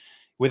answer.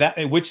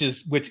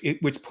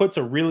 Which puts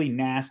a really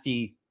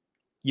nasty,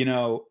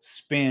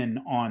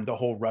 spin on the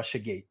whole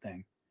Russiagate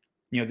thing.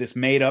 This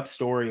made up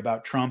story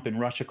about Trump and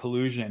Russia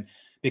collusion,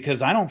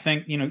 because I don't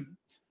think,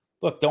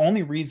 look, the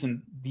only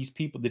reason these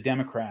people, the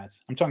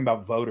Democrats, I'm talking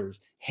about voters,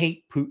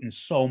 hate Putin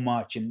so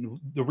much, and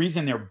the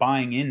reason they're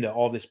buying into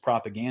all this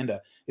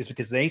propaganda is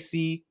because they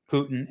see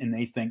Putin and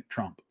they think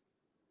Trump.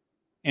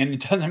 And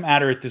it doesn't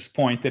matter at this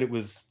point that it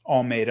was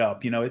all made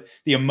up. The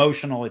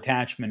emotional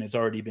attachment has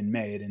already been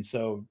made. And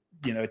so,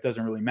 it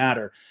doesn't really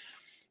matter.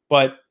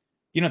 But,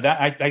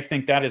 that I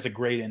think that is a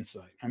great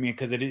insight. I mean,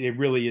 because it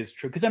really is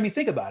true. Because, I mean,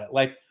 think about it.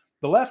 Like,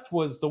 the left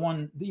was the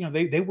one,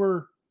 they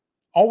were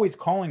always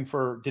calling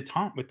for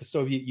detente with the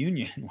Soviet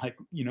Union, like,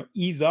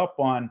 ease up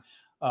on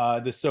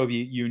the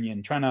Soviet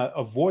Union, trying to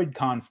avoid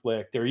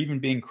conflict, or even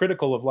being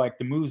critical of like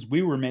the moves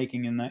we were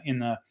making in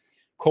the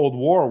Cold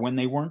War when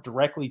they weren't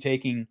directly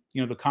taking,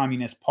 the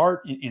communist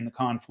part in the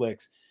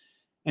conflicts.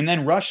 And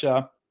then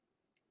Russia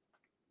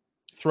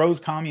throws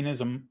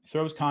communism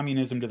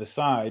to the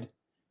side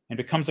and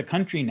becomes a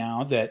country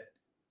now that,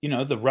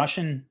 the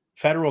Russian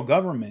federal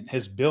government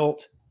has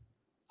built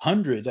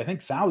hundreds, I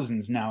think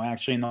thousands now,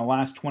 actually, in the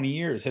last 20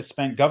 years, has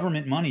spent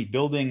government money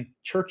building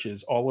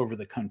churches all over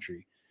the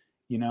country.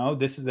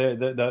 This is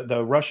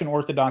the Russian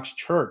Orthodox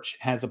Church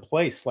has a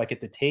place like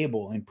at the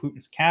table in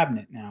Putin's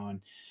cabinet now.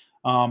 And,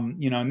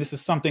 and this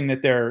is something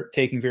that they're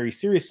taking very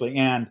seriously.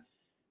 And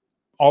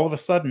all of a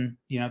sudden,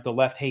 the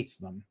left hates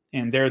them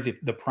and they're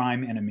the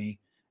prime enemy.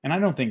 And I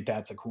don't think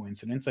that's a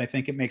coincidence. I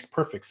think it makes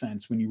perfect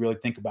sense when you really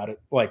think about it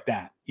like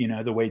that,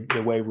 the way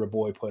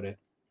Raboy put it.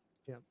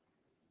 Yeah,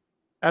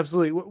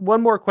 absolutely.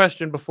 One more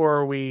question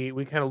before we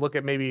kind of look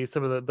at maybe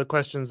some of the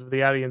questions of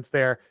the audience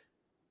there.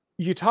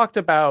 You talked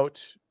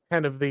about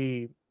kind of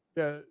the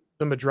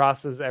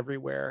madrasas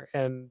everywhere,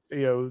 and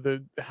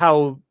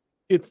how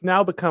it's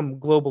now become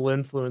global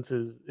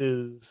influences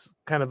is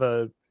kind of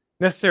a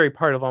necessary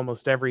part of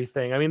almost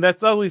everything. I mean,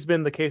 that's always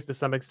been the case to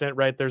some extent,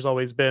 right? There's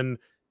always been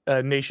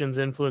nations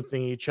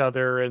influencing each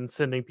other and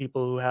sending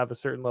people who have a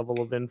certain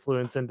level of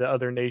influence into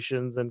other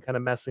nations and kind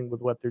of messing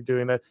with what they're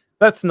doing.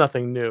 That's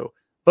nothing new.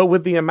 But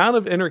with the amount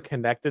of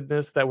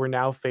interconnectedness that we're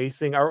now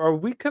facing, are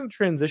we kind of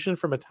transitioned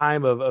from a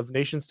time of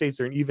nation states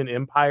or even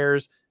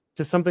empires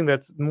to something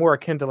that's more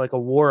akin to like a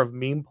war of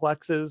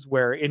memeplexes,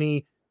 where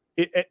any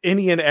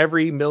and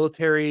every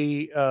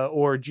military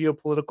or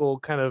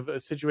geopolitical kind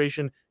of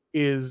situation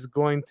is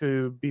going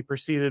to be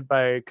preceded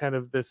by kind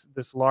of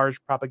this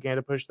large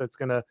propaganda push that's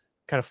going to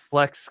kind of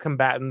flex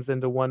combatants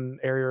into one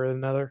area or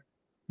another?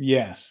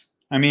 Yes.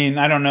 I mean,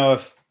 I don't know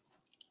if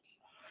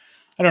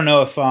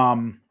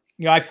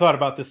I've thought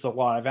about this a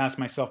lot. I've asked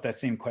myself that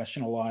same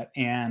question a lot.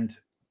 And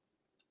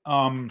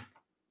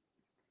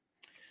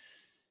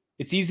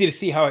it's easy to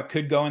see how it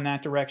could go in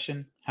that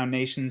direction, how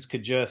nations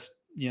could just,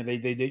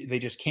 they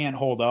just can't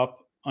hold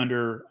up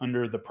under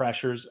the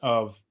pressures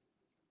of,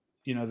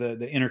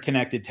 the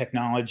interconnected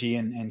technology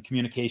and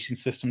communication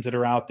systems that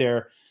are out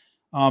there.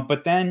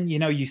 But then,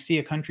 you see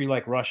a country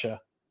like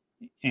Russia,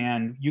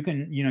 and you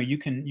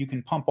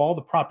can pump all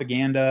the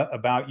propaganda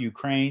about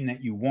Ukraine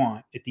that you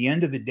want. At the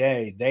end of the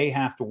day, they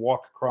have to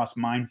walk across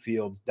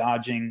minefields,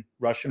 dodging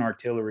Russian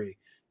artillery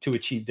to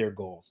achieve their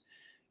goals.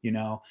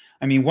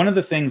 I mean, one of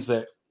the things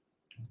that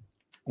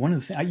one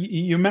of the things,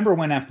 you remember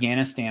when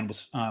Afghanistan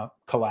was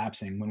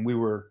collapsing, when we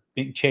were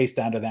being chased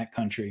out of that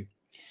country,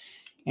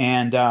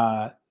 and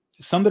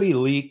somebody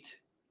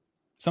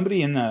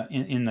in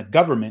the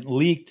government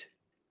leaked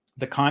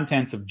the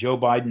contents of Joe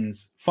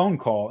Biden's phone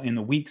call in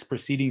the weeks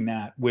preceding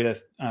that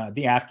with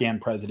the Afghan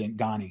president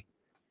Ghani.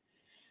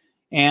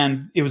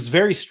 And it was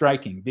very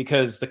striking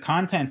because the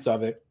contents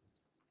of it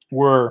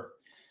were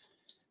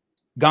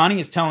Ghani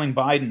is telling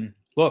Biden,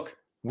 look,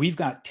 we've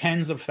got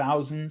tens of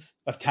thousands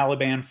of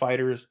Taliban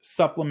fighters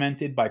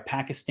supplemented by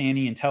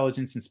Pakistani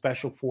intelligence and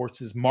special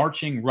forces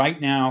marching right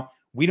now.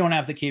 We don't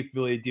have the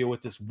capability to deal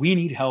with this. We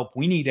need help.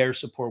 We need air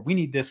support. We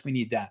need this. We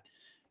need that.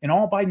 And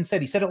all Biden said,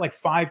 he said it like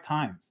 5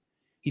 times.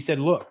 He said,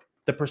 look,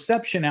 the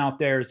perception out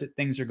there is that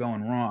things are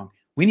going wrong.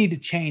 We need to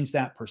change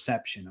that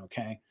perception,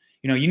 okay?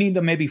 You need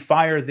to maybe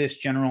fire this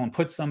general and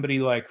put somebody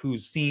like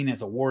who's seen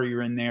as a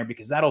warrior in there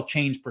because that'll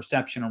change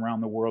perception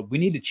around the world. We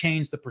need to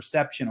change the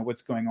perception of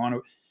what's going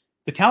on.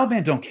 The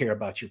Taliban don't care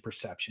about your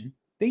perception.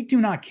 They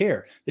do not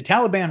care. The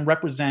Taliban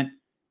represent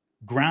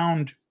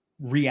ground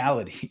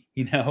reality.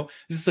 This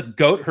is a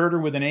goat herder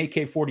with an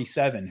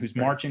AK-47 who's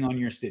marching on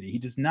your city. He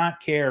does not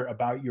care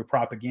about your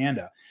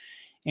propaganda.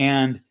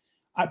 And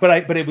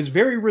but it was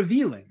very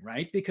revealing,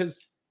 right?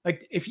 Because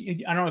like I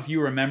don't know if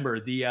you remember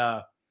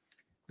the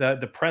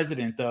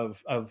president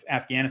of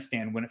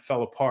Afghanistan, when it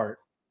fell apart,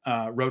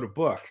 wrote a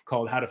book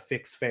called How to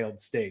Fix Failed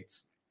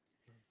States.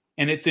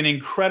 And it's an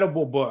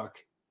incredible book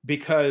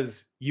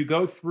because you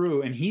go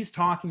through and he's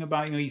talking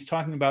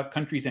about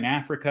countries in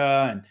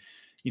Africa and,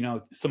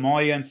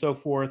 Somalia and so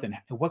forth, and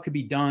what could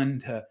be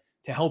done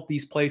to help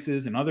these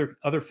places and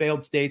other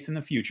failed states in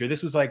the future.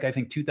 This was like, I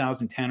think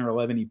 2010 or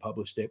 11, he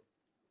published it.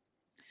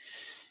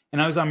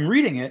 And as I'm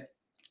reading it,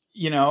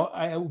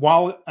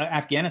 while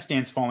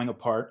Afghanistan's falling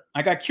apart,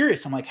 I got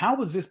curious. I'm like, how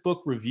was this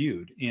book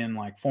reviewed in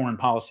like Foreign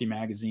Policy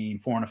magazine,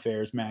 Foreign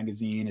Affairs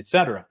magazine,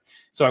 etc.?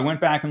 So I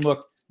went back and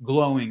looked,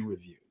 glowing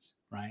reviews,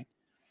 right?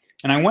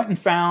 And I went and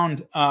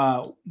found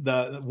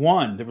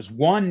there was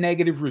one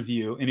negative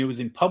review, and it was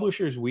in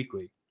Publishers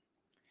Weekly.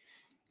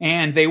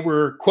 And they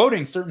were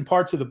quoting certain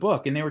parts of the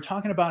book, and they were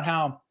talking about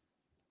how,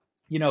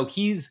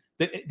 he's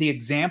the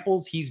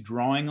examples he's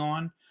drawing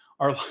on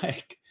are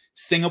like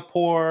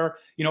Singapore,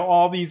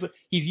 all these,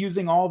 he's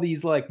using all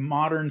these like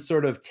modern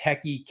sort of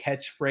techie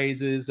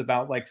catchphrases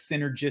about like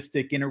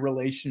synergistic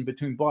interrelation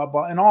between blah,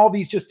 blah, and all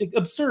these just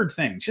absurd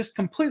things, just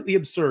completely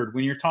absurd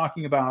when you're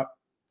talking about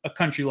a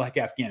country like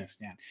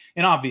Afghanistan.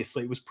 And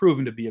obviously it was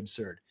proven to be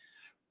absurd.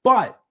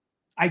 But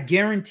I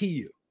guarantee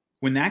you,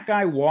 when that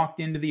guy walked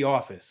into the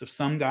office of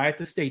some guy at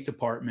the State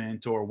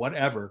Department or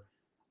whatever,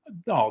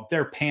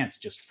 their pants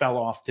just fell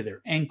off to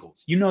their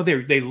ankles.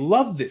 They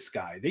love this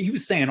guy. He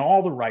was saying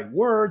all the right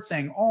words,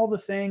 saying all the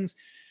things,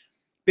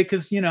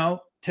 because, to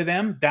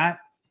them,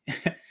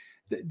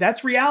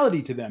 that's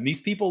reality to them.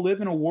 These people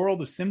live in a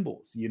world of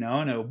symbols, in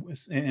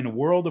a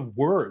world of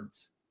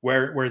words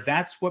where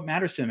that's what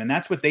matters to them. And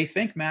that's what they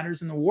think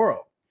matters in the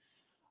world.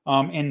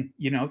 And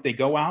they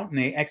go out and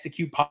they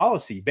execute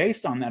policy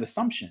based on that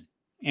assumption.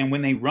 And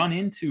when they run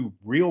into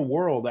real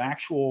world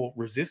actual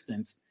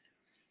resistance,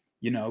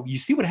 you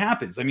see what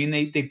happens. I mean,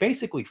 they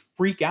basically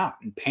freak out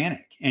and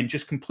panic and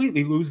just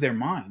completely lose their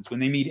minds when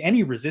they meet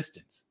any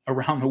resistance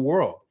around the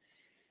world.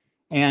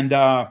 And,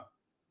 but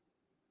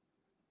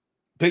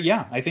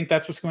yeah, I think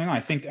that's what's going on. I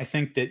think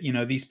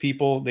that, these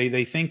people,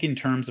 they think in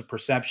terms of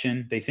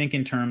perception, they think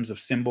in terms of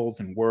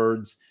symbols and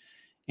words.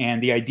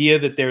 And the idea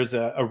that there's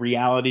a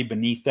reality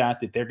beneath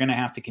that they're going to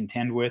have to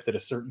contend with at a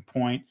certain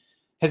point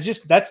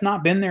that's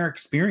not been their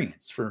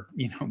experience for,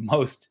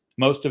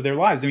 most of their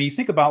lives. I mean, you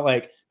think about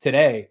like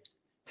today,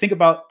 think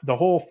about the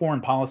whole foreign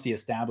policy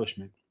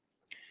establishment,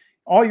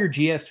 all your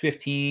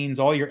GS-15s,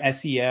 all your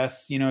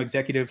SES,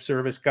 executive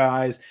service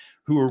guys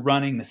who are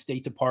running the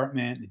State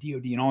Department, the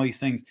DOD, and all these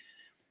things.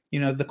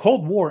 The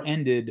Cold War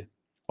ended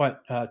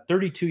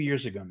 32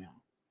 years ago now.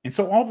 And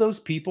so all those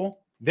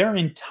people, their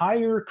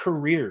entire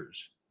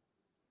careers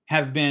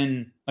have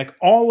been like,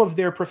 all of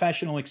their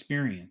professional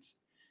experience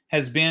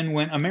has been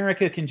when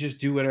America can just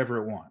do whatever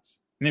it wants.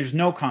 And there's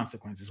no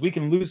consequences. We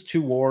can lose 2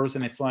 wars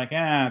and it's like,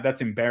 that's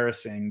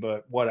embarrassing,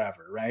 but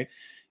whatever, right?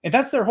 And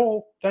that's their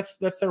whole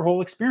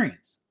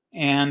experience.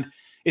 And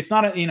it's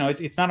not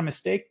it's not a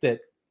mistake that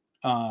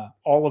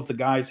all of the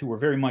guys who were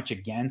very much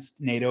against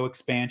NATO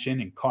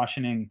expansion and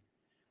cautioning,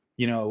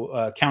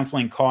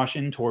 counseling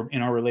caution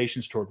in our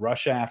relations toward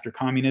Russia after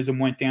communism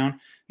went down,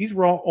 these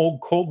were all old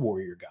Cold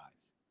Warrior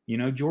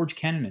guys, George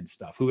Kennan and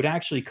stuff, who would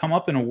actually come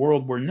up in a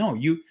world where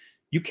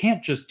you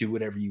can't just do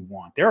whatever you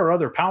want. There are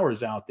other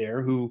powers out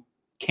there who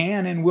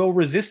can and will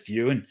resist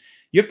you, and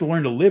you have to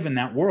learn to live in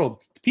that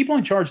world. The people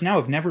in charge now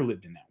have never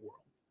lived in that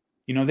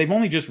world. They've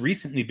only just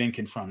recently been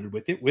confronted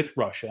with it, with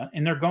Russia,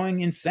 and they're going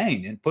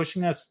insane and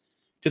pushing us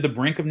to the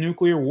brink of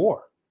nuclear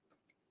war.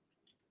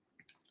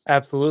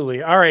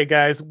 Absolutely. All right,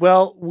 guys.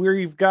 Well,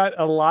 we've got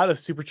a lot of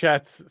super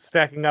chats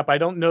stacking up. I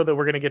don't know that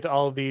we're going to get to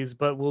all of these,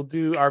 but we'll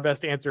do our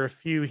best to answer a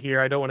few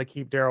here. I don't want to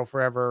keep Darryl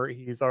forever.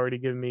 He's already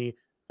given me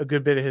a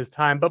good bit of his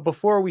time. But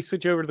before we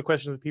switch over to the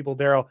questions of the people,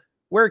 Darryl,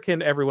 where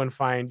can everyone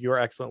find your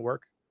excellent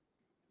work?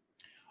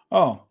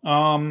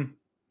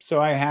 So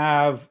I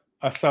have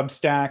a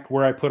Substack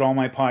where I put all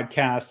my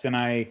podcasts and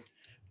I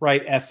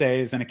write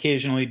essays and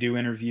occasionally do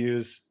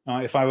interviews.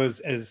 If I was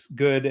as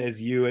good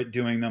as you at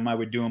doing them, I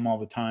would do them all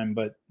the time,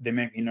 but they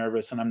make me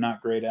nervous and I'm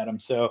not great at them.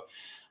 So,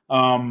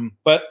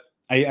 but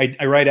I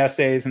write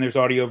essays and there's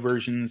audio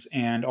versions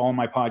and all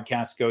my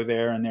podcasts go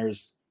there. And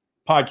there's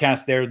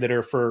podcasts there that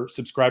are for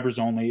subscribers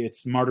only.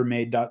 It's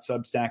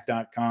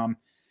martyrmade.substack.com.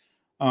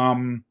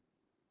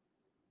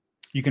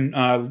 You can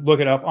look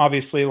it up.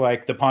 Obviously,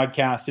 like the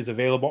podcast is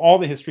available. All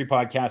the history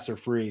podcasts are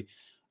free.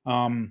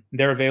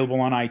 They're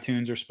available on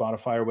iTunes or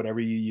Spotify or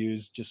whatever you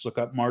use. Just look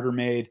up Martyr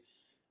Made,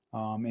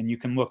 and you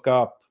can look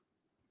up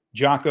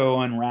Jocko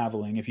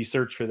Unraveling. If you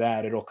search for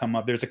that, it'll come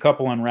up. There's a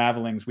couple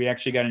unravelings. We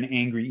actually got an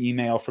angry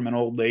email from an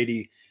old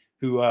lady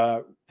who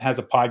has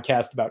a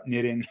podcast about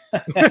knitting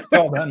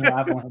called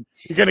Unraveling.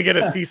 You're going to get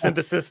a cease and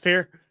desist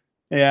here.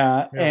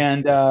 Yeah.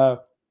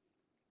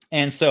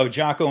 And so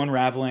Jocko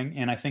Unraveling,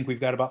 and I think we've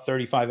got about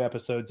 35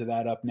 episodes of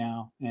that up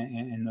now,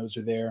 and those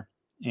are there.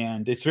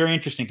 And it's very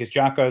interesting because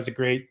Jocko has a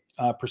great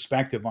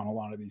perspective on a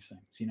lot of these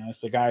things. You know,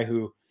 it's a guy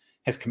who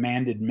has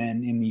commanded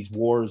men in these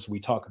wars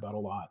we talk about a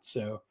lot.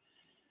 So,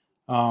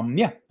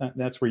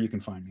 that's where you can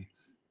find me.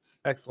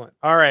 Excellent.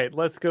 All right,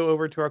 let's go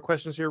over to our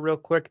questions here real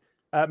quick.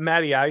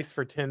 Matty Ice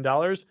for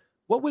 $10.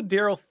 What would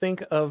Darryl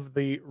think of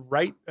the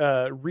right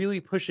really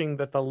pushing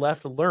that the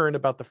left learn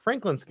about the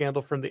Franklin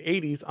scandal from the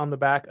 80s on the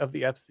back of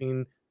the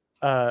Epstein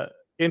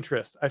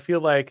interest? I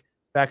feel like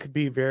that could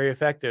be very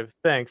effective.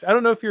 Thanks. I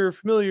don't know if you're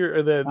familiar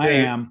or I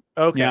am.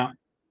 Okay. Yeah.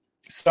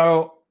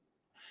 So,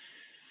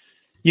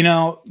 you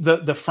know,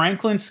 the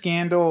Franklin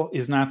scandal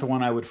is not the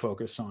one I would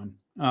focus on.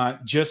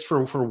 Just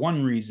for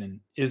one reason,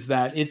 is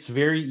that it's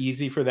very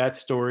easy for that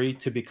story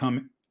to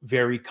become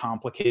very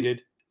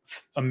complicated,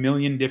 a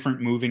million different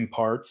moving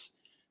parts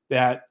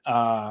that,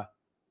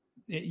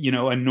 you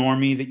know, a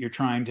normie that you're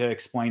trying to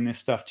explain this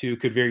stuff to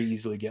could very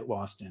easily get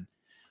lost in.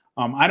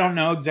 I don't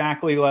know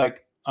exactly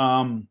like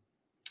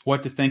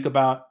what to think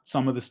about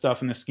some of the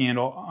stuff in the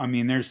scandal. I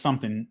mean, there's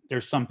something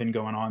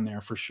going on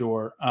there for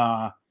sure.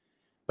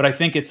 But I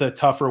think it's a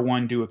tougher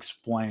one to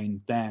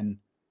explain than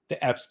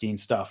the Epstein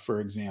stuff, for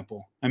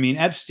example. I mean,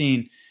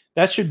 Epstein,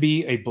 that should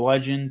be a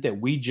bludgeon that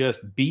we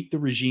just beat the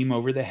regime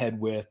over the head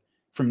with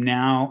from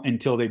now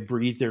until they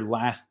breathe their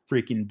last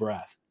freaking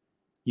breath.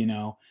 You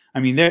know, I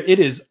mean, there it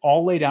is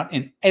all laid out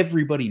and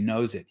everybody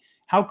knows it.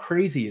 How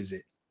crazy is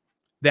it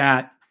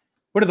that,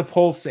 what do the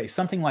polls say?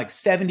 Something like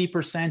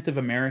 70% of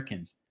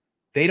Americans,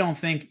 they don't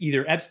think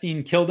either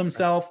Epstein killed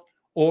himself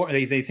or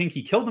they think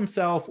he killed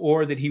himself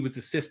or that he was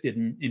assisted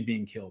in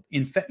being killed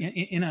in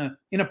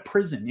a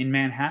prison in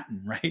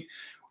Manhattan, right?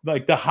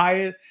 Like the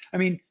highest, I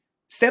mean,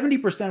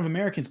 70% of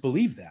Americans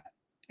believe that,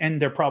 and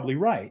they're probably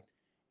right.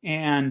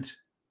 And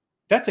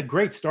that's a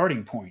great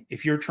starting point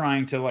if you're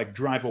trying to like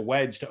drive a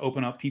wedge to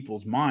open up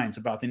people's minds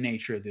about the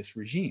nature of this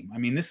regime. I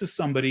mean, this is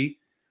somebody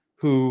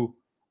who,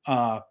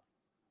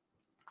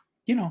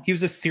 you know, he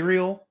was a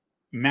serial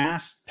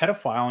mass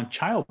pedophile and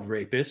child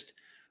rapist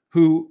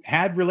who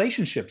had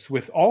relationships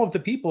with all of the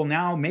people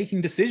now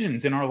making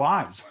decisions in our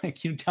lives,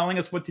 like, you know, telling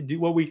us what to do,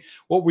 what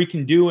we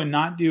can do and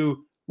not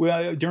do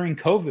during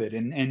COVID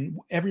and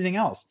everything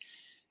else.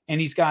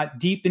 And he's got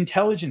deep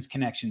intelligence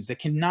connections that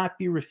cannot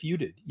be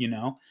refuted, you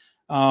know.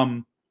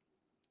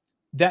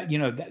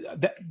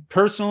 That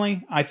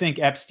personally, I think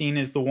Epstein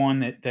is the one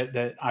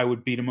that I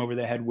would beat him over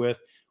the head with.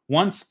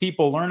 Once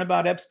people learn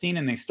about Epstein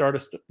and they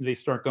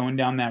start going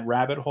down that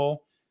rabbit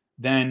hole,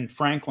 then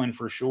Franklin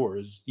for sure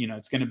is, you know,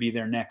 it's going to be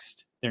their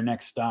next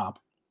stop.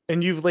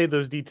 And you've laid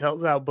those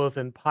details out both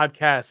in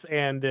podcasts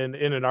and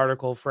in an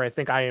article for, I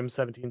think, IM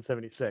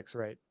 1776,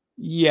 right?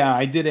 Yeah,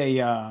 I did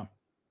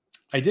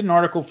an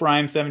article for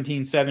IM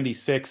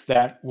 1776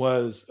 that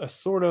was a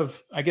sort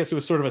of, I guess it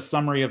was sort of a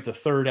summary of the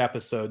third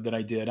episode that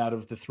I did out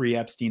of the 3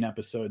 Epstein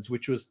episodes,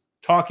 which was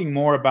talking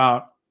more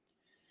about,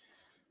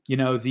 you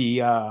know,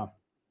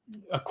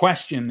 a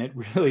question that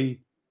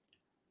really,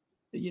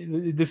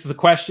 this is a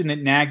question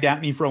that nagged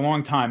at me for a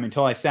long time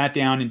until I sat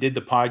down and did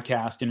the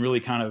podcast and really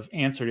kind of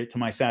answered it to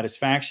my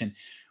satisfaction,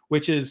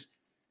 which is,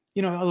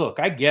 you know, look,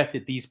 I get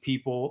that these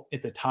people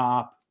at the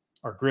top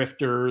are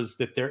grifters,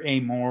 that they're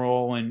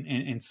amoral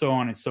and so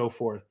on and so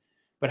forth.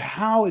 But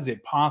how is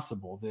it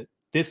possible that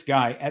this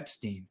guy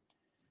Epstein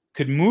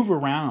could move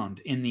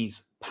around in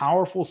these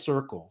powerful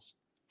circles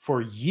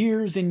for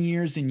years and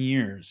years and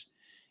years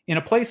in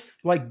a place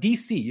like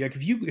DC? Like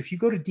if you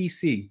go to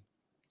DC,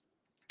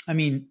 I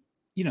mean,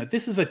 you know,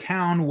 this is a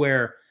town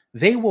where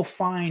they will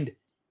find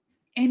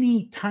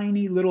any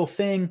tiny little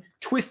thing,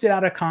 twist it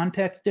out of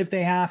context if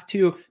they have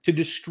to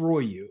destroy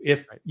you.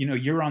 If, you know,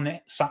 you're on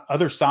the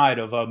other side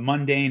of a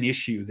mundane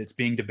issue that's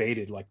being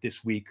debated like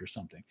this week or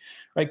something,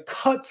 right?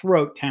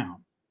 Cutthroat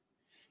town.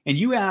 And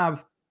you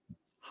have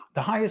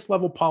the highest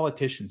level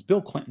politicians,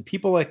 Bill Clinton,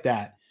 people like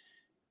that,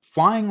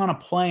 flying on a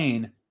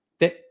plane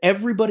that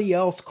everybody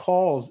else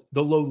calls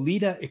the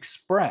Lolita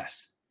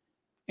Express.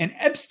 And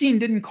Epstein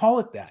didn't call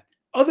it that.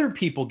 Other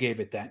people gave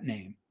it that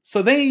name.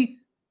 So they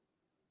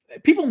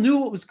people knew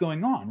what was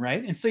going on,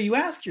 right? And so you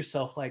ask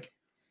yourself, like,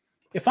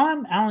 if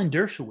I'm Alan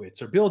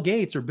Dershowitz or Bill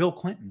Gates or Bill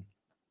Clinton,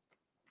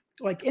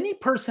 like any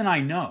person I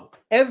know,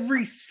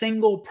 every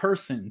single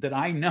person that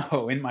I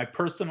know in my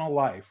personal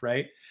life,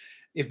 right?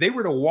 If they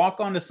were to walk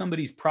onto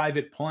somebody's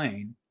private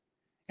plane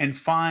and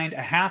find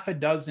a half a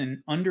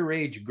dozen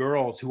underage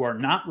girls who are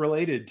not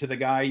related to the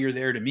guy you're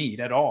there to meet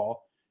at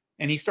all,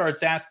 and he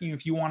starts asking you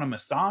if you want a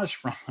massage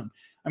from him,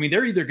 I mean,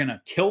 they're either going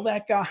to kill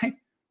that guy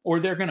or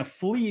they're going to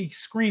flee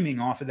screaming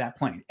off of that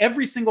plane.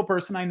 Every single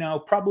person I know,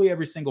 probably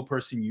every single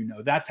person you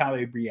know, that's how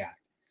they react.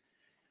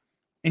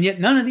 And yet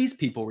none of these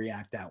people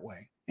react that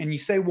way. And you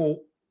say,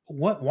 well,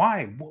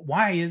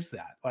 why is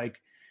that?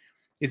 Like,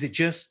 is it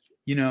just,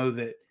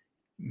 the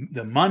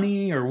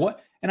money or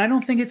what? And I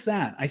don't think it's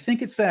that. I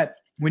think it's that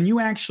when you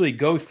actually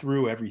go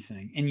through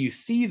everything and you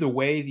see the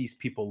way these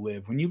people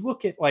live, when you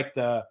look at like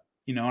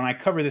and I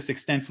cover this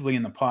extensively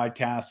in the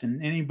podcast,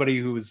 and anybody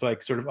who is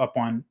like sort of up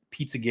on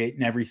Pizzagate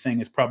and everything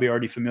is probably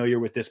already familiar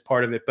with this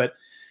part of it. But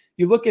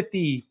you look at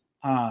the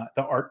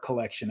art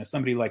collection of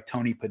somebody like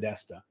Tony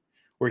Podesta,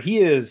 where he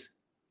is,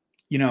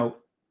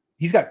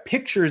 he's got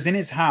pictures in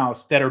his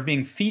house that are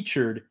being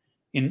featured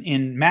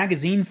in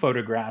magazine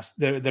photographs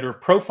that are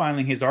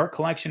profiling his art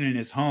collection in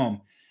his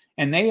home.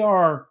 And they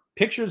are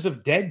pictures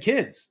of dead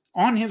kids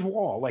on his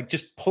wall, like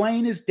just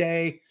plain as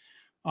day.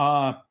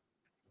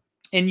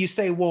 And you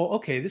say, well,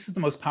 okay, this is the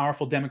most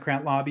powerful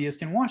Democrat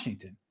lobbyist in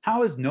Washington.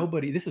 How is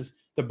this is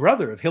the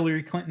brother of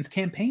Hillary Clinton's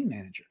campaign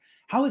manager.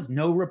 How is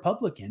no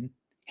Republican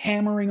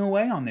hammering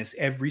away on this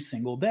every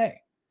single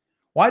day?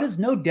 Why does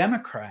no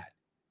Democrat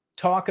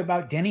talk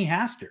about Denny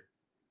Hastert?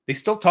 They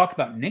still talk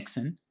about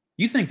Nixon.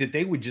 You think that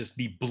they would just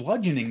be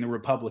bludgeoning the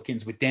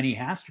Republicans with Denny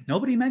Hastert.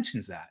 Nobody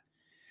mentions that.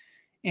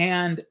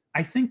 And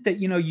I think that,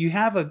 you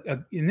have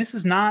and this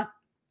is not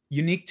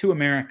unique to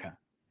America.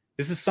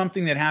 This is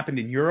something that happened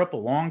in Europe a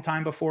long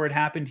time before it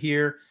happened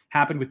here,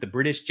 happened with the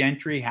British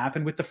gentry,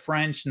 happened with the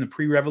French in the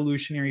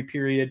pre-revolutionary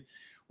period,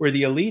 where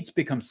the elites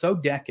become so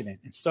decadent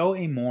and so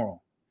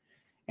amoral.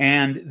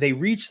 And they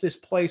reach this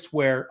place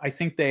where I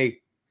think they,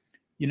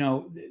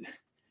 you're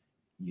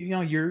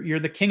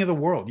the king of the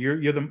world. You're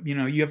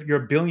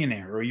a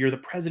billionaire, or you're the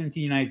president of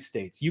the United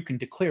States. You can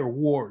declare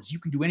wars. You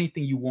can do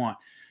anything you want.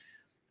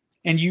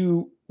 And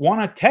you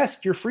want to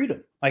test your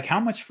freedom. Like, how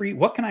much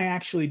what can I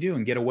actually do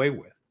and get away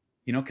with?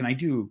 Can I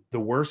do the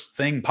worst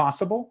thing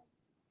possible?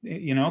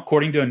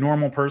 According to a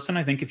normal person,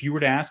 I think if you were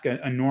to ask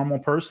a normal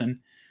person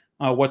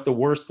what the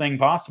worst thing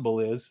possible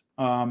is,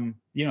 it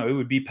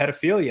would be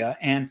pedophilia.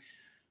 And,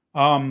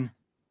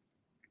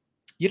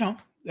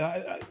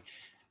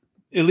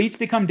 elites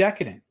become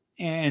decadent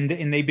and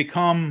they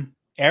become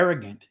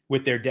arrogant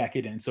with their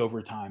decadence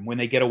over time when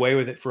they get away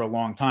with it for a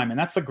long time. And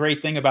that's the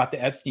great thing about the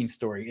Epstein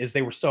story, is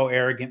they were so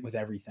arrogant with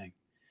everything.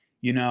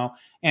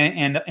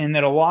 And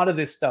that a lot of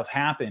this stuff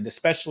happened,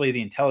 especially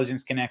the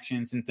intelligence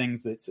connections and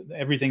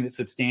everything that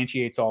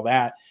substantiates all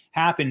that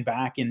happened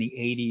back in the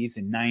 80s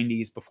and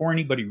 90s, before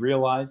anybody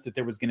realized that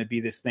there was going to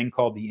be this thing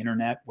called the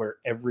internet, where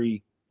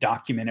every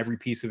document, every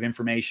piece of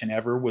information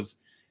ever was,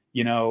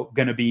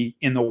 going to be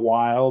in the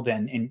wild,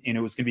 and it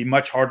was going to be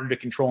much harder to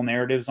control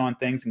narratives on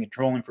things and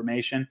control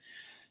information.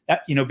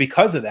 That,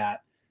 because of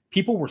that,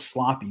 people were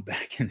sloppy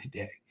back in the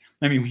day.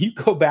 I mean, when you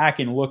go back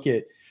and look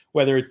at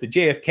whether it's the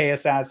JFK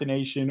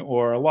assassination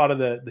or a lot of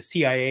the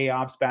CIA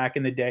ops back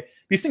in the day,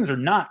 these things are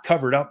not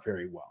covered up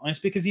very well. And it's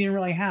because you didn't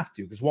really have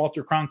to, because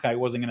Walter Cronkite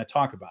wasn't going to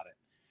talk about it.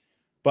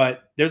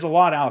 But there's a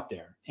lot out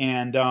there.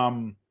 And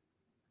I'll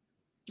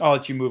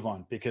let you move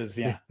on, because,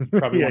 you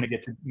probably want to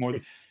get to more.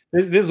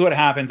 This is what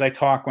happens. I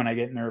talk when I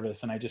get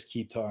nervous, and I just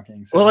keep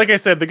talking. So. Well, like I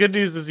said, the good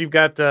news is you've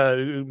got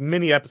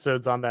many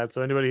episodes on that.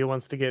 So anybody who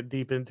wants to get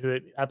deep into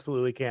it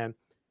absolutely can.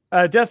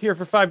 Death here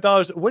for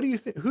 $5. What do you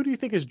think? Who do you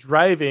think is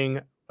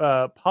driving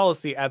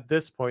policy at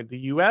this point? The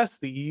U.S.,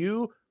 the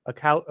EU, a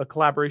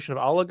collaboration of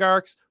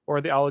oligarchs, or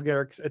the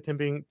oligarchs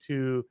attempting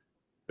to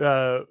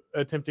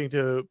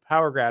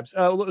power grabs?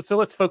 So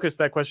let's focus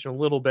that question a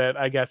little bit,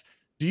 I guess.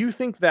 Do you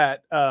think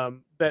that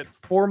that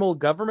formal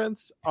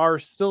governments are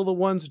still the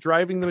ones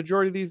driving the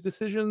majority of these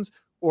decisions,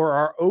 or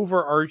are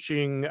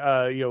overarching,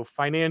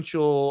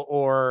 financial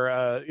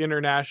or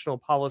international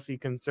policy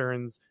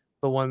concerns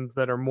the ones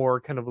that are more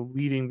kind of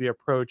leading the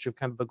approach of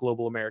kind of the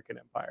global American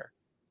empire?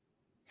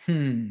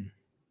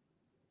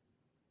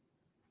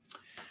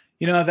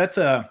 That's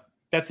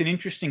an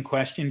interesting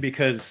question,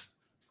 because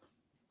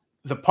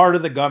the part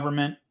of the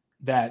government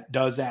that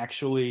does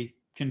actually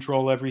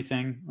control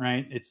everything,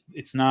 right?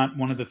 It's not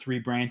one of the three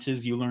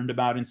branches you learned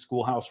about in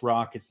Schoolhouse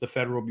Rock. It's the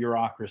federal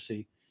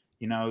bureaucracy.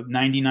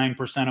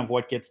 99% of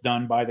what gets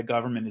done by the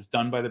government is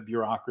done by the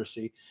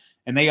bureaucracy,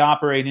 and they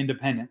operate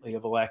independently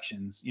of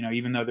elections,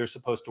 even though they're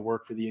supposed to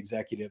work for the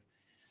executive.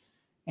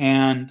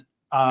 And,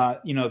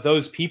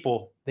 those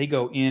people, they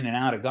go in and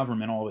out of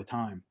government all the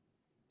time.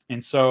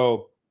 And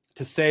so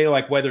to say,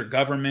 like, whether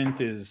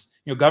government is,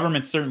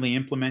 government's certainly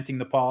implementing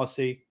the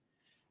policy,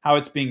 how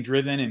it's being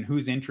driven and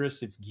whose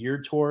interests it's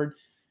geared toward,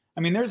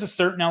 I mean, there's a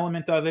certain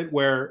element of it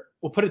where,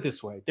 we'll put it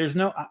this way, there's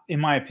no, in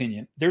my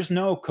opinion, there's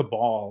no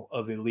cabal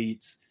of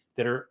elites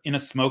that are in a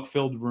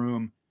smoke-filled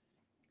room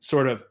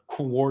sort of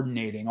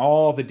coordinating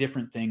all the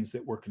different things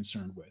that we're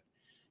concerned with.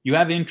 You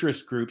have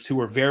interest groups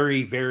who are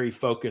very, very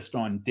focused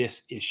on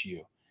this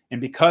issue. And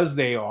because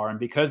they are, and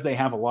because they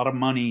have a lot of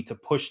money to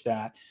push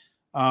that,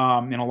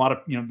 and a lot of,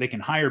 they can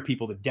hire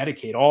people to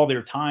dedicate all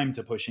their time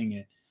to pushing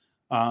it,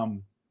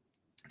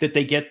 that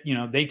they get,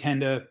 they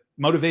tend to,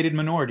 motivated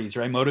minorities,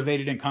 right?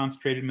 Motivated and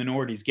concentrated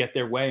minorities get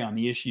their way on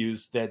the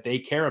issues that they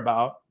care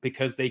about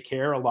because they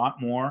care a lot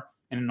more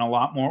and in a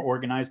lot more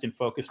organized and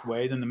focused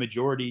way than the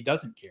majority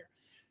doesn't care.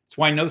 It's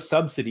why no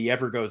subsidy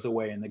ever goes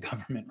away in the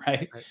government,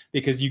 right?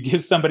 Because you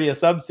give somebody a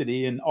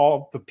subsidy and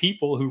all the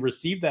people who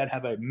receive that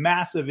have a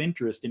massive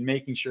interest in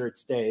making sure it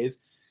stays.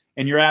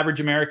 And your average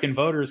American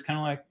voter is kind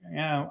of like,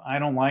 yeah, I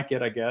don't like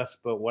it, I guess,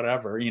 but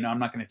whatever, I'm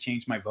not going to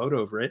change my vote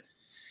over it.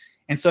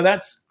 And so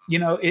that's,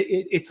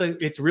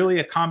 it's really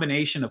a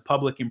combination of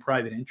public and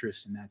private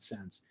interest in that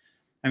sense.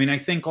 I mean, I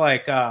think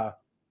like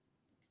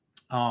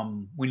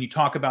when you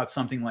talk about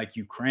something like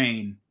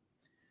Ukraine,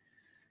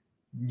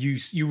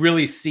 you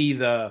really see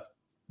the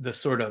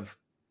sort of,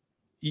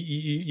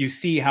 you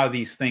see how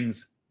these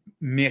things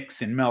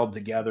mix and meld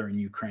together in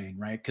Ukraine,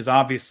 right? Because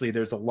obviously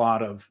there's a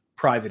lot of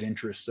private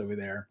interests over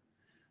there,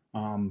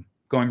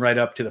 going right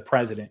up to the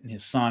president and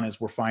his son,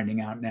 as we're finding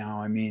out now.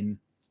 I mean,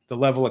 the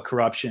level of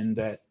corruption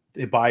that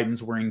the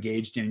Bidens were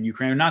engaged in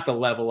Ukraine, not the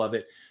level of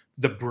it,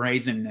 the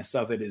brazenness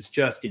of it is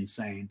just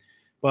insane.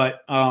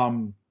 But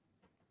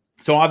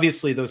so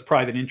obviously those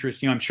private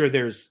interests, I'm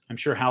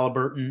sure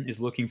Halliburton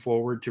is looking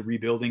forward to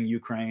rebuilding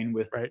Ukraine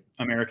with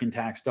American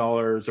tax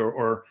dollars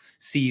or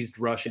seized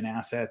Russian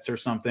assets or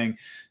something.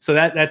 So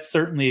that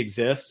certainly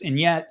exists. And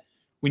yet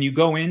when you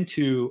go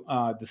into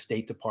the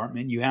State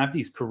Department, you have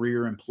these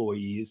career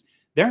employees.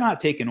 They're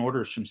not taking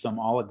orders from some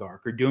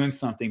oligarch or doing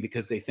something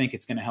because they think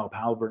it's going to help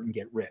Halliburton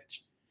get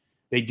rich.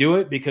 They do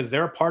it because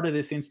they're a part of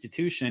this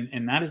institution,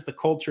 and that is the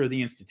culture of the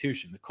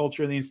institution. The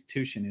culture of the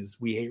institution is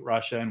we hate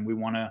Russia and we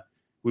want to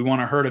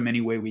hurt them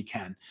any way we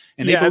can.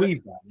 And they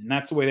believe that, and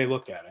that's the way they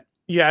look at it.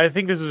 Yeah, I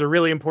think this is a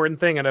really important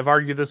thing, and I've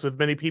argued this with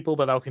many people,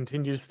 but I'll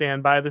continue to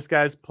stand by this,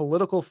 guys.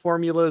 Political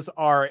formulas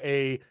are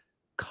a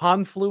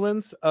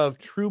confluence of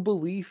true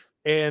belief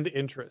and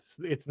interests.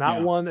 It's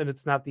not one and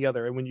it's not the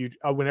other. And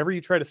whenever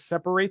you try to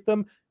separate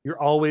them, you're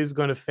always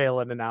going to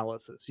fail at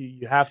analysis.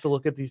 You have to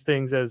look at these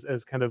things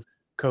as kind of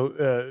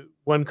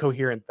one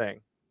coherent thing.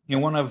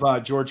 One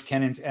of George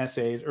Kennan's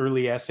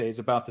early essays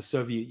about the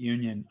Soviet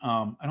Union,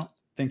 I don't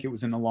think it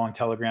was in the Long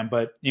Telegram,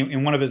 but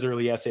in one of his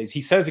early essays, he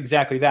says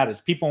exactly that.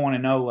 Is people want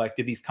to know, like,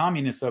 did these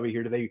communists over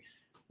here, do they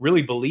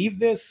really believe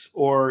this?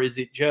 Or is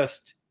it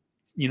just,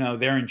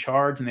 they're in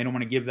charge and they don't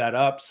want to give that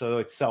up, so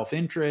it's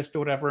self-interest or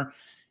whatever?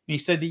 And he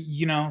said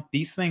that,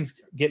 these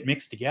things get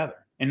mixed together.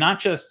 And not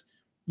just,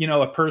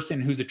 a person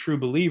who's a true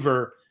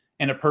believer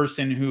and a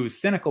person who's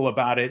cynical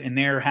about it, and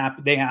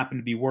they happen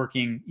to be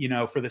working,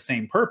 for the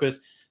same purpose.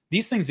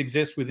 These things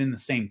exist within the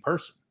same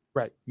person,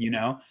 right?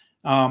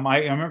 I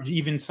remember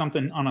even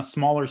something on a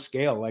smaller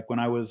scale, like when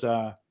I was,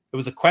 it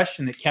was a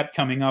question that kept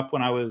coming up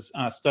when I was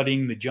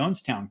studying the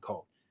Jonestown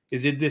cult.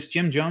 Is it this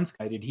Jim Jones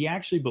guy? Did he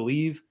actually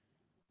believe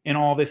in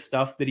all this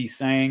stuff that he's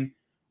saying,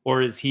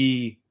 or is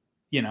he,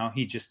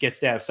 he just gets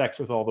to have sex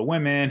with all the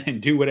women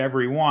and do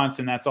whatever he wants,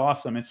 and that's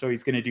awesome, and so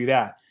he's going to do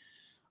that?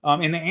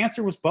 And the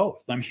answer was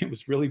both. I mean, it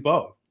was really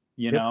both,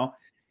 know,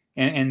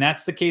 and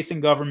that's the case in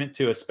government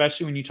too,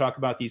 especially when you talk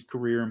about these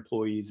career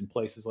employees in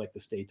places like the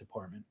State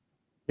Department.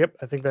 Yep,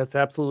 I think that's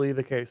absolutely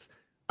the case.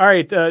 All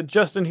right,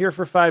 Justin here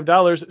for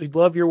 $5.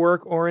 Love your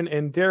work, Oren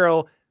and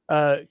Darryl.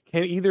 Can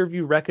either of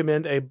you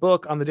recommend a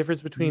book on the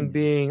difference between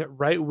being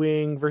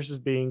right-wing versus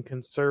being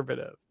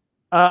conservative?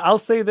 I'll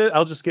say that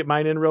I'll just get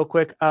mine in real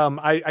quick.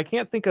 I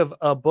can't think of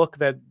a book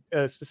that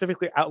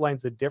specifically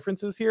outlines the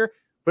differences here.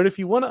 But if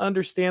you want to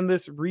understand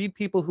this, read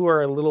people who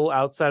are a little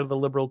outside of the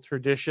liberal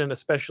tradition,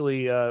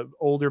 especially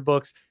older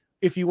books.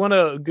 If you want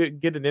to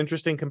get an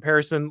interesting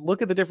comparison,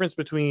 look at the difference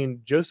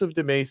between Joseph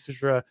de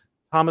Maistre,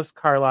 Thomas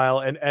Carlyle,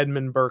 and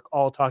Edmund Burke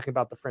all talking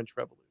about the French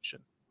Revolution.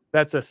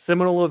 That's a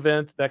seminal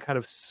event that kind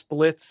of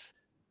splits,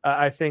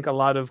 I think, a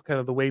lot of kind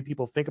of the way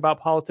people think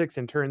about politics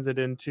and turns it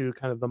into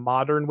kind of the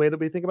modern way that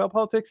we think about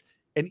politics.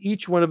 And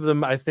each one of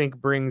them, I think,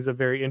 brings a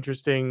very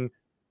interesting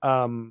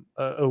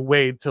a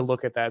way to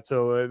look at that.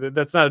 So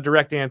that's not a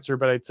direct answer,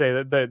 but I'd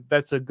say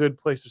that's a good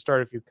place to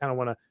start if you kind of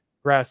want to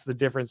grasp the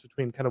difference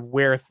between kind of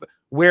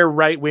where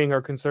right wing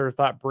or conservative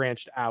thought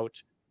branched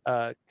out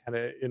kind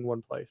of in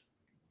one place.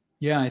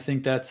 Yeah, I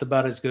think that's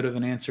about as good of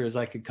an answer as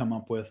I could come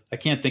up with. I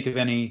can't think of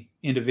any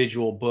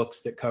individual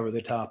books that cover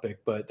the topic,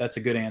 but that's a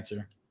good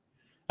answer.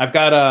 I've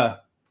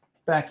got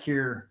back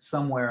here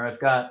somewhere, I've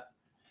got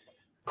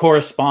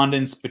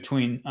correspondence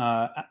between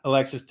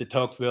Alexis de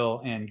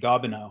Tocqueville and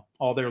Gobineau,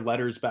 all their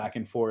letters back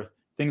and forth.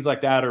 Things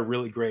like that are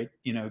really great,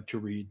 to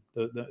read,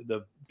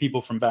 the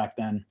people from back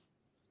then.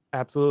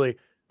 Absolutely.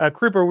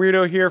 Creeper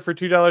Weirdo here for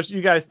 $2.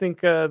 You guys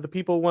think the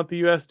people want the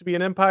U.S. to be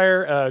an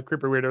empire?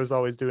 Creeper Weirdo is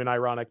always doing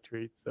ironic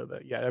tweets. So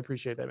yeah, I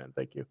appreciate that, man.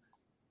 Thank you.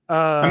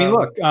 I mean,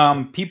 look,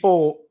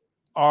 people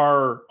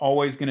are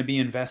always going to be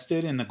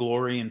invested in the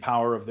glory and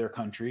power of their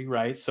country,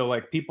 right? So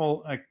like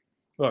people like,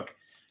 look,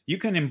 you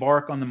can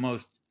embark on the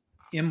most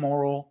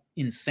immoral,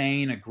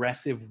 insane,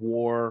 aggressive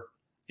war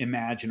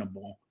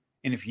imaginable.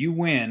 And if you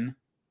win,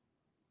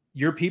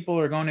 your people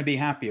are going to be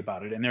happy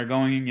about it. And they're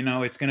going,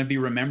 it's going to be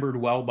remembered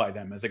well by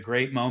them as a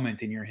great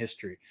moment in your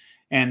history.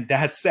 And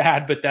that's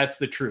sad, but that's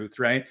the truth,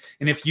 right?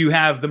 And if you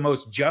have the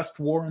most just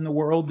war in the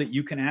world that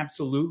you can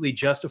absolutely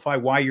justify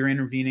why you're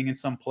intervening in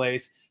some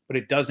place, but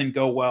it doesn't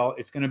go well,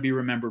 it's going to be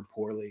remembered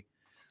poorly.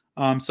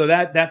 So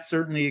that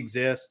certainly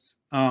exists.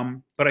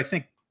 But I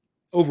think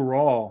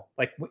overall,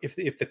 like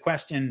if the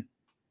question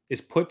is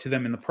put to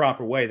them in the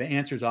proper way, the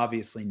answer is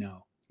obviously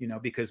no,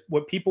 because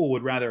what people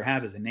would rather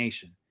have is a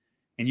nation.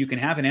 And you can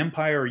have an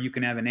empire or you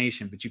can have a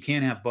nation, but you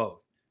can't have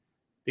both.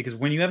 Because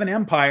when you have an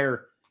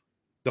empire,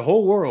 the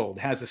whole world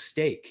has a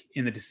stake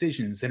in the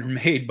decisions that are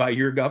made by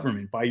your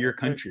government, by your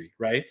country,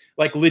 right?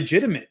 Like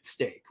legitimate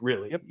stake,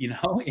 really, Yep.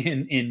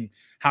 in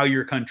how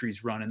your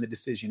country's run and the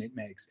decision it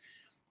makes.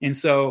 And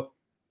so,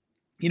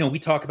 we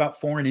talk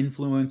about foreign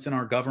influence in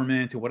our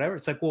government or whatever.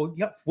 It's like, well,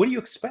 yeah, what do you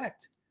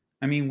expect?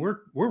 I mean, we're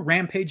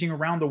rampaging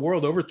around the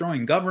world,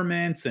 overthrowing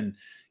governments and,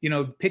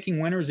 picking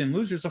winners and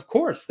losers. Of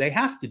course, they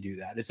have to do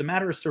that. It's a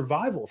matter of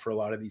survival for a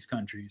lot of these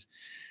countries.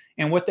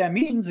 And what that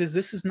means is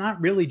this is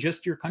not really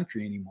just your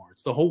country anymore.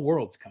 It's the whole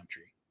world's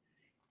country.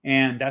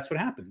 And that's what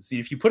happens. And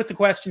if you put the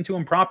question to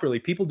them properly,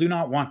 people do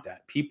not want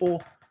that.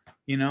 People,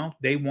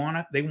 they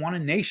want a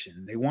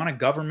nation. They want a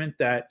government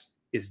that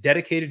is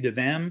dedicated to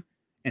them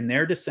and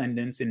their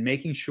descendants and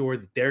making sure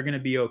that they're going to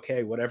be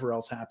okay, whatever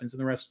else happens in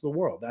the rest of the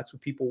world. That's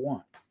what people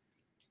want.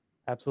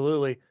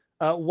 Absolutely.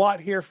 Watt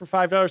here for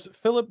 $5.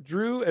 Philip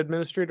Drew,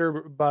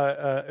 administrator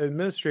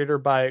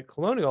by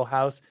Colonial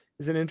House,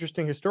 is an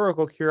interesting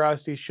historical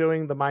curiosity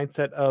showing the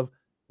mindset of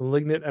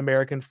malignant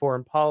American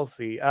foreign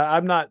policy.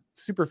 I'm not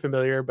super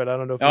familiar, but I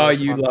don't know if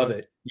you love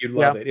it. You'd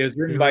love it. It was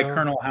written by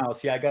Colonel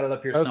House. Yeah, I got it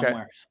up here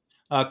somewhere.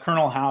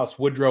 Colonel House,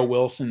 Woodrow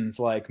Wilson's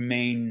like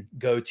main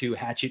go-to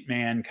hatchet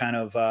man kind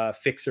of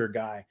fixer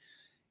guy.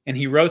 And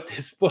he wrote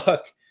this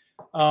book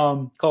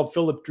called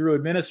Philip Drew,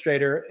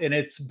 Administrator. And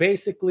it's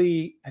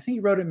basically, I think he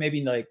wrote it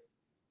maybe like,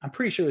 I'm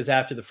pretty sure it was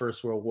after the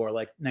First World War,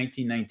 like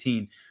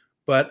 1919.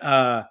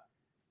 But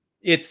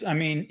it's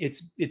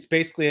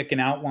basically like an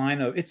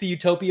outline of, it's a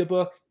utopia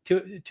book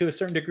to a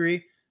certain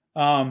degree.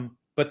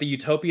 But the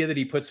utopia that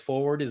he puts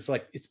forward is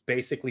like, it's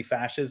basically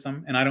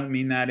fascism. And I don't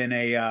mean that in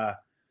a,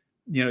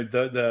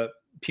 the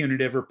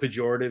punitive or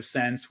pejorative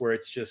sense where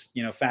it's just,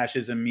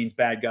 fascism means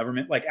bad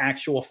government, like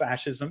actual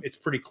fascism. It's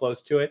pretty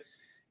close to it.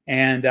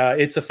 And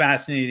it's a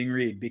fascinating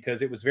read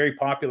because it was very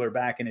popular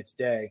back in its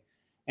day.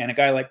 And a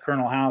guy like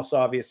Colonel House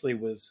obviously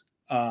was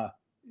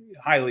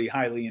highly,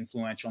 highly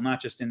influential,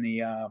 not just in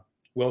the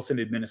Wilson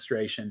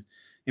administration.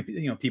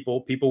 And,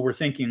 people were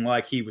thinking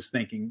like he was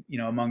thinking,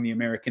 among the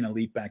American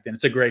elite back then.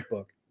 It's a great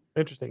book.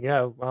 Interesting.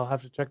 Yeah, I'll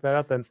have to check that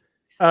out then.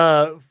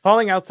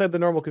 Falling outside the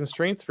normal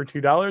constraints for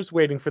 $2,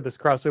 waiting for this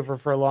crossover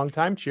for a long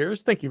time.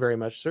 Cheers. Thank you very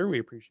much, sir. We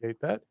appreciate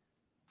that.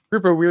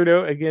 Creeper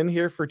Weirdo again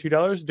here for $2.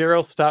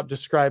 Darryl, stop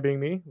describing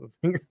me.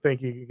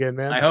 Thank you again,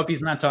 man. I hope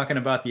he's not talking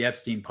about the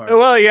Epstein part.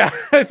 Well, yeah,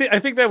 I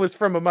think that was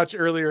from a much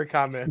earlier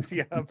comment.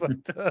 Yeah,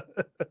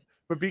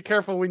 but be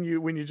careful when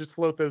you just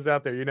float those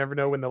out there. You never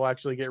know when they'll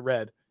actually get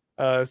read.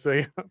 So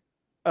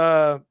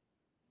yeah.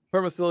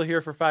 Permastill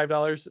here for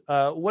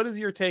 $5. What is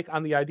your take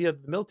on the idea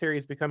that the military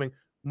is becoming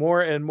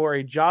more and more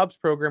a jobs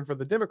program for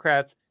the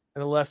Democrats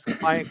and the left's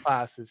client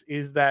classes?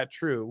 Is that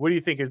true? What do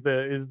you think? Is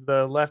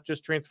the left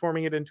just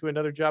transforming it into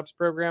another jobs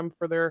program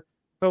for their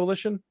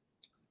coalition?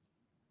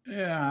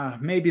 Yeah,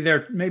 maybe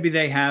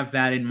they have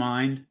that in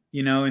mind,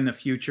 in the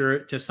future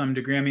to some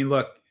degree. I mean,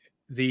 look,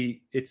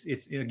 it's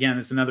again,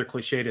 it's another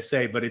cliche to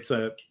say, but it's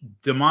a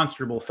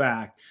demonstrable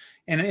fact.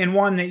 And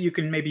one that you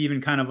can maybe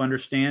even kind of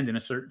understand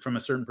from a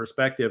certain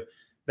perspective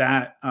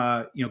that,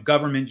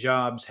 government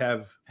jobs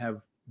have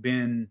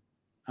been,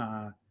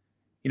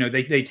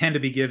 they tend to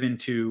be given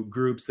to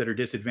groups that are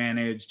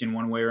disadvantaged in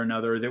one way or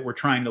another that we're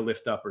trying to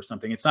lift up or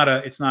something. It's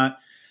not,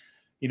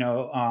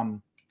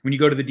 when you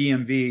go to the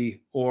DMV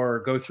or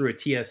go through a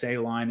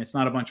TSA line, it's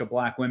not a bunch of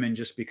black women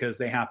just because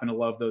they happen to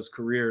love those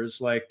careers.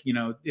 Like,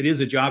 it is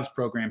a jobs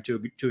program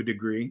to a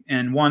degree.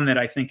 And one that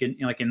I think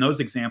in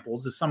those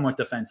examples is somewhat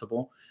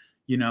defensible.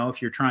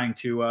 If you're trying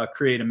to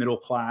create a middle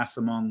class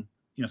among,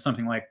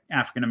 something like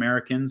African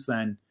Americans,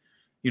 then,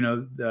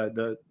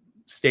 the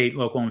state,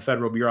 local, and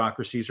federal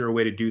bureaucracies are a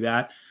way to do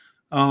that.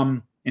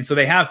 And so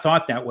they have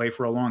thought that way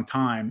for a long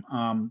time.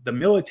 The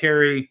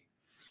military,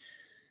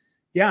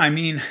 yeah, I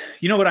mean,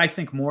 what I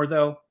think more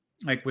though,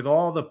 like with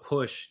all the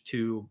push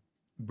to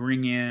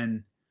bring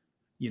in,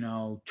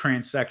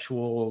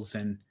 transsexuals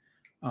and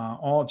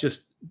all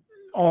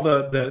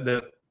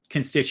the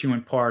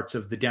constituent parts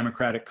of the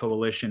Democratic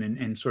coalition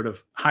and sort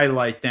of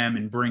highlight them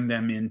and bring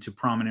them into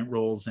prominent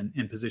roles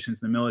and positions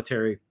in the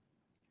military.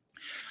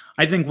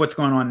 I think what's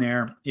going on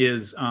there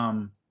is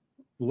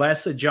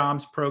less a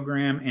jobs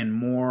program and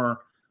more,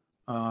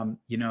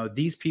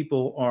 these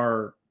people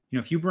are,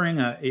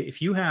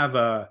 if you have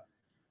a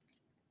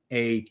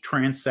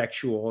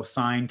transsexual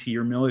assigned to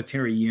your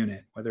military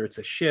unit, whether it's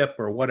a ship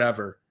or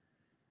whatever,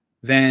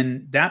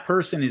 then that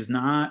person is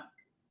not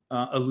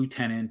a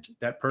lieutenant.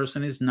 That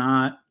person is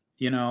not,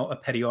 a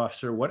petty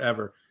officer,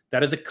 whatever.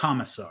 That is a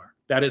commissar.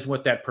 That is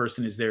what that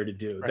person is there to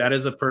do. Right. That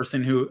is a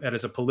person that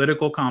is a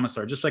political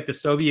commissar. Just like the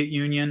Soviet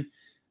Union,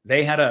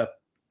 they had a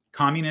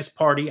Communist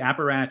Party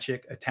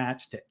apparatchik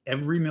attached to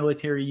every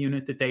military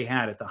unit that they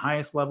had at the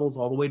highest levels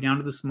all the way down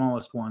to the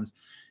smallest ones.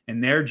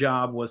 And their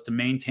job was to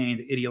maintain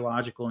the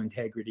ideological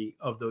integrity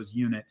of those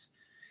units.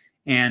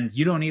 And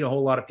you don't need a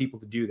whole lot of people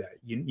to do that,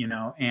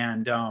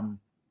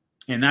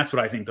 and that's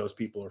what I think those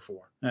people are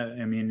for.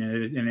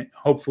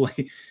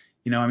 Hopefully,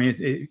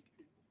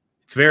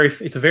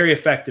 it's a very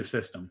effective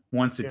system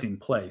once it's in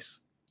place.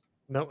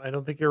 No, I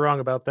don't think you're wrong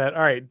about that.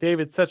 All right,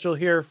 David Setchell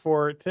here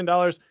for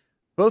 $10.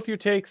 Both your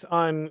takes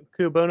on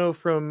cui bono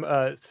from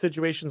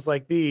situations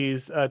like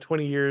these,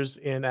 20 years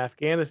in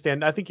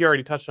Afghanistan. I think you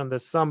already touched on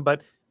this some,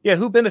 but yeah,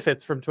 who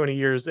benefits from 20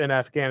 years in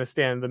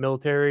Afghanistan? The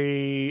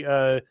military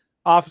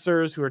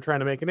officers who are trying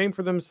to make a name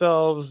for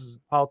themselves,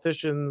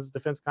 politicians,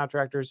 defense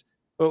contractors.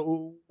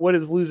 What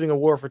is losing a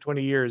war for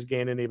 20 years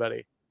gain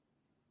anybody?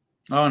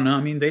 Oh, no.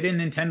 I mean, they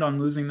didn't intend on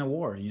losing the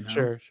war,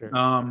 Sure.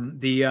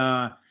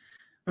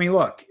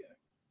 Look,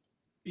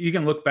 you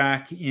can look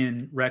back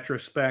in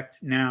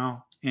retrospect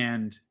now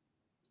and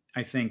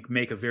I think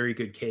make a very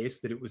good case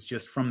that it was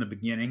just from the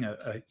beginning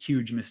a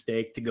huge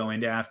mistake to go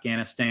into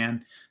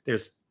Afghanistan.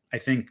 There's, I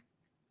think,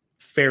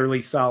 fairly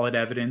solid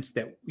evidence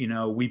that,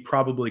 we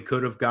probably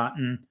could have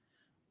gotten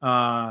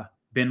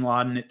bin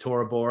Laden at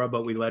Tora Bora,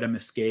 but we let him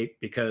escape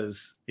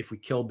because if we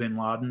kill bin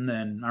Laden,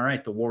 then all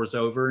right, the war's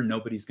over and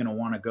nobody's going to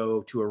want to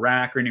go to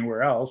Iraq or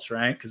anywhere else,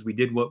 right? Because we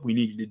did what we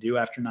needed to do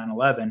after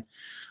 9/11.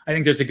 I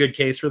think there's a good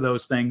case for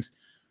those things.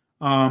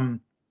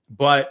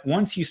 But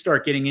once you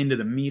start getting into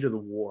the meat of the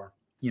war,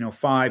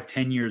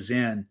 5-10 years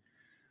in,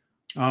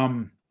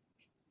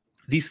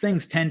 these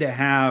things tend to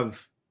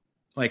have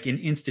like an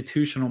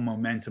institutional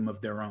momentum of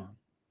their own,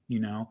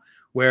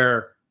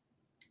 where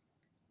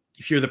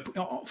if you're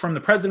from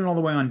the president all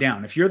the way on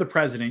down, if you're the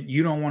president,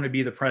 you don't want to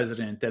be the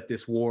president that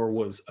this war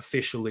was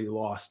officially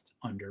lost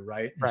under,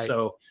 right? Right.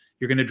 So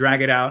you're going to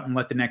drag it out and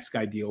let the next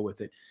guy deal with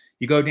it.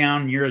 You go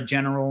down, you're a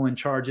general in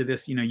charge of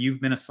this,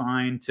 you've been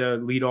assigned to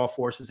lead all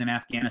forces in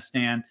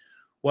Afghanistan.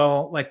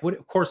 Well, what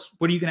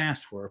are you going to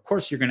ask for? Of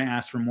course, you're going to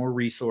ask for more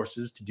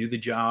resources to do the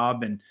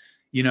job and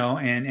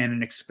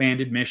an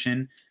expanded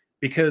mission,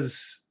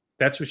 because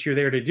that's what you're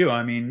there to do.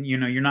 I mean,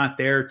 you're not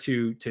there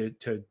to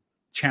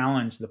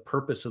challenge the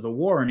purpose of the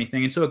war or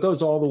anything. And so it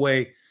goes all the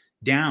way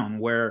down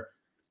where,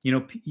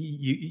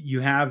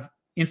 you have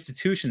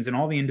institutions and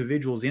all the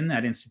individuals in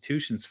that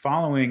institutions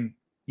following,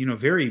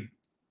 very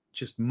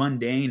just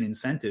mundane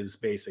incentives,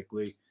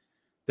 basically,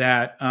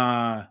 that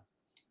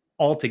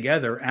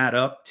altogether add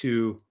up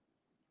to,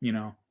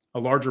 a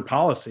larger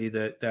policy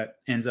that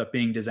ends up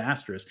being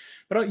disastrous.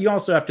 But you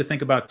also have to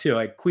think about too,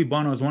 like cui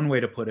bono is one way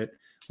to put it,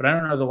 but I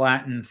don't know the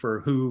Latin for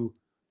who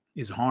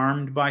is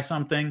harmed by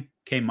something.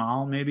 Que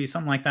mal, maybe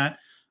something like that.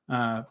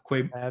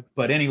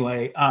 But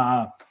anyway,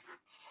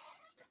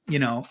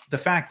 the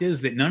fact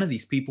is that none of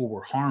these people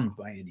were harmed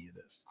by any of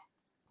this.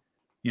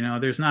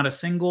 There's not a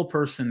single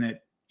person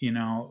that,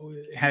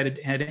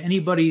 had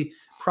anybody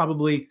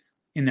probably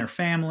in their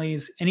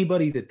families,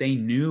 anybody that they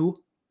knew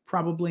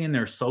probably in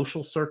their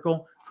social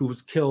circle who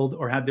was killed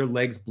or had their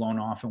legs blown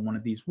off in one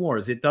of these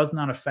wars. It does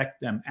not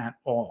affect them at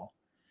all.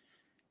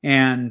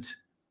 And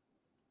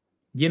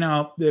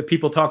the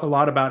people talk a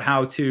lot about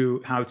how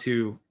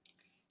to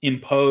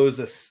impose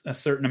a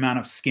certain amount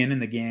of skin in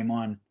the game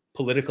on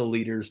political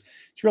leaders.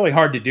 It's really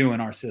hard to do in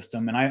our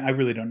system, and I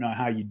really don't know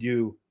how you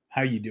do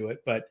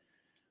it. But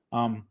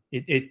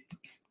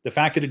the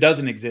fact that it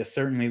doesn't exist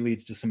certainly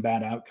leads to some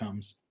bad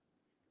outcomes.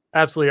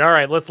 Absolutely. All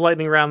right, let's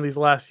lightning round these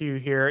last few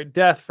here.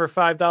 Death for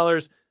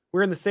 $5.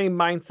 We're in the same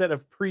mindset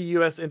of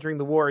pre-U.S. entering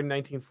the war in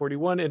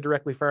 1941 and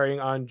directly firing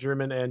on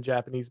German and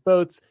Japanese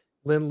boats.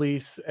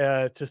 Lend-Lease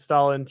to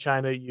Stalin,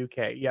 China,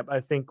 UK. Yep,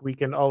 I think we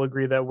can all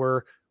agree that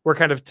we're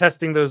kind of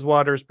testing those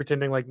waters,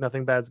 pretending like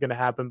nothing bad's going to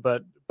happen,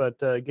 but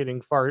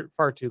getting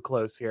far too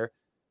close here.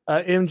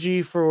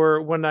 MG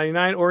for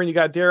 $1.99. Or you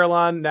got Darryl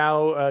on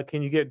now.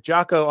 Can you get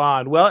Jocko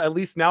on? Well, at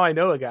least now I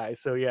know a guy.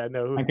 So yeah,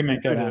 no, I can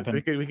make that happen.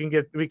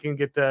 We can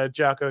get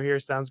Jocko here.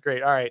 Sounds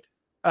great. All right.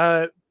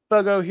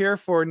 Thuggo here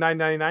for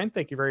 $9.99.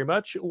 Thank you very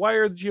much. Why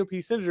are the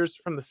GOP senators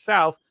from the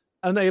South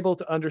unable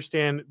to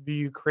understand the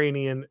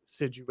Ukrainian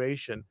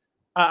situation?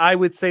 I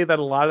would say that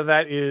a lot of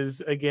that is,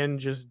 again,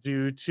 just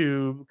due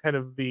to kind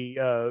of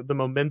the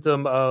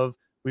momentum of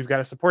we've got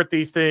to support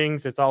these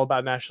things. It's all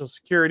about national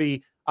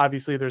security.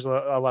 Obviously, there's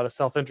a lot of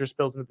self-interest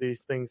built into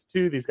these things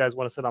too. These guys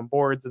want to sit on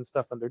boards and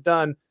stuff when they're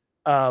done.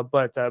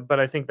 But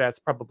I think that's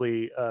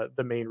probably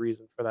the main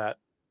reason for that.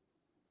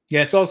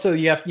 Yeah, it's also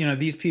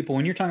these people,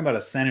 when you're talking about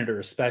a senator,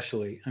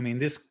 especially, I mean,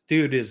 this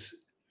dude is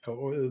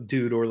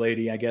dude or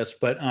lady, I guess,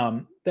 but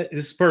that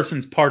this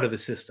person's part of the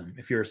system.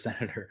 If you're a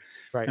senator,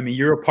 Right. I mean,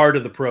 you're a part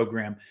of the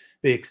program.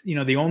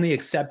 The only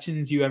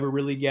exceptions you ever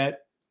really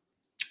get,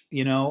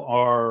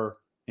 are,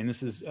 and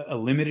this is a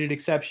limited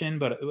exception,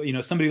 but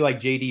somebody like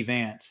JD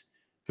Vance,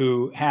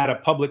 who had a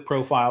public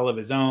profile of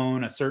his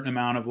own, a certain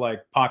amount of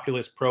like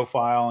populist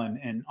profile,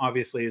 and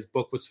obviously his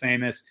book was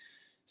famous,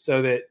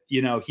 so that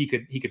he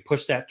could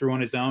push that through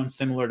on his own,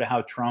 similar to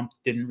how Trump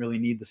didn't really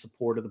need the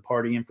support of the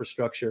party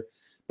infrastructure.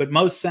 But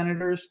most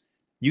senators,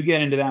 you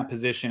get into that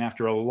position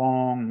after a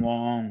long,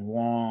 long,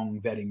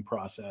 long vetting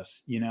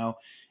process,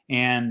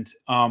 and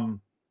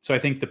so I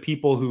think the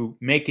people who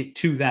make it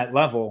to that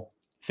level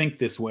think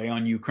this way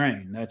on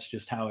Ukraine. That's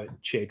just how it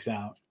shakes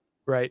out.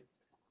 Right.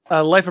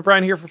 Life of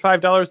Brian here for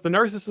 $5. The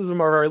narcissism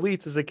of our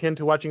elites is akin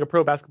to watching a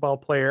pro basketball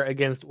player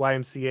against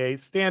YMCA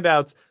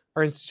standouts.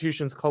 Our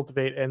institutions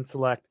cultivate and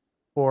select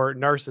for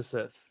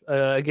narcissists.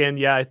 Again,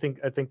 yeah, I think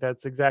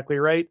that's exactly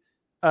right.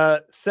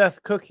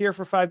 Seth Cook here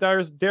for $5.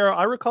 Darryl,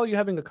 I recall you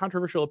having a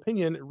controversial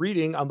opinion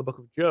reading on the Book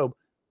of Job.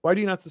 Why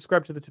do you not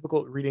subscribe to the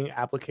typical reading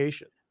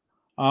application?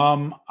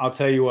 I'll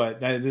tell you what,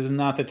 this is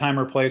not the time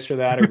or place for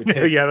that. It would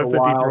take yeah, that's a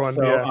while. A deeper one.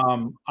 So yeah.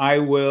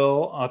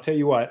 I'll tell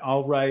you what,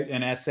 I'll write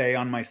an essay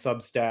on my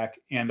Substack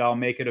and I'll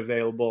make it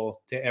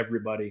available to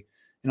everybody.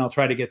 And I'll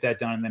try to get that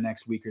done in the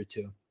next week or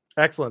two.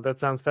 Excellent. That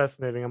sounds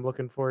fascinating. I'm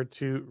looking forward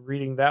to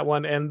reading that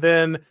one. And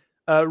then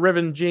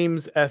Reverend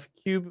James F.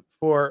 Cube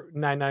for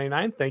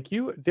 $9.99. Thank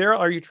you. Darryl,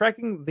 are you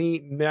tracking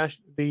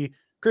the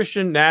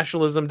Christian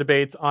nationalism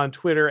debates on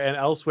Twitter and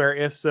elsewhere?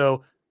 If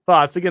so,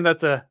 thoughts? Again,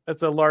 that's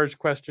a large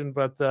question,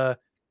 but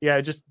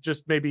yeah,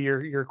 just maybe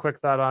your quick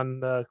thought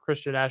on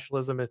Christian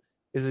nationalism.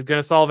 Is it going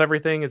to solve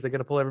everything? Is it going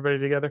to pull everybody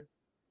together?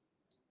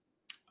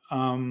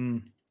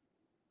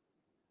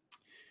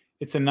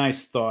 It's a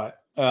nice thought,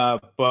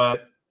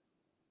 but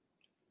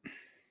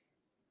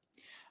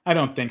I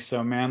don't think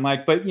so, man.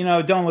 But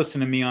don't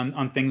listen to me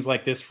on things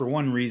like this for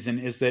one reason,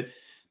 is that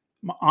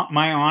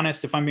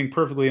if I'm being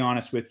perfectly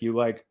honest with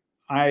you,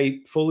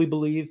 I fully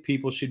believe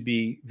people should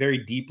be very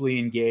deeply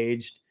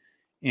engaged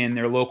in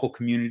their local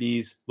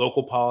communities,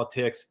 local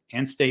politics,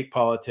 and state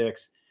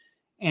politics.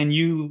 And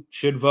you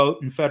should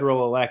vote in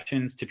federal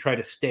elections to try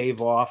to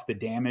stave off the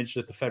damage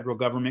that the federal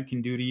government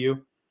can do to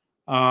you.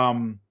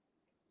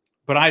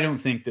 But I don't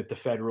think that the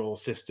federal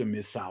system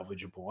is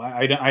salvageable.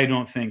 I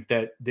don't think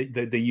that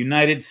the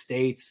United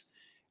States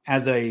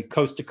as a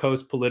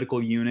coast-to-coast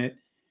political unit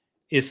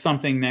is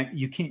something that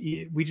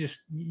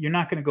you're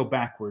not going to go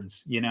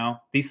backwards.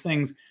 These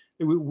things,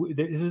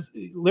 this is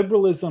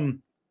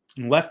liberalism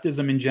and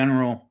leftism in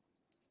general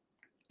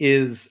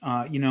is,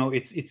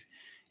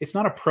 it's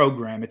not a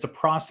program. It's a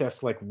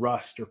process like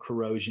rust or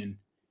corrosion.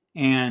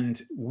 And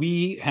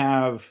we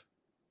have,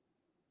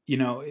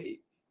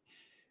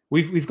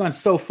 we've gone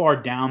so far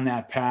down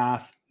that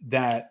path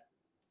that,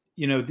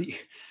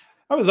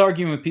 I was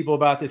arguing with people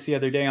about this the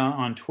other day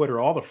on Twitter.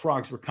 All the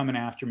frogs were coming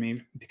after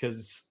me because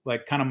it's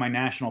like kind of my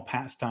national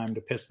pastime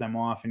to piss them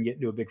off and get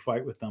into a big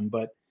fight with them.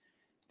 But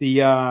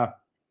the idea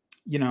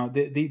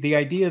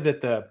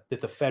that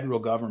the federal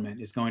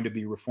government is going to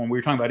be reformed. We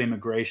were talking about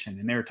immigration,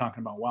 and they were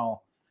talking about,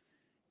 well,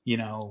 we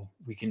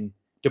can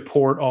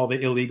deport all the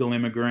illegal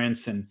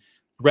immigrants and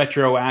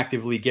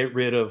retroactively get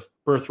rid of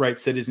birthright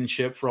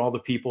citizenship for all the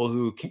people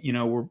who,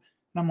 were. And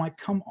I'm like,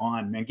 come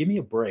on, man, give me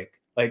a break.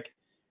 Like,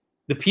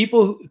 the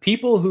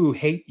people who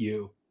hate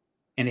you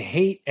and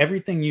hate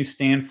everything you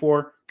stand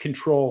for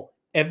control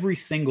every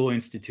single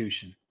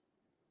institution.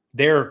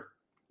 They've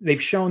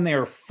shown they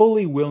are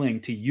fully willing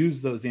to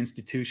use those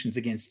institutions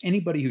against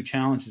anybody who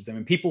challenges them.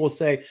 And people will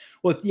say,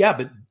 well, yeah,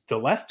 but the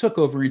left took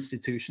over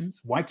institutions.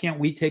 Why can't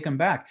we take them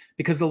back?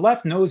 Because the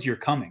left knows you're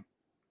coming.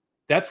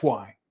 That's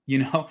why.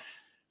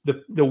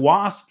 The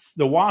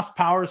WASP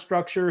power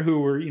structure,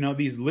 who were,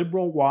 these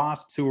liberal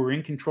WASPs who were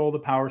in control of the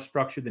power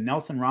structure, the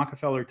Nelson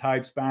Rockefeller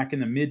types back in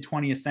the mid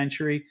 20th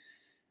century,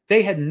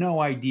 they had no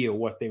idea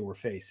what they were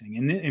facing.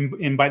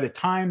 And by the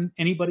time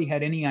anybody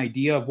had any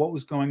idea of what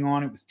was going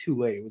on, it was too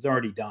late. It was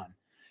already done.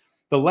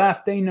 The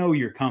left, they know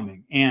you're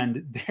coming,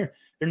 and they're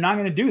not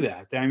going to do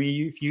that. I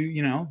mean, if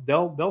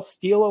they'll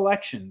steal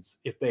elections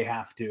if they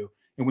have to.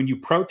 And when you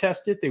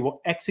protest it, they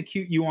will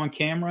execute you on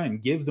camera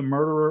and give the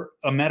murderer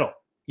a medal.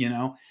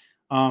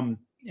 And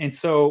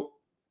so,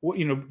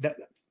 that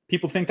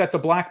people think that's a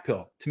black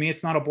pill. To me,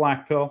 it's not a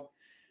black pill,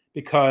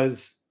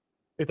 because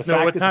it's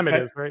not what time it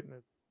is, right?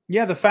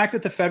 Yeah, the fact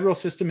that the federal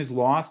system is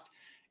lost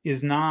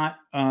is not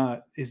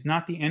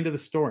the end of the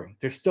story.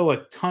 There's still a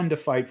ton to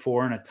fight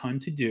for and a ton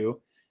to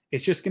do.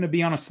 It's just going to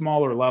be on a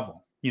smaller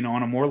level,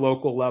 on a more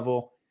local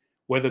level,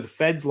 whether the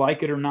feds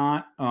like it or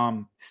not.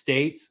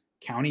 States,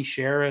 county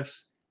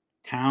sheriffs,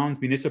 towns,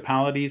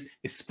 municipalities,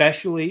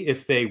 especially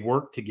if they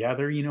work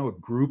together, a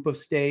group of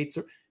states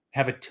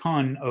have a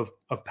ton of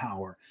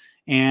power.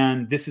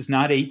 And this is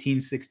not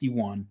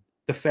 1861.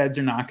 The feds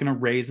are not going to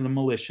raise the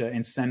militia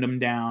and send them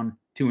down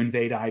to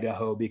invade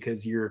Idaho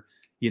because you're,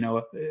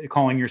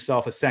 calling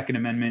yourself a Second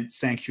Amendment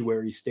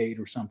sanctuary state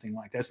or something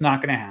like that. That's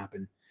not going to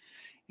happen.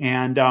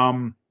 And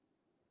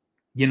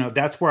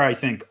that's where I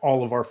think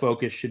all of our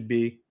focus should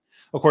be.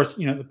 Of course,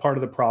 the part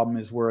of the problem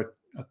is we're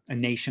a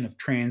nation of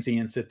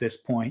transients at this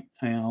point.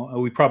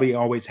 We probably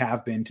always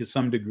have been to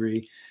some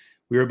degree.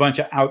 We were a bunch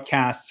of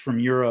outcasts from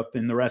Europe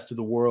and the rest of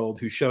the world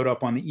who showed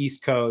up on the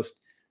East Coast.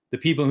 The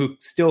people who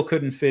still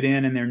couldn't fit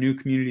in their new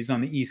communities on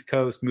the East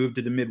Coast moved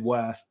to the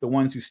Midwest. The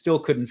ones who still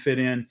couldn't fit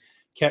in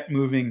kept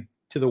moving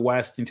to the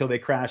West until they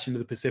crashed into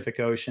the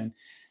Pacific Ocean.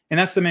 And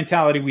that's the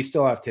mentality we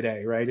still have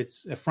today, right?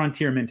 It's a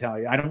frontier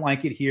mentality. I don't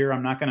like it here.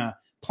 I'm not going to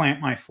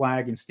plant my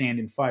flag and stand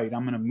and fight.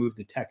 I'm going to move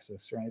to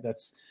Texas, right?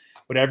 That's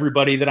what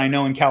everybody that I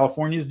know in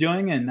California is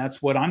doing, and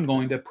that's what I'm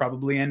going to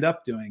probably end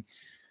up doing.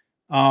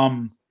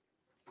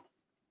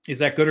 Is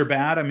that good or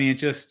bad? I mean, it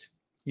just,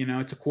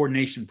 it's a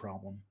coordination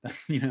problem,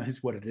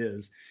 is what it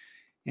is.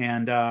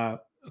 And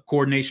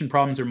coordination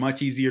problems are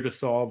much easier to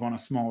solve on a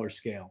smaller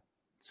scale.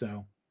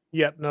 So.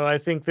 Yep. No, I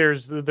think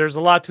there's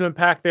a lot to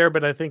unpack there,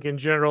 but I think in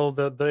general,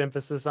 the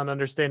emphasis on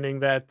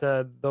understanding that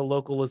the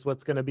local is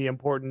what's going to be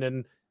important,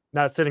 and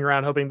not sitting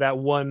around hoping that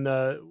one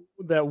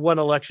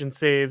election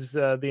saves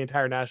the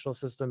entire national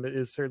system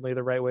is certainly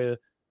the right way to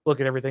look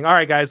at everything. All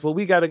right, guys. Well,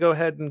 we got to go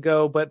ahead and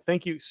go, but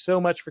thank you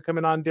so much for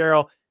coming on,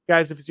 Darryl.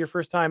 Guys, if it's your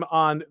first time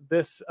on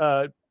this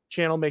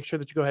channel, make sure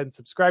that you go ahead and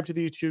subscribe to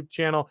the YouTube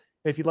channel.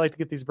 And if you'd like to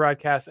get these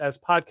broadcasts as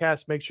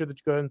podcasts, make sure that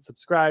you go ahead and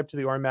subscribe to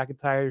the Orrin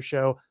McIntyre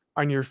Show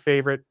on your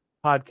favorite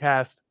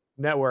podcast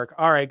network.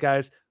 All right,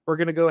 guys, we're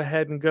going to go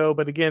ahead and go.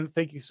 But again,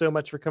 thank you so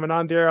much for coming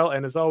on, Darryl.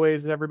 And as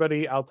always,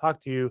 everybody, I'll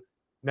talk to you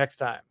next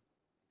time.